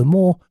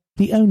 furthermore,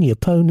 the only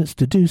opponents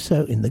to do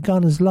so in the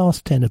Gunners'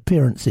 last 10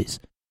 appearances,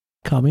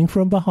 coming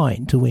from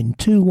behind to win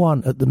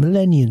 2-1 at the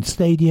Millennium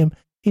Stadium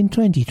in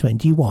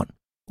 2021,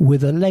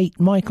 with a late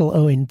Michael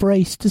Owen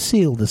brace to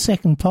seal the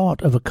second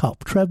part of a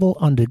cup treble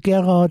under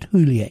Gerard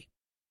Houllier.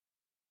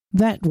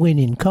 That win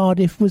in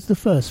Cardiff was the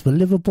first for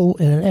Liverpool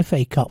in an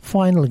FA Cup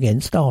final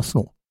against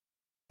Arsenal,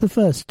 the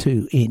first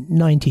 2 in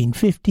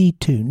 1950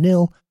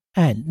 2-0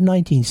 and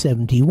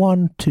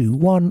 1971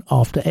 2-1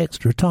 after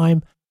extra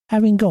time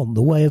having gone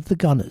the way of the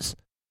Gunners,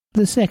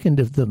 the second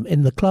of them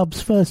in the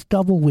club's first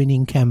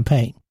double-winning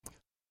campaign.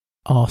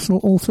 Arsenal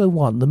also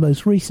won the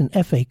most recent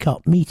FA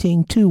Cup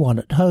meeting 2-1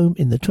 at home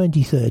in the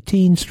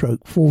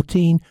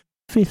 2013-14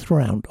 fifth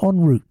round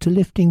en route to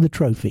lifting the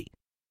trophy,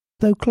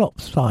 though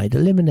Klopp's side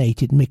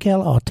eliminated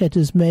Mikel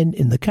Arteta's men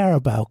in the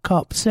Carabao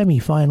Cup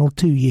semi-final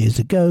 2 years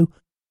ago,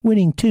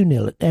 winning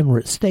 2-0 at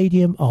Emirates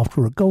Stadium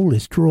after a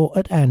goalless draw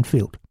at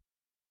Anfield.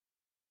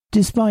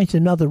 Despite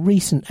another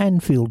recent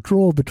Anfield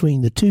draw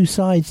between the two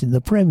sides in the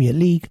Premier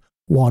League,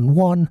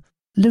 1-1,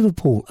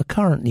 Liverpool are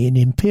currently in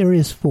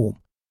imperious form,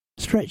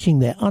 stretching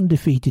their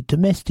undefeated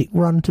domestic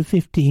run to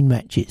 15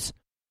 matches,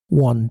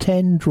 won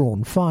 10,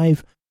 drawn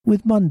 5,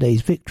 with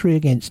Monday's victory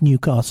against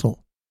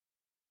Newcastle.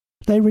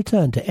 They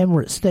return to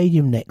Emirates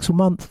Stadium next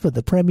month for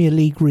the Premier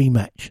League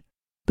rematch,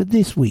 but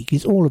this week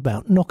is all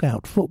about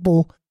knockout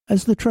football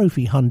as the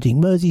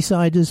trophy-hunting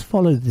Merseysiders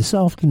follow this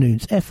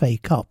afternoon's FA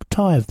Cup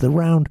tie of the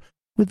round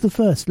with the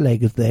first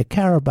leg of their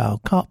Carabao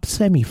Cup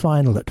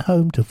semi-final at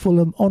home to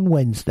Fulham on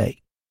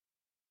Wednesday.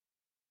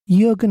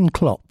 Jurgen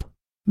Klopp,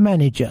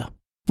 manager,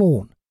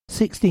 born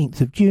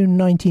 16th of June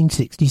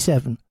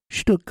 1967,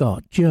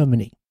 Stuttgart,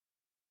 Germany.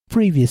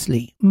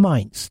 Previously,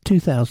 Mainz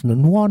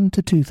 2001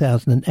 to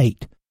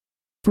 2008,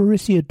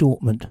 Borussia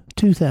Dortmund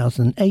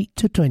 2008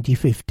 to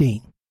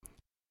 2015.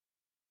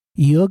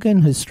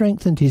 Jurgen has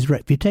strengthened his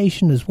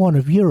reputation as one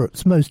of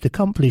Europe's most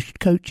accomplished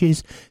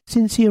coaches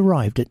since he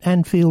arrived at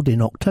Anfield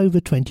in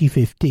October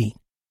 2015,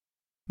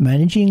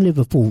 managing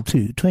Liverpool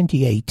to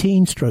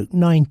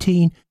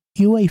 2018-19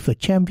 UEFA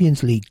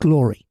Champions League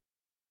glory,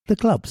 the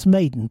club's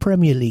maiden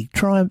Premier League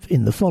triumph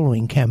in the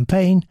following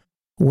campaign,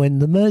 when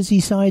the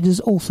Merseysiders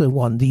also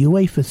won the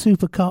UEFA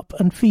Super Cup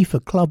and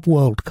FIFA Club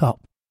World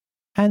Cup,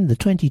 and the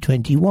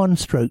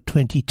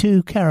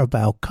 2021-22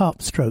 Carabao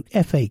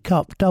Cup/FA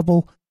Cup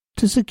double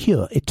to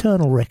secure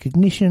eternal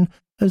recognition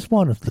as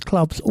one of the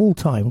club's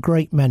all-time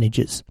great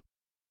managers.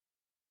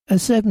 A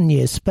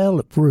 7-year spell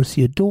at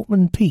Borussia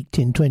Dortmund peaked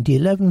in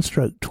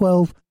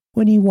 2011-12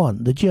 when he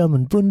won the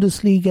German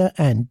Bundesliga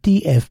and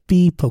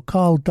DFB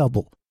Pokal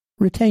double,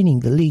 retaining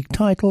the league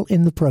title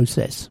in the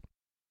process.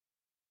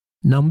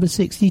 Number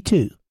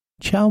 62,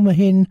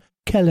 Chalmahin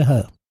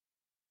Kelleher.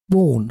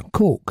 Born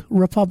Cork,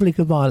 Republic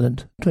of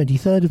Ireland,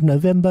 23rd of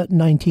November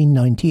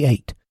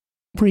 1998.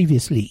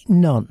 Previously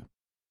none.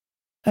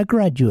 A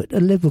graduate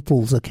at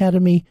Liverpool's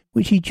academy,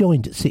 which he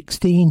joined at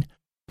 16,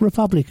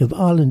 Republic of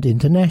Ireland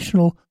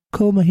international,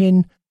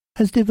 Chalmahin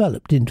has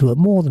developed into a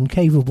more than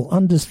capable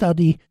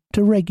understudy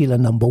to regular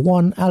number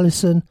 1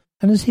 Alisson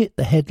and has hit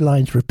the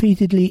headlines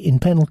repeatedly in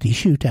penalty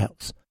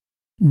shootouts,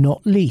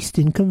 not least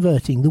in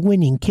converting the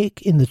winning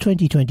kick in the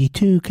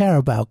 2022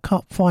 Carabao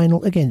Cup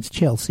final against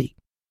Chelsea.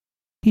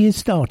 He has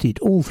started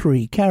all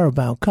 3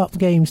 Carabao Cup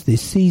games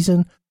this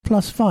season,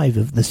 plus 5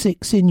 of the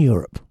 6 in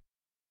Europe.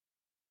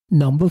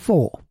 Number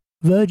 4,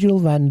 Virgil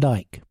van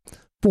Dijk.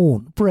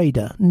 Born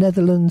Breda,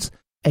 Netherlands,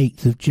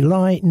 8th of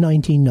July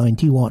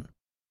 1991.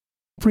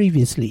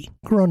 Previously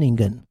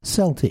Groningen,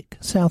 Celtic,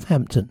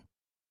 Southampton.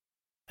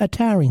 A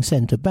towering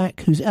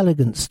centre-back whose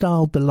elegant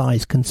style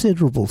belies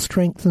considerable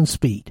strength and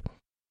speed.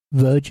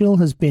 Virgil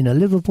has been a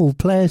Liverpool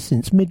player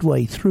since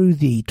midway through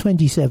the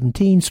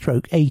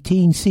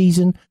 2017-18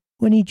 season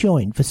when he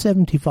joined for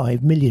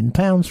 £75 million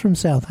from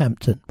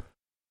Southampton,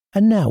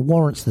 and now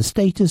warrants the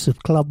status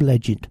of club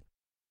legend.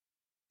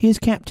 He has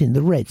captained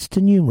the Reds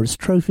to numerous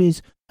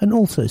trophies and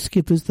also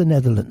skippers the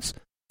Netherlands,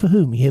 for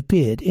whom he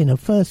appeared in a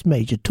first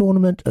major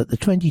tournament at the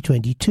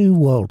 2022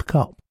 World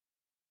Cup.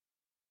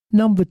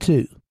 Number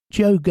 2,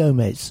 Joe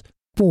Gomez,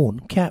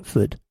 born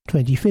Catford,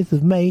 25th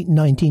of May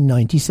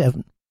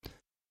 1997.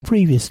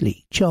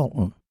 Previously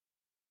Charlton.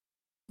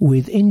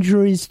 With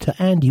injuries to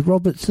Andy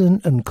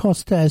Robertson and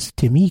Kostas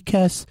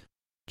Tsimikas,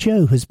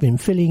 Joe has been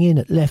filling in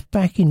at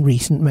left-back in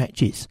recent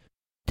matches,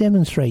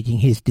 demonstrating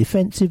his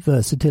defensive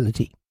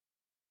versatility.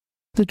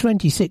 The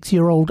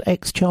 26-year-old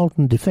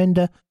ex-Charlton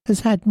defender has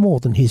had more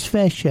than his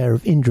fair share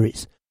of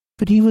injuries,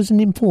 but he was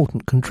an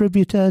important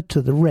contributor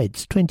to the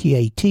Reds'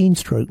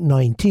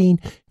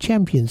 2018-19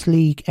 Champions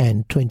League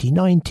and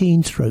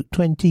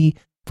 2019-20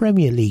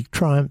 Premier League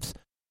triumphs,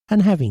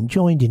 and having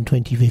joined in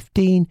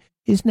 2015,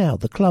 is now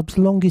the club's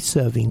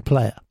longest-serving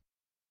player.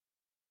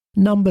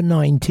 Number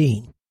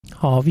 19.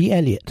 Harvey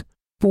Elliott,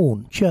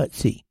 born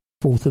Chertsey,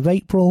 4th of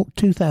April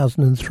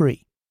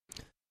 2003.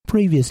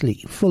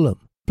 Previously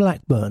Fulham,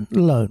 Blackburn,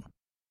 loan.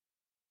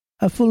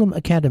 A Fulham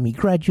Academy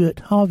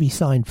graduate, Harvey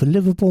signed for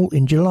Liverpool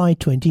in July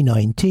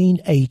 2019,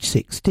 aged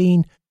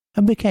 16,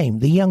 and became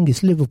the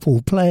youngest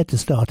Liverpool player to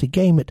start a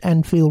game at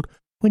Anfield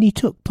when he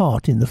took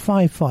part in the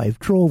 5-5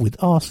 draw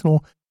with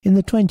Arsenal in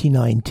the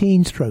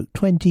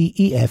 2019-20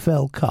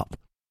 EFL Cup.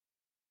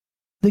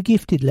 The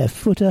gifted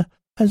left-footer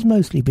has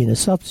mostly been a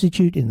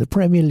substitute in the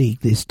Premier League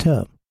this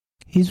term.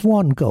 His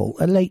one goal,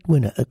 a late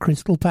winner at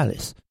Crystal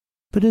Palace,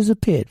 but has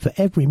appeared for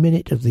every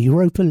minute of the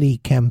Europa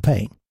League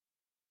campaign.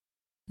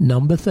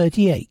 Number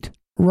 38.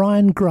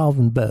 Ryan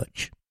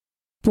Gravenberch,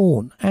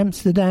 born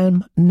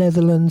Amsterdam,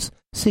 Netherlands,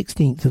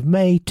 16th of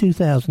May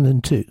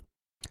 2002.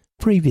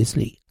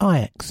 Previously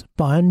Ajax,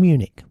 Bayern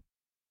Munich.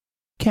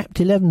 Capped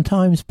 11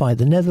 times by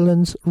the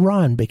Netherlands,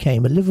 Ryan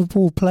became a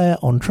Liverpool player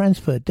on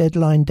transfer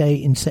deadline day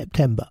in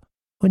September,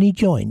 when he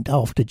joined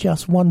after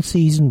just one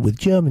season with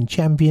German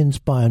champions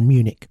Bayern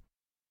Munich.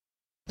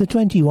 The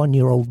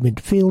 21-year-old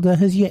midfielder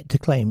has yet to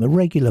claim a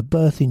regular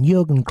berth in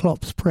Jurgen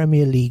Klopp's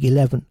Premier League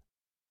 11,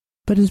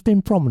 but has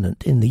been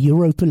prominent in the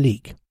Europa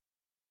League.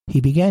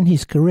 He began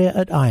his career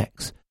at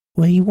Ajax,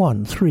 where he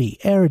won 3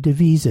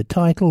 Eredivisie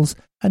titles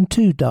and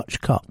 2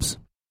 Dutch Cups.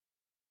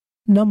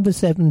 Number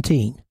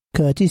 17.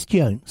 Curtis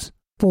Jones,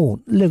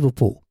 born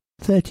Liverpool,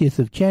 30th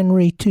of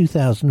January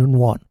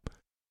 2001.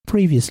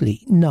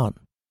 Previously none.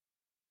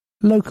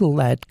 Local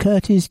lad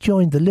Curtis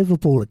joined the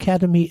Liverpool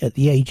Academy at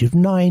the age of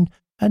 9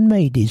 and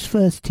made his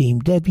first team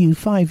debut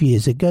 5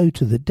 years ago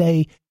to the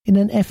day in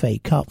an FA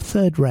Cup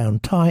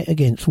third-round tie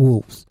against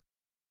Wolves.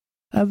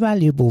 A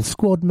valuable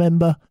squad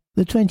member,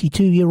 the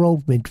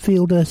 22-year-old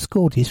midfielder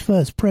scored his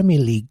first Premier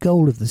League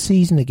goal of the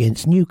season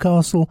against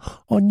Newcastle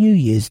on New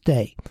Year's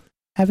Day,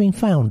 having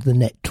found the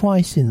net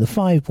twice in the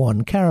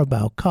 5-1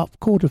 Carabao Cup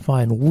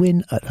quarter-final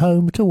win at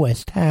home to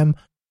West Ham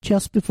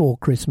just before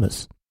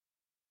Christmas.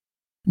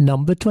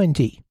 Number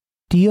 20.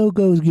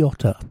 Diogo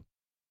Jota,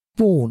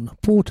 born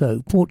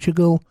Porto,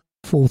 Portugal,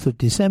 4th of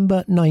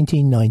December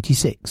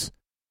 1996.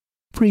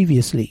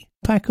 Previously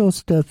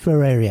Pacos de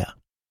Ferreira,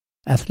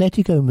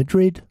 Atletico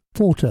Madrid,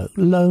 Porto,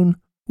 loan,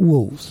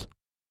 Wolves.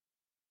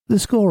 The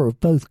scorer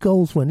of both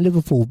goals when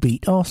Liverpool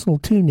beat Arsenal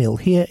 2-0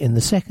 here in the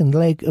second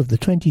leg of the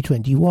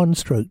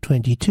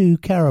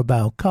 2021-22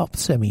 Carabao Cup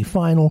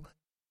semi-final,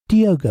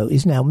 Diogo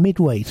is now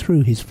midway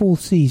through his 4th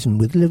season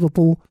with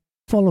Liverpool,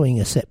 following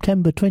a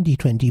September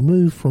 2020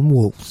 move from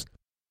Wolves.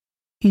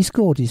 He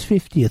scored his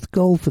 50th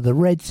goal for the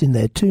Reds in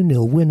their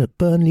 2-0 win at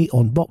Burnley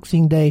on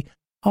Boxing Day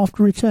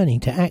after returning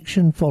to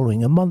action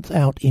following a month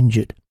out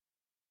injured.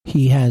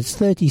 He has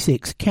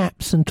 36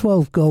 caps and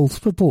 12 goals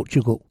for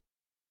Portugal.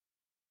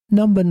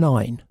 Number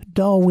 9.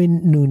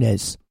 Darwin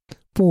Núñez,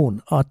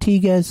 born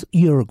Artigas,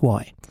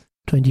 Uruguay,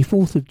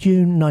 24th of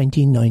June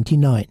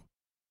 1999.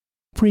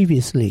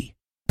 Previously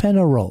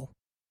Peñarol,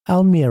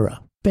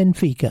 Almeria,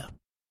 Benfica.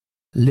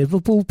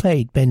 Liverpool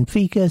paid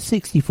Benfica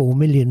 £64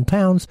 million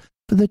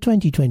for the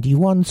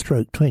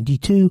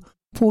 2021-22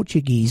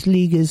 Portuguese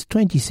Liga's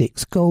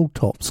 26-goal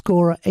top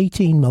scorer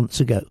 18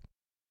 months ago.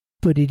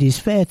 But it is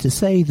fair to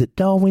say that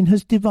Darwin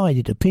has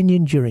divided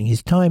opinion during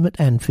his time at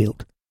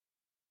Anfield.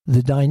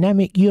 The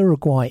dynamic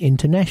Uruguay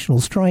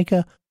international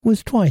striker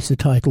was twice a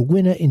title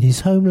winner in his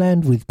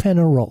homeland with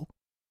Peñarol,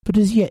 but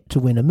has yet to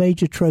win a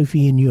major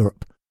trophy in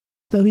Europe,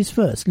 though his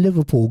first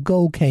Liverpool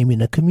goal came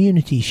in a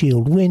Community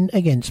Shield win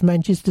against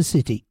Manchester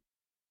City.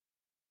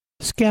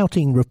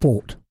 Scouting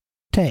report.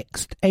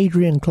 Text,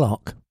 Adrian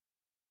Clark.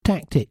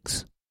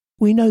 Tactics.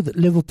 We know that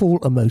Liverpool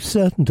are most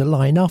certain to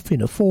line up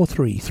in a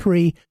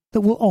 4-3-3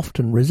 that will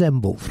often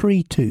resemble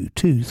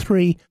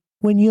 3-2-2-3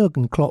 when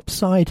Jurgen Klopp's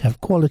side have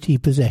quality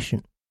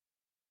possession.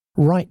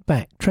 Right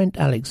back Trent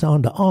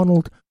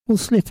Alexander-Arnold will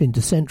slip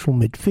into central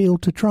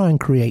midfield to try and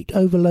create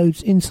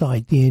overloads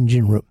inside the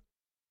engine room.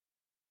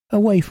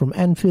 Away from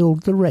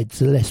Anfield, the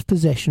Reds are less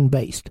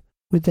possession-based,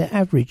 with their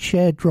average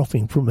share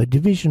dropping from a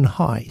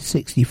division-high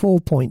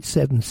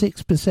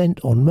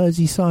 64.76% on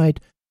Merseyside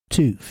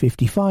to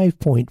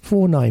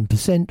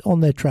 55.49% on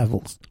their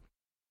travels.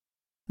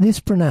 This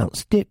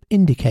pronounced dip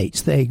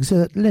indicates they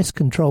exert less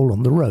control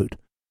on the road,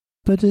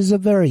 but as a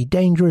very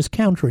dangerous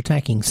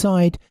counter-attacking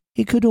side,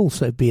 it could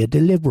also be a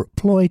deliberate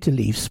ploy to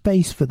leave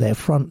space for their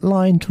front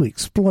line to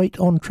exploit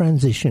on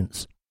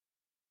transitions.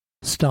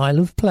 Style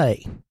of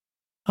play.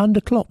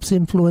 Under Klopp's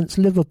influence,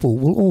 Liverpool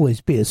will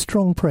always be a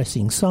strong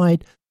pressing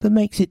side that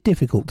makes it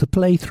difficult to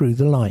play through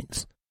the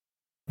lines.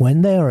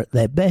 When they are at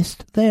their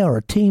best, they are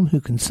a team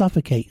who can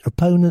suffocate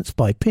opponents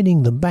by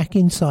pinning them back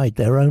inside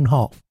their own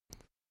half.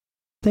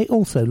 They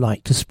also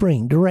like to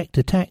spring direct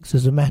attacks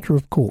as a matter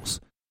of course,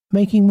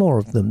 making more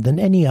of them than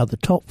any other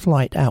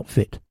top-flight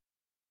outfit.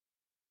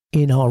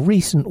 In our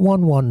recent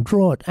 1-1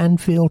 draw at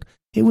Anfield,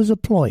 it was a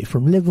ploy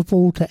from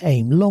Liverpool to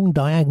aim long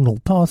diagonal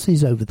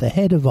passes over the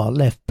head of our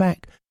left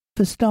back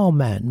for star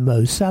man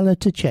Mo Salah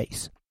to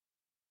chase.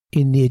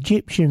 In the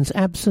Egyptians'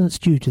 absence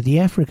due to the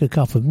Africa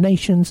Cup of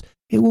Nations,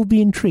 it will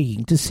be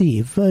intriguing to see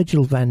if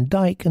Virgil van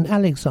Dijk and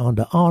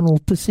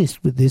Alexander-Arnold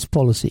persist with this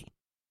policy.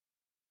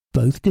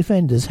 Both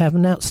defenders have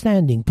an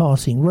outstanding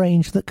passing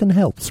range that can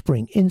help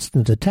spring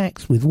instant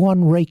attacks with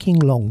one raking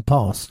long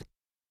pass.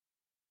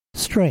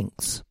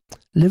 Strengths.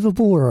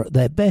 Liverpool are at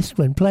their best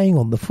when playing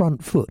on the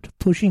front foot,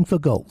 pushing for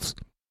goals.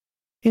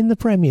 In the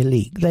Premier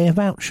League, they have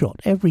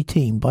outshot every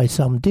team by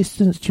some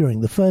distance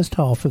during the first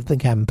half of the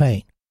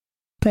campaign,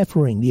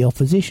 peppering the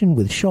opposition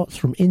with shots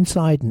from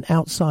inside and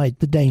outside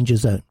the danger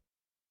zone.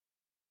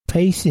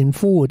 Pace in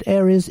forward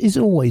areas is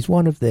always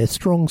one of their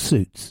strong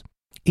suits.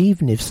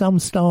 Even if some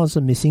stars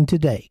are missing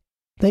today,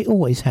 they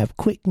always have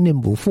quick,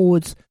 nimble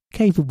forwards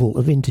capable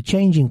of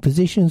interchanging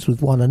positions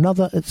with one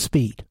another at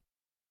speed.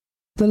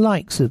 The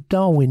likes of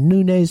Darwin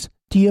Núñez,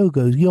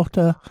 Diogo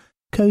Jota,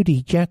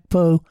 Cody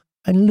Gakpo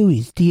and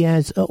Luis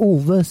Diaz are all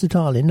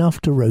versatile enough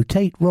to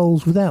rotate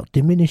roles without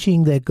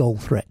diminishing their goal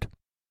threat.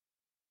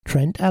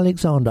 Trent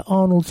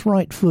Alexander-Arnold's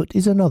right foot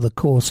is another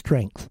core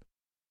strength.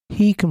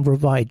 He can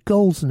provide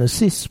goals and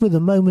assists with a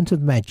moment of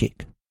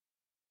magic.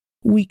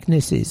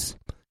 Weaknesses.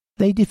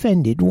 They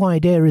defended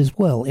wide areas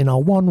well in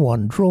our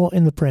 1-1 draw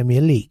in the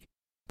Premier League,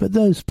 but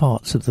those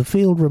parts of the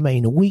field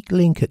remain a weak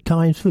link at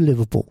times for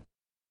Liverpool.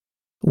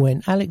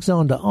 When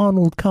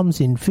Alexander-Arnold comes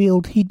in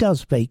field, he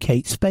does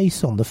vacate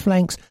space on the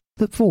flanks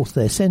that force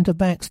their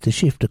centre-backs to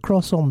shift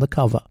across on the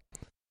cover.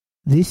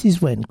 This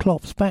is when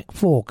Klopp's back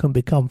four can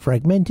become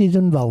fragmented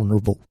and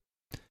vulnerable.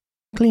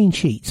 Clean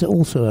sheets are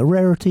also a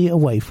rarity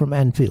away from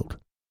Anfield.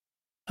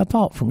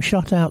 Apart from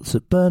shutouts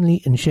at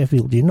Burnley and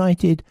Sheffield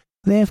United,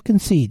 they have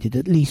conceded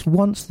at least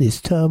once this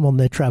term on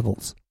their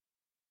travels.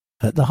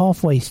 At the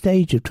halfway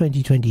stage of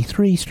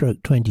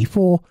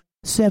 2023/24,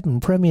 7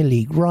 Premier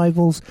League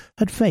rivals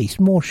had faced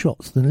more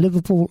shots than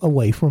Liverpool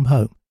away from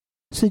home,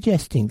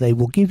 suggesting they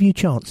will give you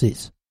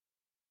chances.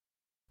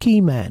 Key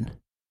man,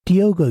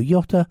 Diogo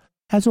Jota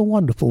has a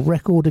wonderful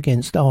record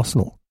against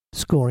Arsenal,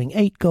 scoring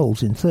 8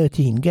 goals in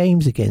 13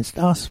 games against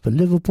us for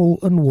Liverpool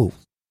and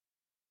Wolves.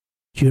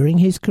 During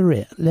his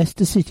career,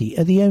 Leicester City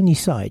are the only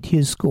side he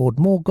has scored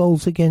more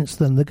goals against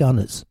than the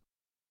Gunners.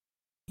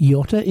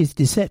 Jota is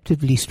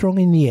deceptively strong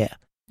in the air,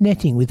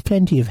 netting with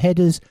plenty of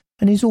headers,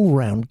 and his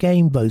all-round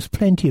game boasts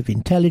plenty of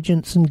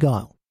intelligence and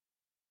guile.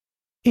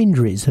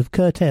 Injuries have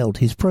curtailed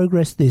his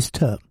progress this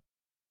term,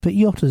 but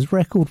Jota's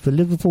record for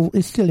Liverpool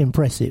is still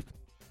impressive,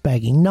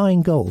 bagging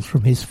 9 goals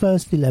from his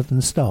first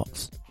 11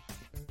 starts.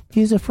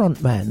 He is a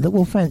front man that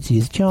will fancy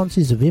his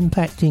chances of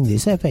impacting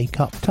this FA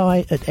Cup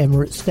tie at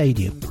Emirates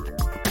Stadium.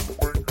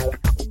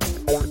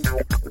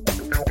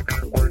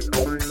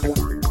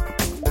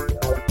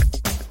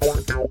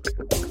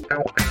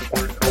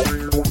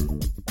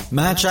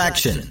 Match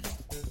action.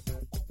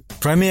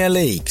 Premier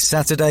League,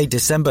 Saturday,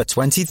 December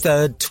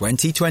 23rd,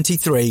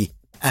 2023,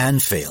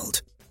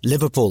 Anfield.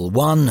 Liverpool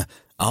 1,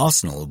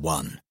 Arsenal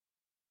 1.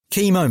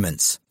 Key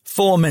moments,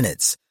 4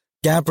 minutes.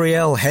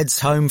 Gabriel heads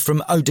home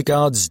from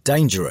Odegaard's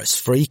dangerous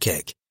free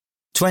kick.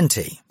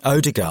 20,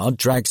 Odegaard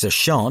drags a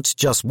shot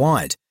just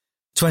wide.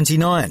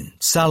 29,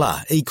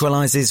 Salah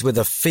equalises with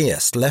a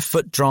fierce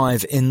left-foot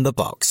drive in the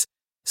box.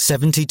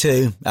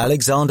 72,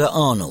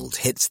 Alexander-Arnold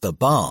hits the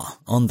bar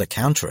on the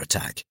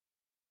counter-attack.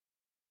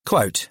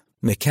 Quote,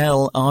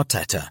 Mikel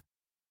Arteta.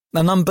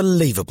 An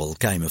unbelievable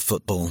game of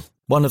football.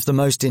 One of the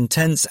most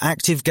intense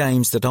active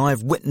games that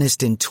I've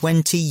witnessed in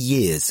 20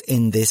 years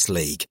in this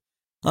league.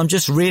 I'm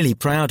just really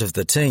proud of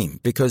the team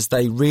because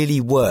they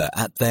really were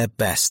at their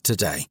best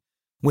today.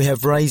 We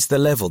have raised the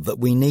level that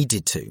we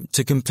needed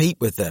to compete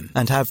with them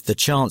and have the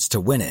chance to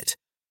win it.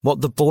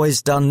 What the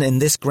boys done in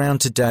this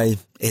ground today,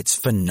 it's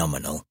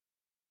phenomenal.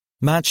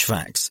 Match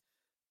facts.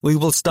 We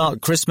will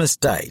start Christmas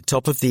Day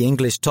top of the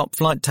English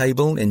top-flight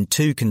table in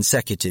 2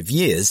 consecutive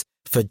years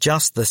for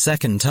just the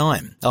second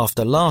time,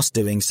 after last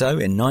doing so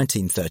in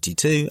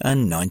 1932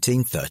 and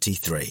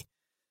 1933.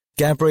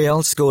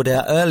 Gabriel scored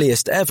our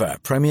earliest ever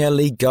Premier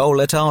League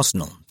goal at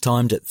Arsenal,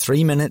 timed at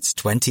 3 minutes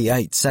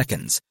 28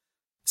 seconds.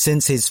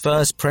 Since his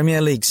first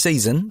Premier League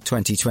season,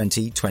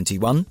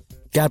 2020-21,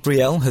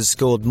 Gabriel has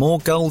scored more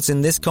goals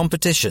in this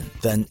competition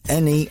than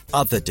any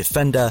other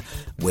defender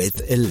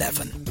with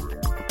 11.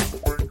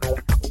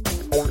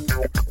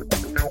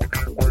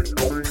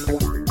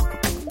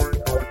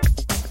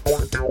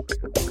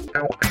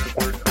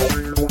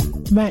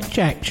 Match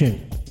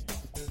action.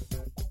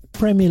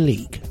 Premier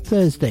League,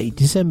 Thursday,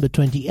 December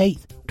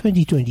 28th,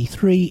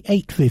 2023,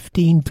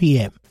 8:15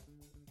 p.m.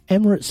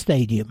 Emirates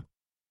Stadium.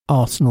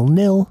 Arsenal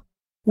 0,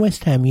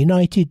 West Ham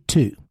United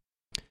 2.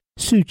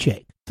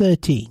 Souček,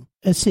 13.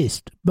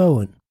 Assist,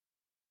 Bowen.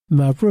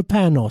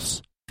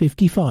 Mavropanos,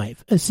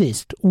 55.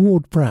 Assist,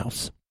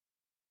 Ward-Prowse.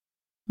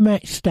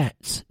 Match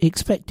stats,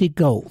 expected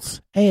goals,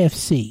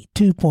 AFC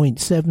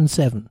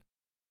 2.77,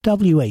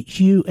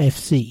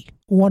 WHUFC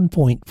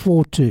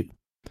 1.42.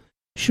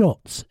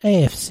 Shots,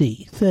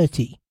 AFC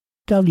 30,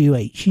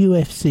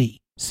 WHUFC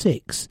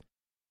 6.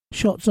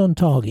 Shots on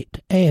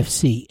target,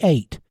 AFC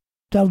 8,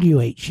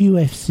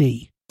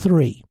 WHUFC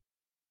 3.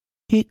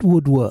 Hit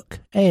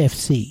woodwork,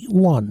 AFC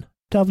 1,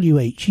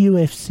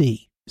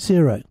 WHUFC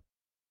 0.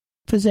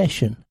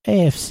 Possession,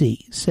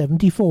 AFC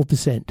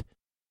 74%,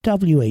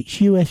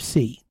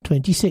 WHUFC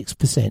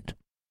 26%.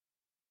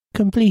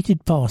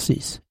 Completed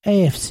passes,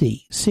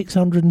 AFC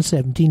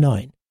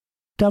 679,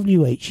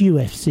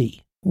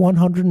 WHUFC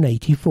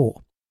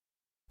 184.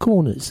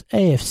 Corners,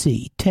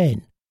 AFC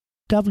 10,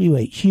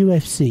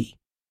 WHUFC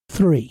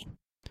 3.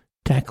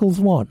 Tackles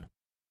 1,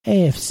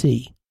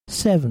 AFC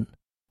 7,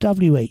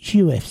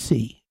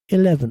 WHUFC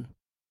 11.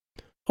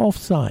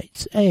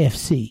 Offsides,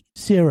 AFC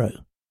 0,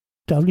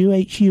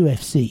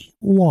 WHUFC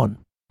 1.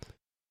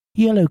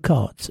 Yellow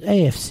cards,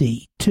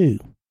 AFC 2,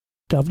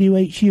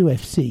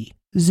 WHUFC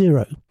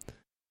 0.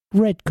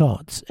 Red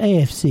cards,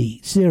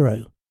 AFC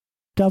 0,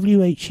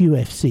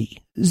 WHUFC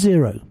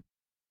 0.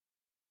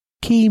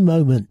 Key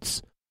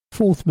moments.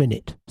 4th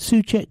minute,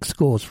 Souček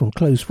scores from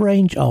close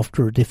range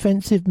after a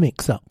defensive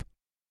mix-up.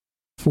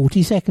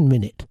 42nd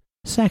minute,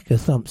 Saka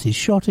thumps his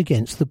shot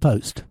against the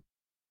post.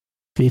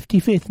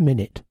 55th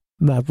minute,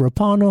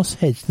 Mavropanos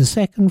heads the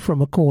second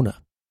from a corner.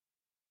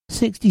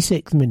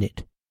 66th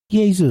minute,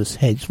 Jesus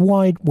heads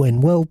wide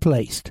when well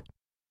placed.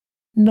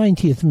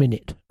 90th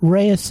minute,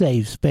 Raya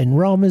saves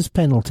Benrahma's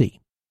penalty.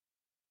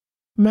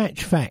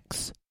 Match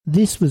facts.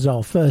 This was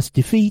our first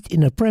defeat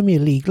in a Premier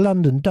League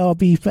London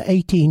derby for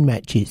 18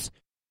 matches,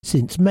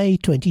 since May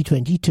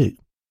 2022.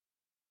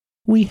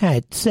 We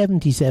had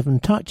 77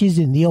 touches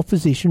in the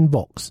opposition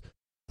box,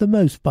 the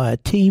most by a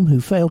team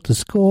who failed to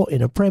score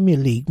in a Premier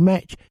League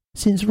match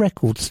since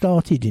records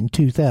started in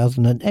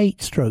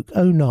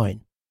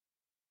 2008/09.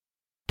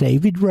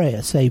 David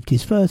Raya saved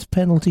his first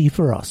penalty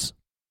for us.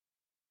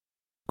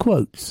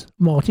 Quotes,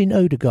 Martin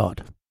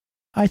Odegaard.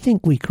 I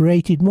think we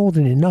created more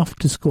than enough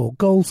to score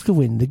goals to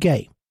win the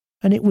game,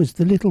 and it was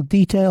the little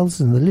details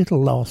and the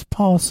little last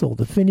pass or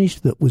the finish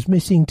that was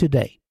missing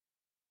today.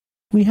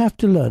 We have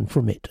to learn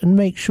from it and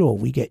make sure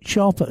we get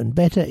sharper and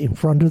better in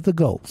front of the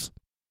goals.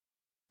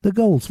 The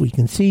goals we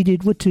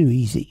conceded were too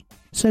easy,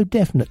 so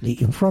definitely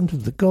in front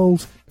of the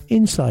goals,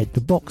 inside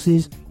the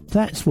boxes,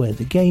 that's where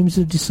the games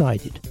are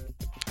decided.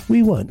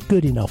 We weren't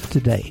good enough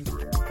today.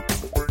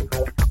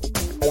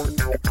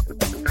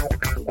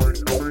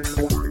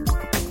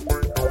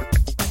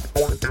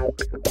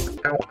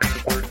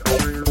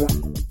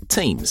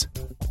 Teams.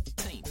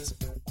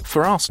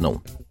 For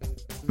Arsenal,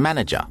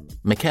 manager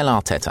Mikel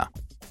Arteta.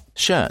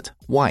 Shirt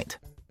white.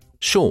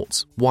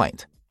 Shorts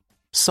white.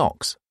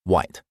 Socks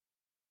white.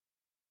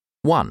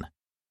 1.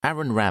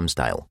 Aaron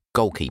Ramsdale,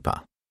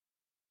 goalkeeper.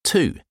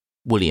 2.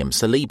 William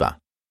Saliba.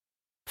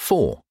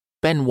 4.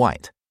 Ben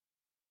White.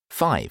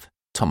 5.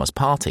 Thomas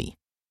Partey.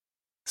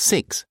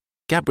 6.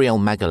 Gabriel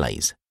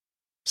Magalhaes.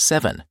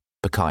 7.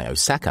 Bukayo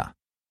Saka.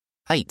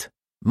 8.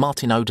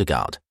 Martin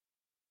Odegaard.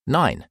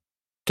 9.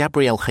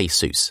 Gabriel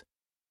Jesus.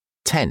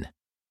 10.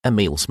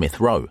 Emile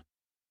Smith-Rowe.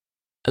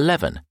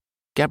 11.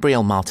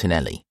 Gabriel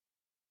Martinelli.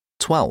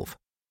 12.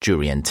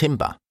 Jurrien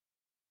Timber.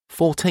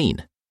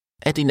 14.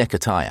 Eddie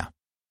Nketiah.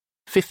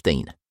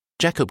 15.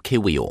 Jacob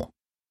Kiwior.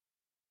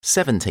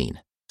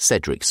 17.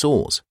 Cedric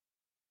Soares.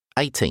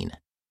 18.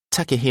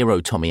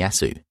 Takehiro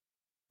Tomiyasu.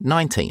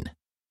 19.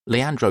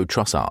 Leandro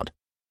Trossard.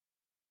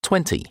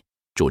 20.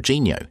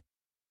 Jorginho.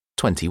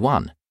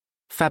 21.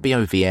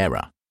 Fabio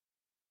Vieira.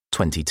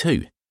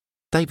 22.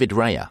 David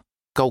Raya,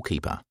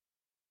 goalkeeper.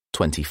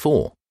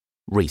 24.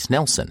 Reece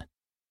Nelson.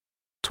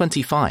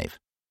 25.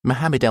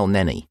 Mohamed El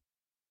Neni.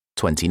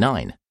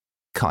 29.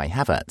 Kai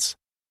Havertz.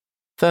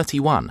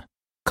 31.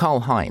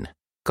 Karl Hein,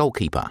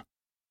 goalkeeper.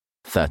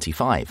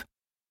 35.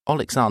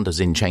 Alexander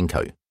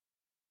Zinchenko.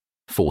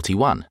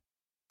 41.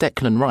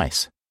 Declan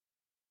Rice.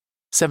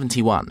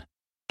 71.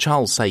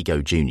 Charles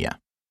Sago Jr.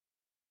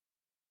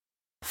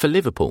 For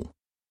Liverpool,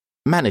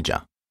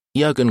 manager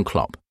Jurgen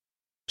Klopp.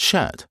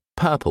 Shirt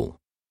purple.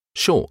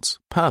 Shorts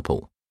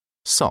purple.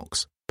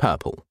 Socks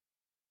purple.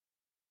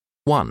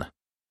 1.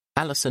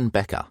 Alisson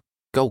Becker,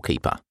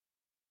 goalkeeper.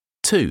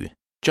 2.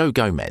 Joe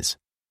Gomez.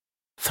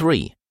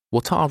 3.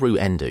 Wataru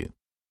Endo.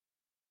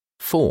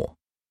 4.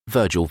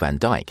 Virgil van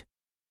Dijk.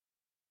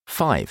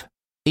 5.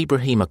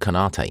 Ibrahima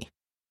Konate.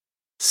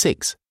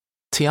 6.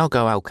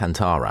 Thiago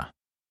Alcantara.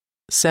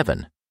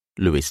 7.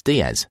 Luis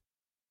Diaz.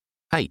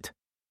 8.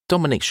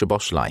 Dominic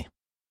Szoboszlai.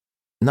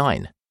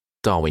 9.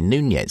 Darwin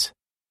Núñez.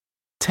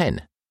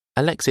 10.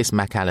 Alexis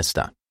Mac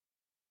Allister.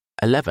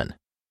 11.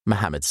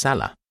 Mohamed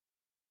Salah.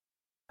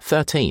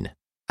 13.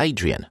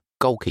 Adrian,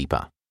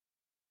 goalkeeper.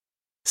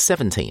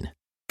 17.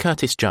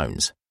 Curtis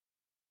Jones.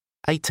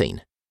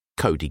 18.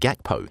 Cody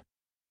Gakpo.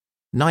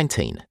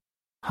 19.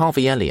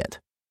 Harvey Elliott.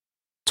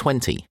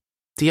 20.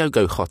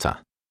 Diogo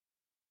Jota.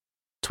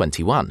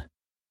 21.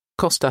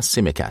 Kostas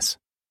Tsimikas.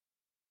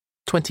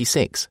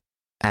 26.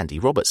 Andy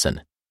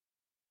Robertson.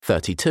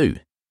 32.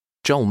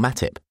 Joel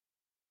Matip.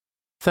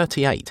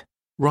 38.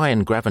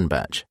 Ryan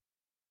Gravenberch.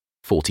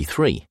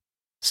 43.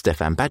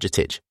 Stefan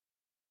Bajcetic.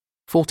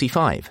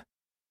 45.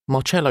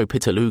 Marcello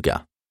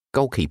Pitaluga,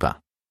 goalkeeper.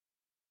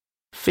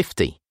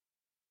 50.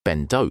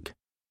 Ben Doak.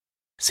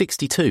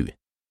 62.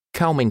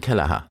 Calvin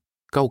Kelleher,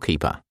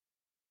 goalkeeper.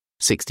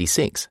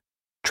 66.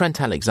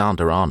 Trent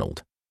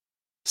Alexander-Arnold.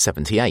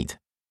 78.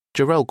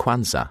 Jarrell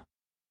Kwanzaa.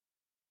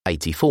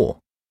 84.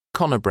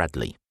 Connor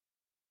Bradley.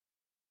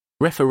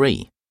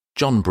 Referee,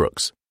 John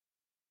Brooks.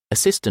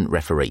 Assistant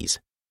referees,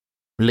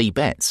 Lee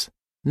Betts,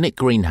 Nick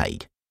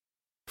Greenhaig.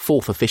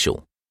 Fourth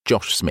official,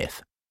 Josh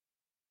Smith.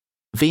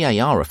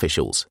 VAR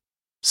officials,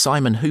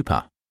 Simon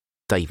Hooper,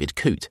 David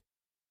Coote.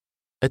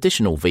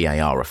 Additional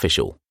VAR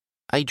official,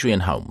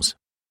 Adrian Holmes.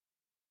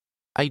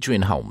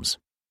 Adrian Holmes.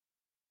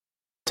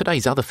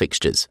 Today's other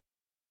fixtures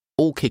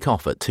all kick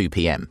off at 2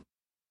 p.m.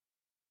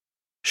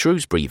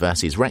 Shrewsbury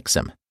versus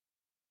Wrexham.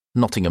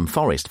 Nottingham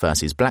Forest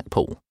versus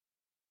Blackpool.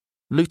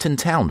 Luton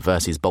Town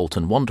versus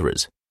Bolton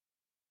Wanderers.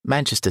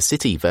 Manchester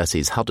City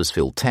versus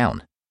Huddersfield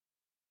Town.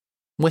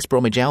 West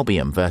Bromwich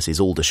Albion versus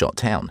Aldershot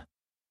Town.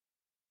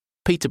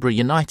 Peterborough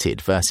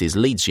United versus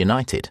Leeds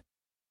United.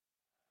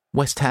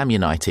 West Ham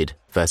United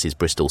versus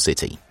Bristol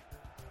City.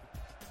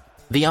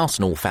 The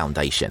Arsenal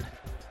Foundation,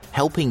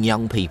 helping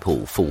young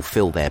people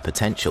fulfil their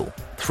potential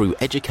through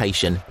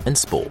education and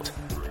sport.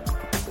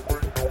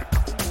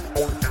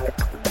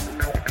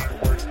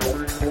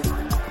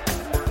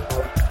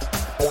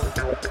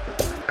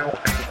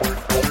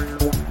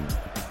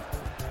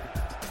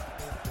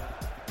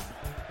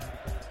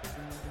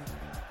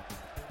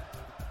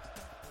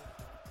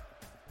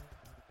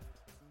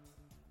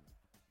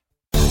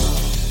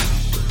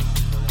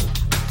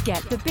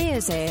 Get the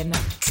beers in.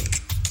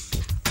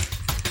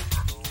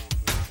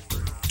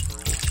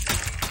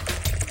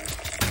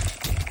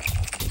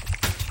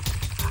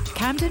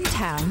 Camden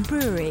Town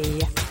Brewery,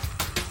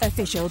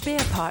 official beer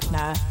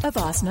partner of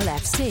Arsenal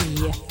FC.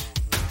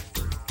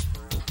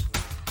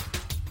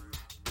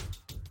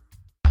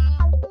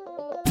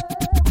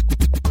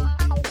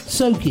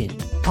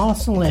 Soakin,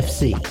 Arsenal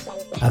FC,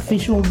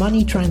 official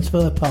money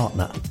transfer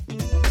partner.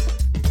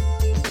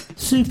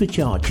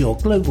 Supercharge your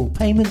global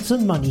payments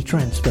and money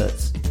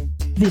transfers.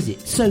 Visit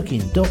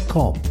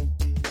Soakin.com.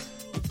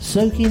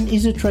 Soakin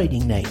is a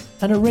trading name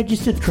and a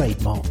registered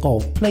trademark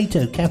of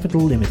Plato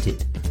Capital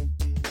Limited.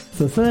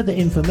 For further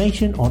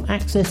information on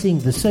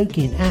accessing the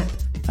Soakin app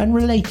and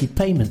related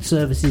payment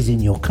services in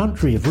your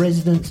country of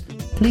residence,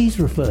 please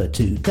refer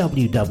to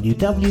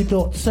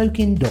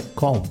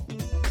www.soakin.com.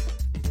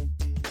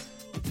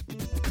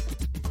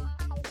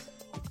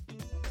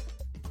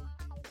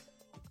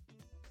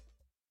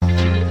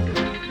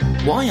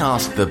 Why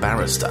ask the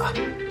barrister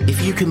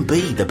if you can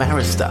be the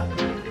barrister?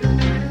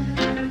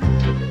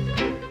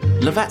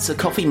 Lavazza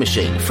coffee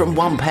machine from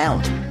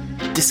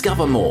 £1.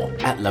 Discover more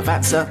at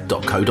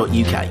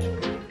lavazza.co.uk.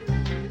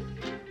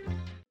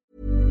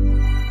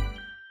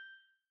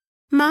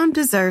 Mom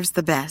deserves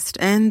the best,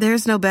 and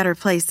there's no better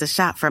place to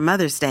shop for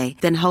Mother's Day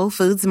than Whole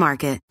Foods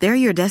Market. They're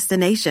your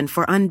destination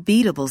for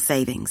unbeatable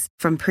savings,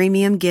 from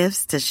premium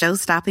gifts to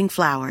show-stopping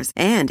flowers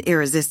and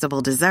irresistible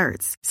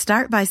desserts.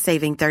 Start by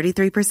saving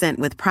 33%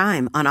 with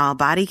Prime on all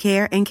body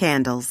care and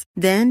candles.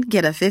 Then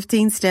get a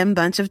 15-stem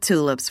bunch of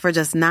tulips for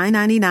just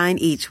 $9.99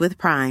 each with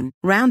Prime.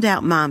 Round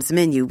out Mom's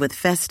menu with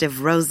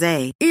festive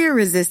rosé,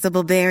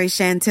 irresistible berry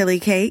chantilly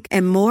cake,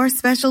 and more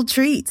special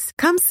treats.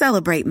 Come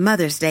celebrate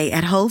Mother's Day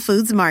at Whole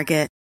Foods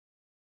Market.